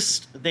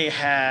least they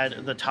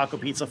had the taco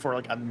pizza for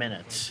like a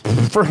minute.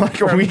 For like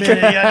For a a week. minute,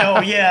 yeah,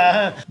 no,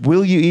 yeah.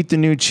 Will you eat the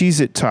new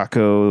Cheez-It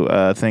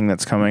taco thing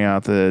that's coming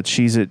out? The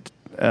Cheez-It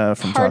from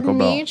Taco Pardon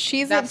Bell. me,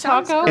 cheese That and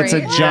sounds taco. great. It's a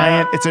Yeah.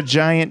 giant. It's a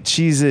giant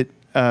Cheez-It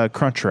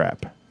crunch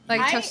wrap. like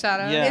I-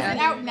 tostada. Yeah. Is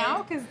it out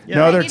now? Because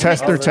No, they're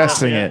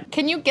testing it.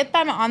 Can you get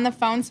them on the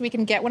phone so we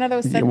can get one of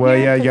those? Yeah, sent well,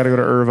 here? yeah, you 'Cause- got to go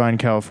to Irvine,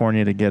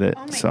 California to get it.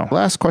 Oh my So, God.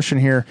 last question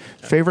here: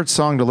 favorite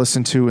song to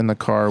listen to in the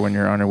car when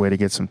you're on your way to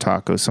get some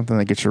tacos? Something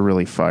that gets you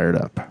really fired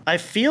up. I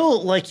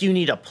feel like you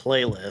need a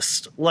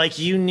playlist. Like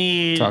you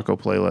need Taco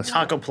playlist.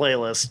 taco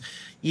playlist.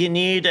 You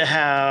need to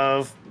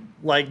have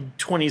like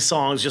 20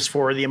 songs just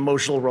for the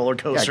emotional roller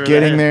Yeah, coaster.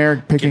 getting that- there,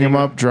 picking getting- them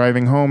up,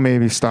 driving home,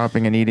 maybe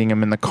stopping and eating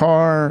them in the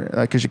car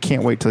because you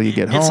can't wait till you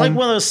get home. It's like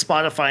one of those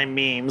Spotify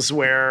memes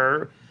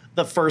where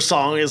the first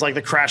song is like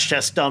the Crash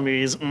Test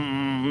Dummies.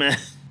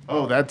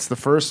 Oh, that's the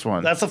first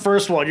one. That's the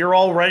first one. You're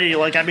already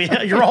like, I mean,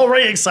 you're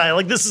already excited.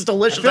 Like this is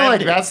delicious. I feel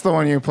like that's the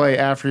one you play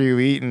after you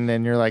eat, and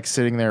then you're like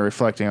sitting there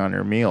reflecting on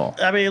your meal.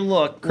 I mean,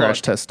 look,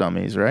 Crash Test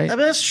Dummies, right? I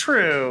mean, that's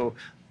true.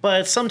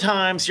 But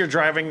sometimes you're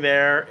driving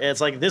there. It's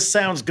like this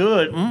sounds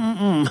good.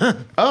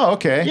 Oh,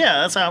 okay. Yeah,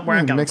 that's how where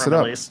I'm coming mix from. it At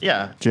up. least,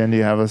 yeah. Jen, do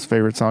you have a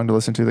favorite song to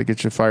listen to that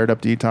gets you fired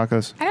up to eat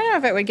tacos? I don't know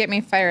if it would get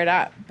me fired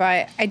up,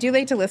 but I do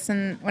like to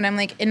listen when I'm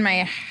like in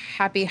my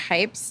happy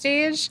hype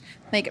stage,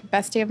 like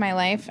best day of my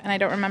life. And I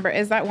don't remember,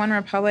 is that One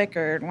Republic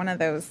or one of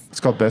those? It's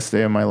called Best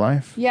Day of My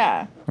Life.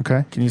 Yeah.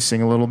 Okay. Can you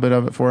sing a little bit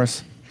of it for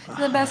us?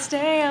 The best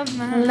day of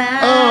my life.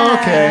 Oh,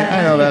 okay.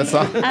 I know that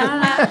song.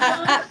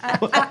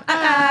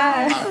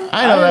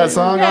 I know that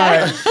song. All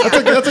right.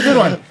 That's a good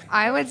one.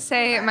 I would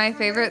say my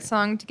favorite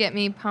song to get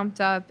me pumped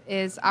up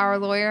is Our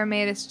Lawyer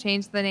Made Us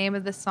Change the Name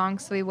of the Song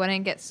So We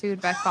Wouldn't Get Sued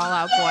by Fall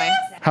Out Boy.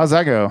 How's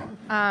that go?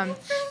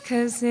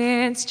 'Cause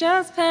it's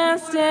just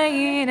past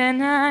 8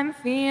 and I'm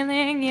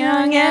feeling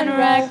young and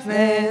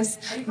reckless.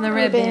 The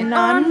ribbon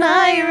on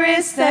my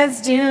wrist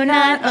says do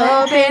not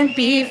open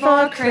before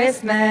I'm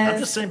Christmas.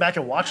 just sitting back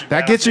and watching.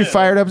 That gets you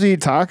fired up to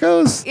eat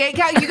tacos? Yeah,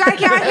 you gotta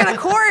get a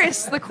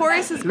chorus. The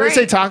chorus is Did they great.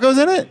 say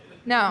tacos in it?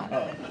 No,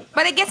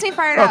 but it gets me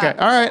fired Okay,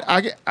 up. all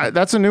right.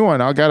 That's a new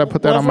one. I gotta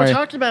put that Well, on if we're my.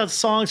 talking about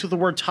songs with the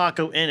word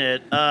taco in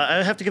it,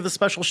 I have to give a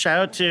special shout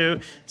out to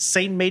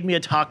Satan Made Me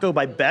a Taco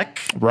by Beck.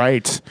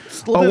 Right.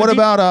 little Oh, bit what of deep-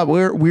 about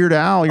Weird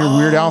Al? You're a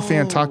Weird Al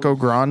fan, Taco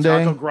Grande.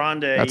 Taco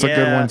Grande. That's a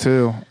good one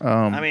too.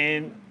 I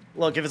mean,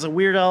 look, if it's a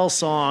Weird Al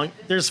song,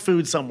 there's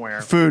food somewhere.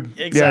 Food.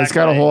 Exactly. Yeah, it's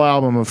got a whole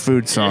album of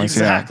food songs.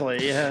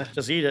 Exactly. Yeah.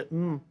 Just eat it.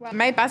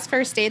 My best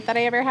first date that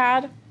I ever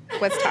had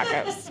was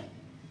tacos. Yeah.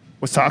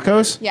 Was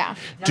tacos? Yeah.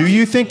 Do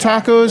you think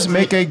tacos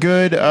make a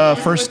good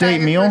first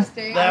date meal?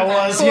 That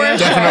was For yeah.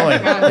 sure.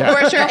 Definitely. Yeah.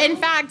 For sure. In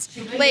fact,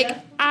 like,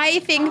 I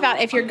think that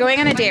if you're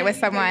going on a date with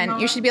someone,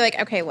 you should be like,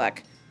 okay,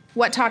 look,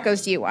 what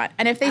tacos do you want?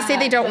 And if they say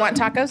they don't want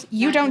tacos,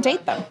 you don't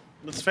date them.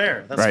 That's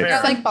fair. That's Right. fair.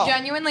 Like Simple.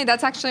 genuinely,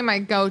 that's actually my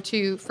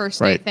go-to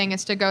first date Right. thing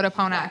is to go to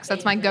Ponax.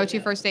 That's my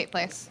go-to first date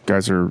place.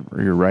 Guys you're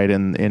right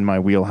in my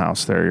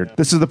wheelhouse there.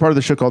 This is the part of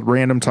the show called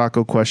Random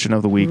Taco Question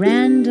of the Week.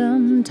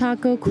 Random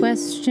taco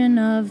question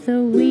of the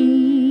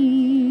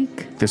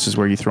week. This is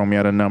where you throw me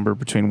out a number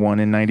between 1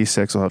 and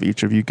 96. I'll have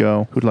each of you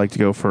go. Who'd like to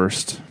go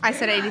first? I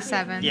said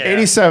 87. Yeah.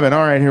 87.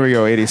 All right, here we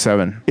go.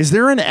 87. Is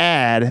there an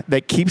ad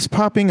that keeps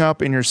popping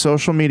up in your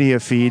social media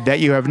feed that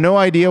you have no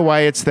idea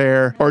why it's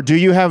there? Or do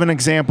you have an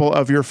example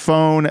of your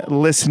phone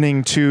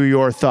listening to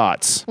your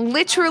thoughts?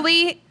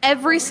 Literally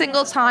every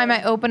single time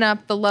I open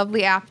up the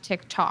lovely app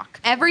TikTok,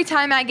 every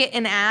time I get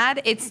an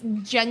ad, it's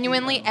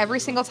genuinely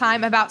every single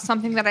time about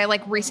something that I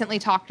like recently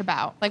talked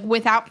about, like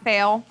without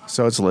fail.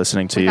 So it's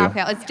listening to Without you.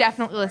 fail, it's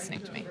definitely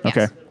listening to me. Yes.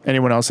 Okay.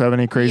 Anyone else have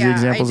any crazy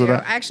examples I of do.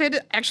 that?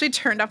 I actually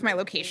turned off my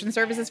location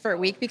services for a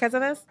week because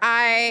of this.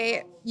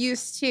 I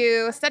used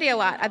to study a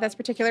lot at this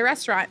particular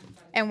restaurant.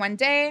 And one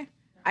day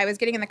I was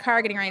getting in the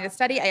car, getting ready to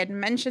study. I had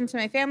mentioned to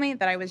my family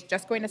that I was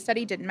just going to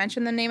study, didn't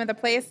mention the name of the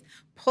place.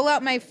 Pull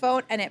out my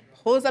phone and it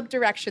pulls up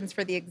directions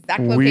for the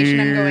exact location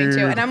I'm going to.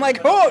 Weird. And I'm like,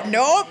 oh,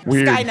 nope,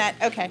 Weird. Skynet.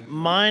 Okay.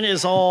 Mine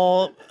is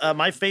all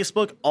my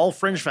Facebook, all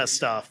Fringe Fest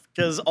stuff.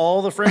 Because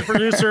all the Fringe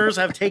producers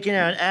have taken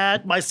out an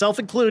ad, myself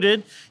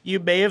included. You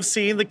may have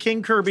seen the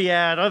King Kirby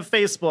ad on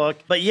Facebook.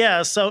 But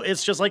yeah, so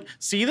it's just like,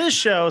 see this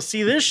show,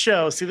 see this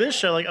show, see this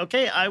show. Like,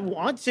 okay, I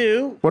want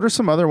to. What are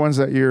some other ones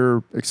that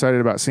you're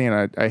excited about seeing?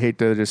 I hate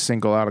to just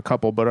single out a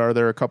couple, but are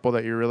there a couple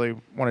that you really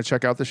want to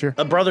check out this year?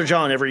 Brother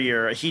John every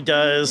year. He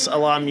does a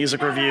lot of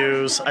music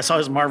reviews. I saw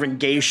his Marvin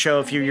Gaye show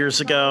a few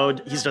years ago.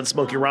 He's done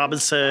Smokey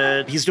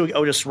Robinson. He's doing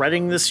Otis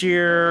Redding this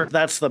year.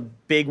 That's the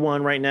big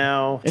one right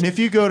now. And if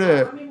you go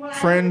to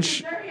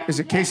Fringe, is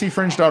it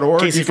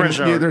kcfringe.org?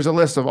 KCFringe.org. There's a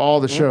list of all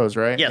the shows,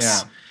 right?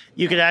 Yes. Yeah.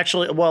 You could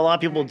actually, well, a lot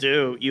of people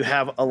do. You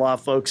have a lot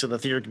of folks in the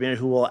theater community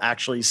who will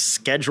actually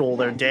schedule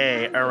their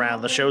day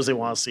around the shows they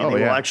want to see. Oh,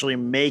 They yeah. will actually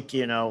make,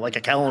 like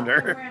a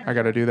calendar. I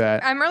got to do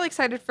that. I'm really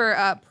excited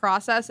for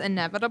Process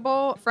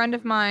Inevitable. A friend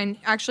of mine,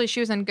 actually, she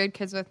was in Good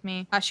Kids with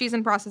me. She's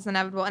in Process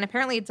Inevitable, and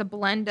apparently it's a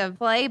blend of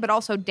play but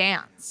also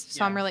dance.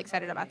 So I'm really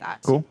excited about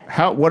that. Cool.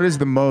 What is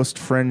the most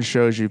Fringe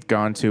shows you've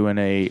gone to in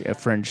a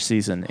Fringe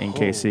season in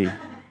KC?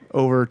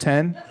 Over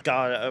 10?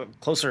 God,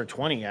 closer to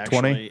 20, actually.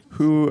 20?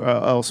 Who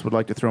else would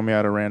like to throw me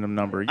out a random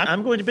number?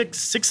 I'm going to pick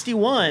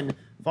 61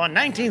 for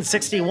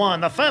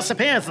 1961, the first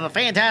appearance of the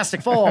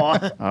Fantastic Four.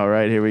 All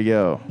right, here we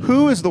go.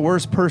 Who is the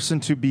worst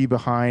person to be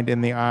behind in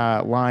the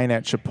line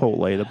at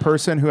Chipotle? The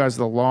person who has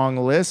the long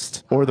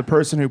list or the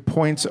person who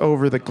points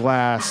over the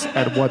glass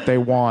at what they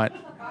want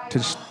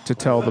to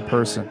tell the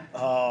person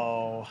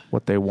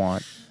what they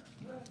want?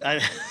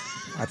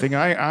 I think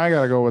I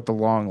gotta go with the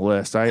long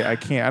list. I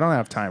can't. I don't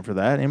have time for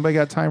that. Anybody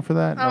got time for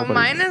that? Oh, Nobody.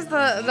 mine is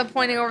the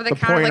pointing over the The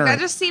counter. Like pointer. that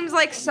just seems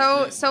like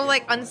so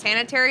like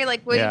unsanitary.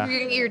 Like what Yeah. you're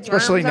gonna get your germs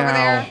Especially over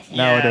there.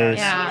 nowadays.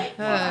 Yeah.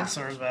 Ugh.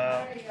 Concerns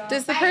about.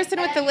 Does the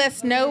person with the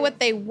list know what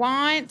they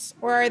want,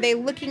 or are they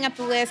looking at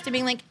the list and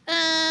being like,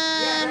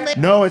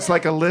 No, it's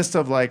like a list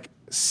of like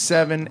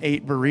 7,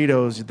 8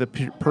 burritos the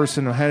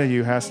person ahead of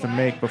you has to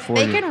make before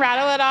they you. can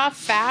rattle it off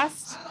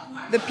fast?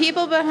 The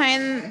people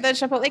behind the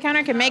Chipotle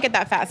counter can make it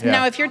that fast. Yeah.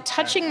 Now, if you're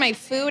touching my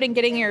food and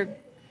getting your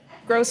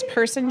gross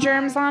person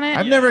germs on it,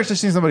 I've never actually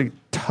seen somebody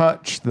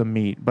touch the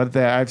meat, but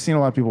I've seen a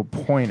lot of people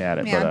point at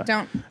it. yeah,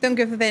 but, don't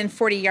go within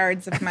 40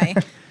 yards of my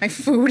my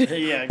food.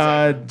 Yeah,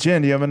 exactly.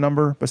 Jen, do you have a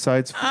number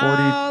besides 40?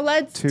 Oh,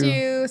 let's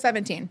do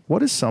 17.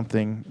 What is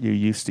something you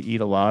used to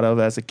eat a lot of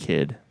as a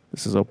kid?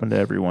 This is open to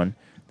everyone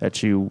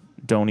that you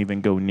don't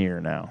even go near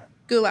now.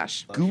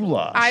 Goulash.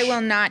 Goulash. I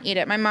will not eat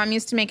it. My mom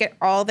used to make it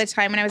all the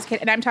time when I was a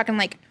kid, and I'm talking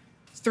like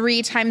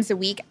 3 times a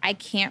week. I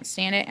can't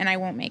stand it, and I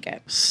won't make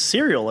it.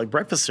 Cereal, like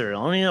breakfast cereal.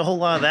 I don't eat a whole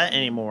lot of that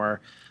anymore.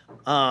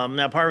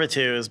 Now, part of it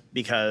too is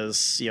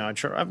because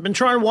I've been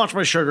trying to watch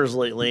my sugars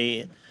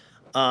lately.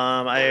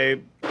 I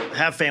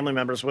have family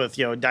members with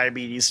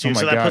diabetes too,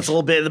 so that puts a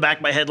little bit in the back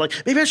of my head. Like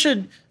maybe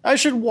I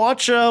should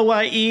watch what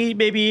I eat.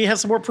 Maybe have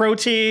some more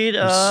protein.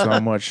 There's so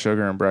much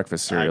sugar in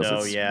breakfast cereals. I know,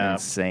 it's yeah.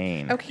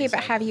 insane. Okay, but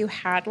have you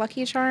had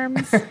Lucky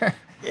Charms?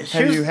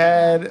 Have you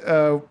had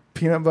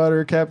peanut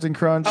butter Captain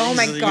Crunch? Oh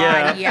my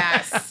God,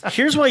 yes.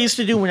 Here's what I used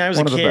to do when I was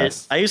One a of the kid.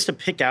 best. I used to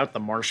pick out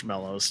the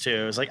marshmallows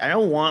too. It's like I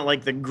don't want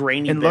like the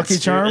grainy In bits Lucky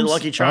too. Charms? In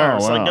Lucky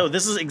Charms. Oh, wow. Like no,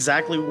 this is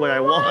exactly what I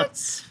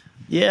want.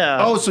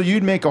 Yeah. Oh, so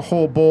you'd make a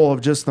whole bowl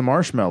of just the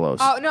marshmallows?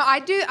 Oh no, I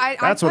do.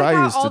 That's I what I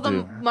out used all to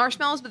the do.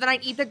 marshmallows, but then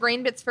I'd eat the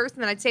grain bits first,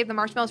 and then I'd save the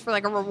marshmallows for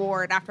like a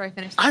reward after I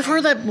finish. I've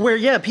heard that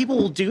where people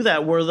will do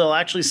that where they'll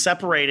actually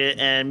separate it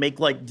and make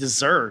like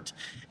dessert.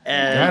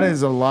 And That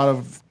is a lot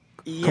of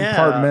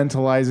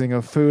compartmentalizing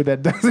of food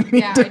that doesn't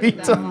need to be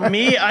done.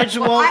 Me, I just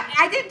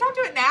I didn't. Don't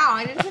do it now.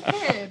 I did as a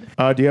kid.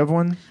 Do you have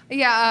one?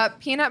 Yeah,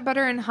 peanut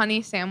butter and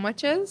honey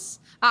sandwiches.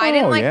 I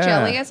didn't like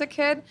jelly as a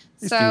kid,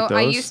 so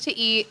I used to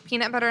eat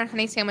peanut butter and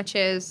honey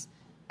sandwiches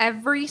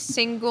every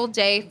single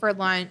day for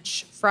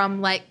lunch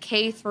from like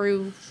K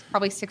through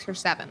probably 6 or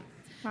 7.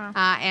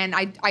 Wow. And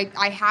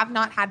I have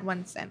not had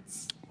one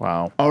since.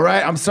 Wow. All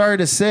right. I'm sorry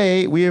to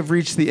say we have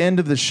reached the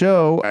end of the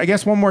show. I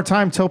guess one more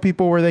time, tell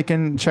people where they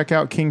can check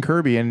out King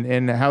Kirby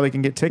and how they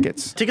can get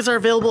tickets. Tickets are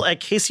available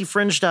at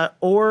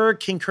caseyfringe.org.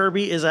 King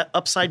Kirby is at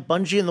Upside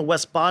Bungee in the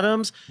West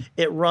Bottoms.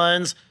 It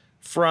runs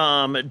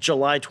from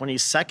July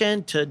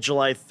 22nd to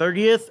July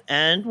 30th,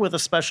 and with a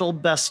special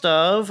best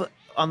of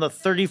on the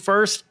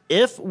 31st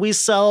if we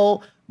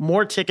sell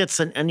more tickets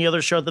than any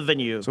other show at the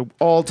venue. So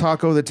all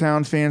Taco the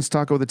Town fans,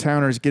 Taco the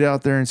Towners, get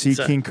out there and see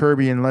King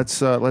Kirby, and let's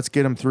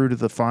get him through to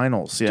the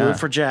finals. Yeah. Do it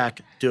for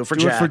Jack. Do it for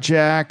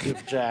Jack.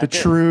 The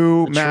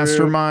true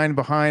mastermind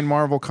behind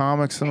Marvel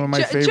Comics. Some of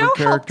my favorite Joe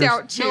characters.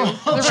 helped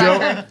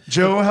out too.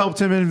 Joe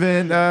helped him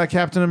invent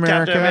Captain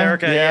America. Captain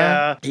America,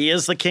 yeah. He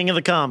is the king of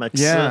the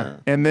comics. Yeah.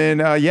 And then,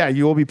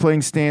 you will be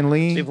playing Stan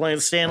Lee. Be playing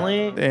Stan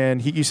Lee.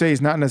 And you say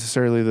he's not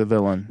necessarily the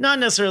villain. Not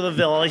necessarily the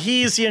villain.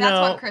 He's, That's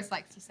what Chris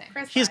likes to say.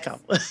 He's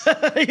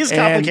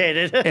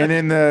complicated. And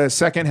in the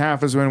second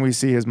half is when we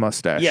see his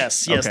mustache.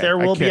 Yes, there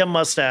will be a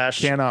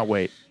mustache. Cannot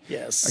wait.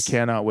 Yes. I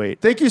cannot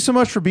wait. Thank you so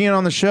much for being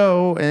on the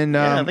show. And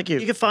thank you.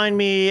 You can find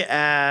me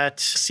at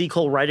C.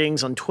 Cole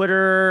Writings on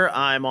Twitter.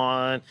 I'm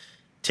on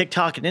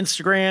TikTok and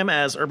Instagram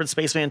as Urban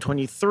Spaceman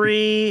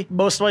 23.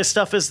 Most of my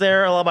stuff is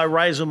there. A lot of my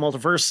Rise of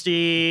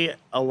Multiversity,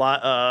 a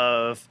lot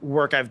of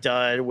work I've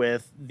done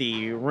with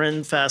the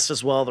Ren Fest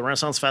as well, the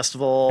Renaissance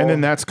Festival. And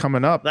then that's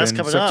coming up in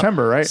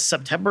September, right?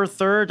 September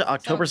 3rd to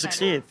October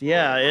 16th.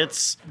 Yeah,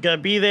 it's going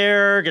to be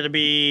there. Going to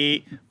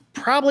be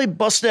probably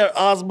busting out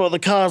Osmo the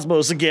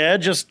Cosmos again.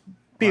 Just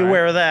be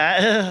aware of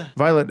that.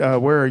 Violet,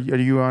 where are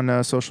you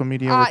on social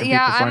media? Where can people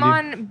find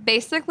I'm you? on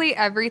basically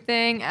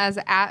everything as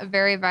at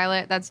Very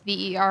Violet. That's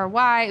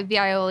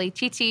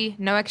VERYVIOLETT,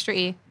 no extra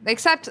E.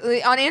 Except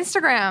on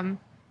Instagram,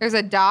 there's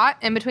a dot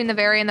in between the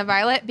Very and the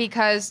Violet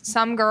because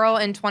some girl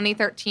in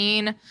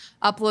 2013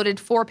 uploaded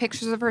 4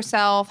 pictures of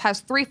herself, has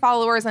 3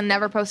 followers and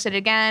never posted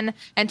again,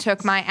 and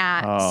took my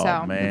at. Oh,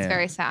 so man. it's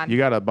very sad. You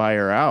got to buy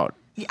her out.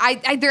 I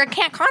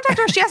can't contact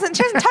her. She hasn't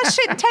touched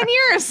it in 10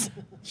 years.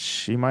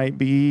 She might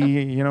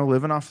be,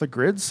 living off the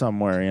grid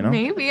somewhere,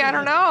 Maybe, I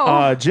don't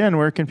know. Jen,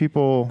 where can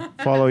people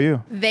follow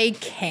you? They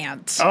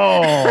can't.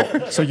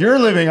 Oh, so you're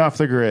living off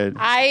the grid.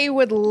 I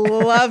would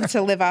love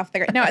to live off the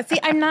grid. No, see,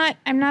 I'm not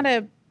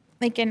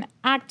an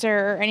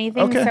actor or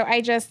anything. Okay. So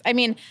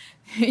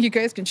you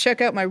guys can check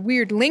out my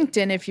weird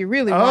LinkedIn if you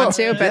really want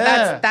to,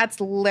 but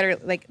that's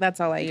literally that's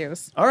all I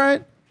use. All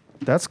right.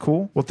 That's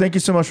cool. Well, thank you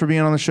so much for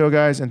being on the show,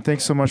 guys, and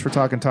thanks so much for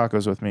talking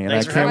tacos with me. And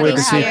Thanks I for can't having wait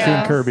to us. see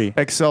Yeah. King Kirby.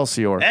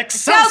 Excelsior.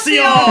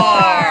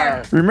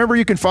 Excelsior! Remember,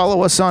 you can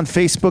follow us on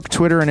Facebook,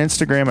 Twitter, and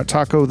Instagram at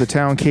Taco the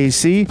Town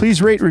KC.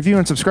 Please rate, review,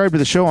 and subscribe to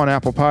the show on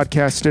Apple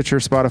Podcasts, Stitcher,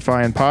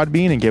 Spotify, and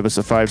Podbean, and give us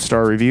a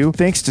 5-star review.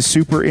 Thanks to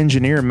super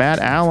engineer Matt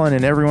Allen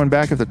and everyone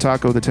back at the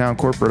Taco the Town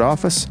corporate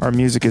office. Our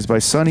music is by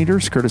Sun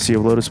Eaters, courtesy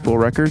of Lotus Pool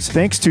Records.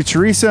 Thanks to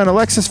Teresa and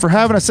Alexis for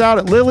having us out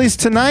at Lily's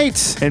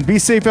tonight. And be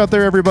safe out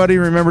there, everybody.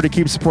 Remember to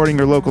keep supporting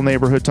your local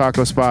neighborhood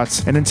taco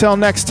spots. And until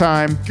next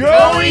time,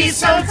 Go eat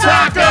some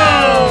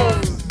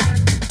tacos!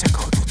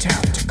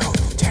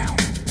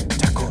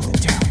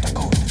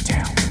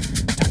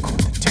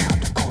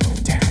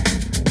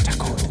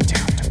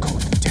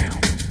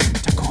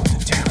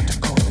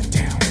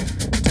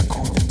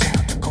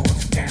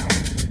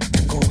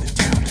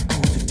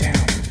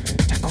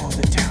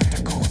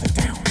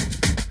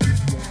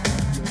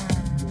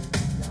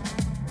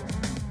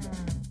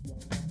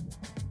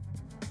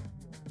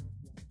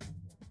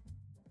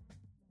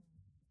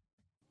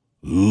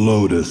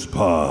 Lotus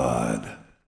Pod.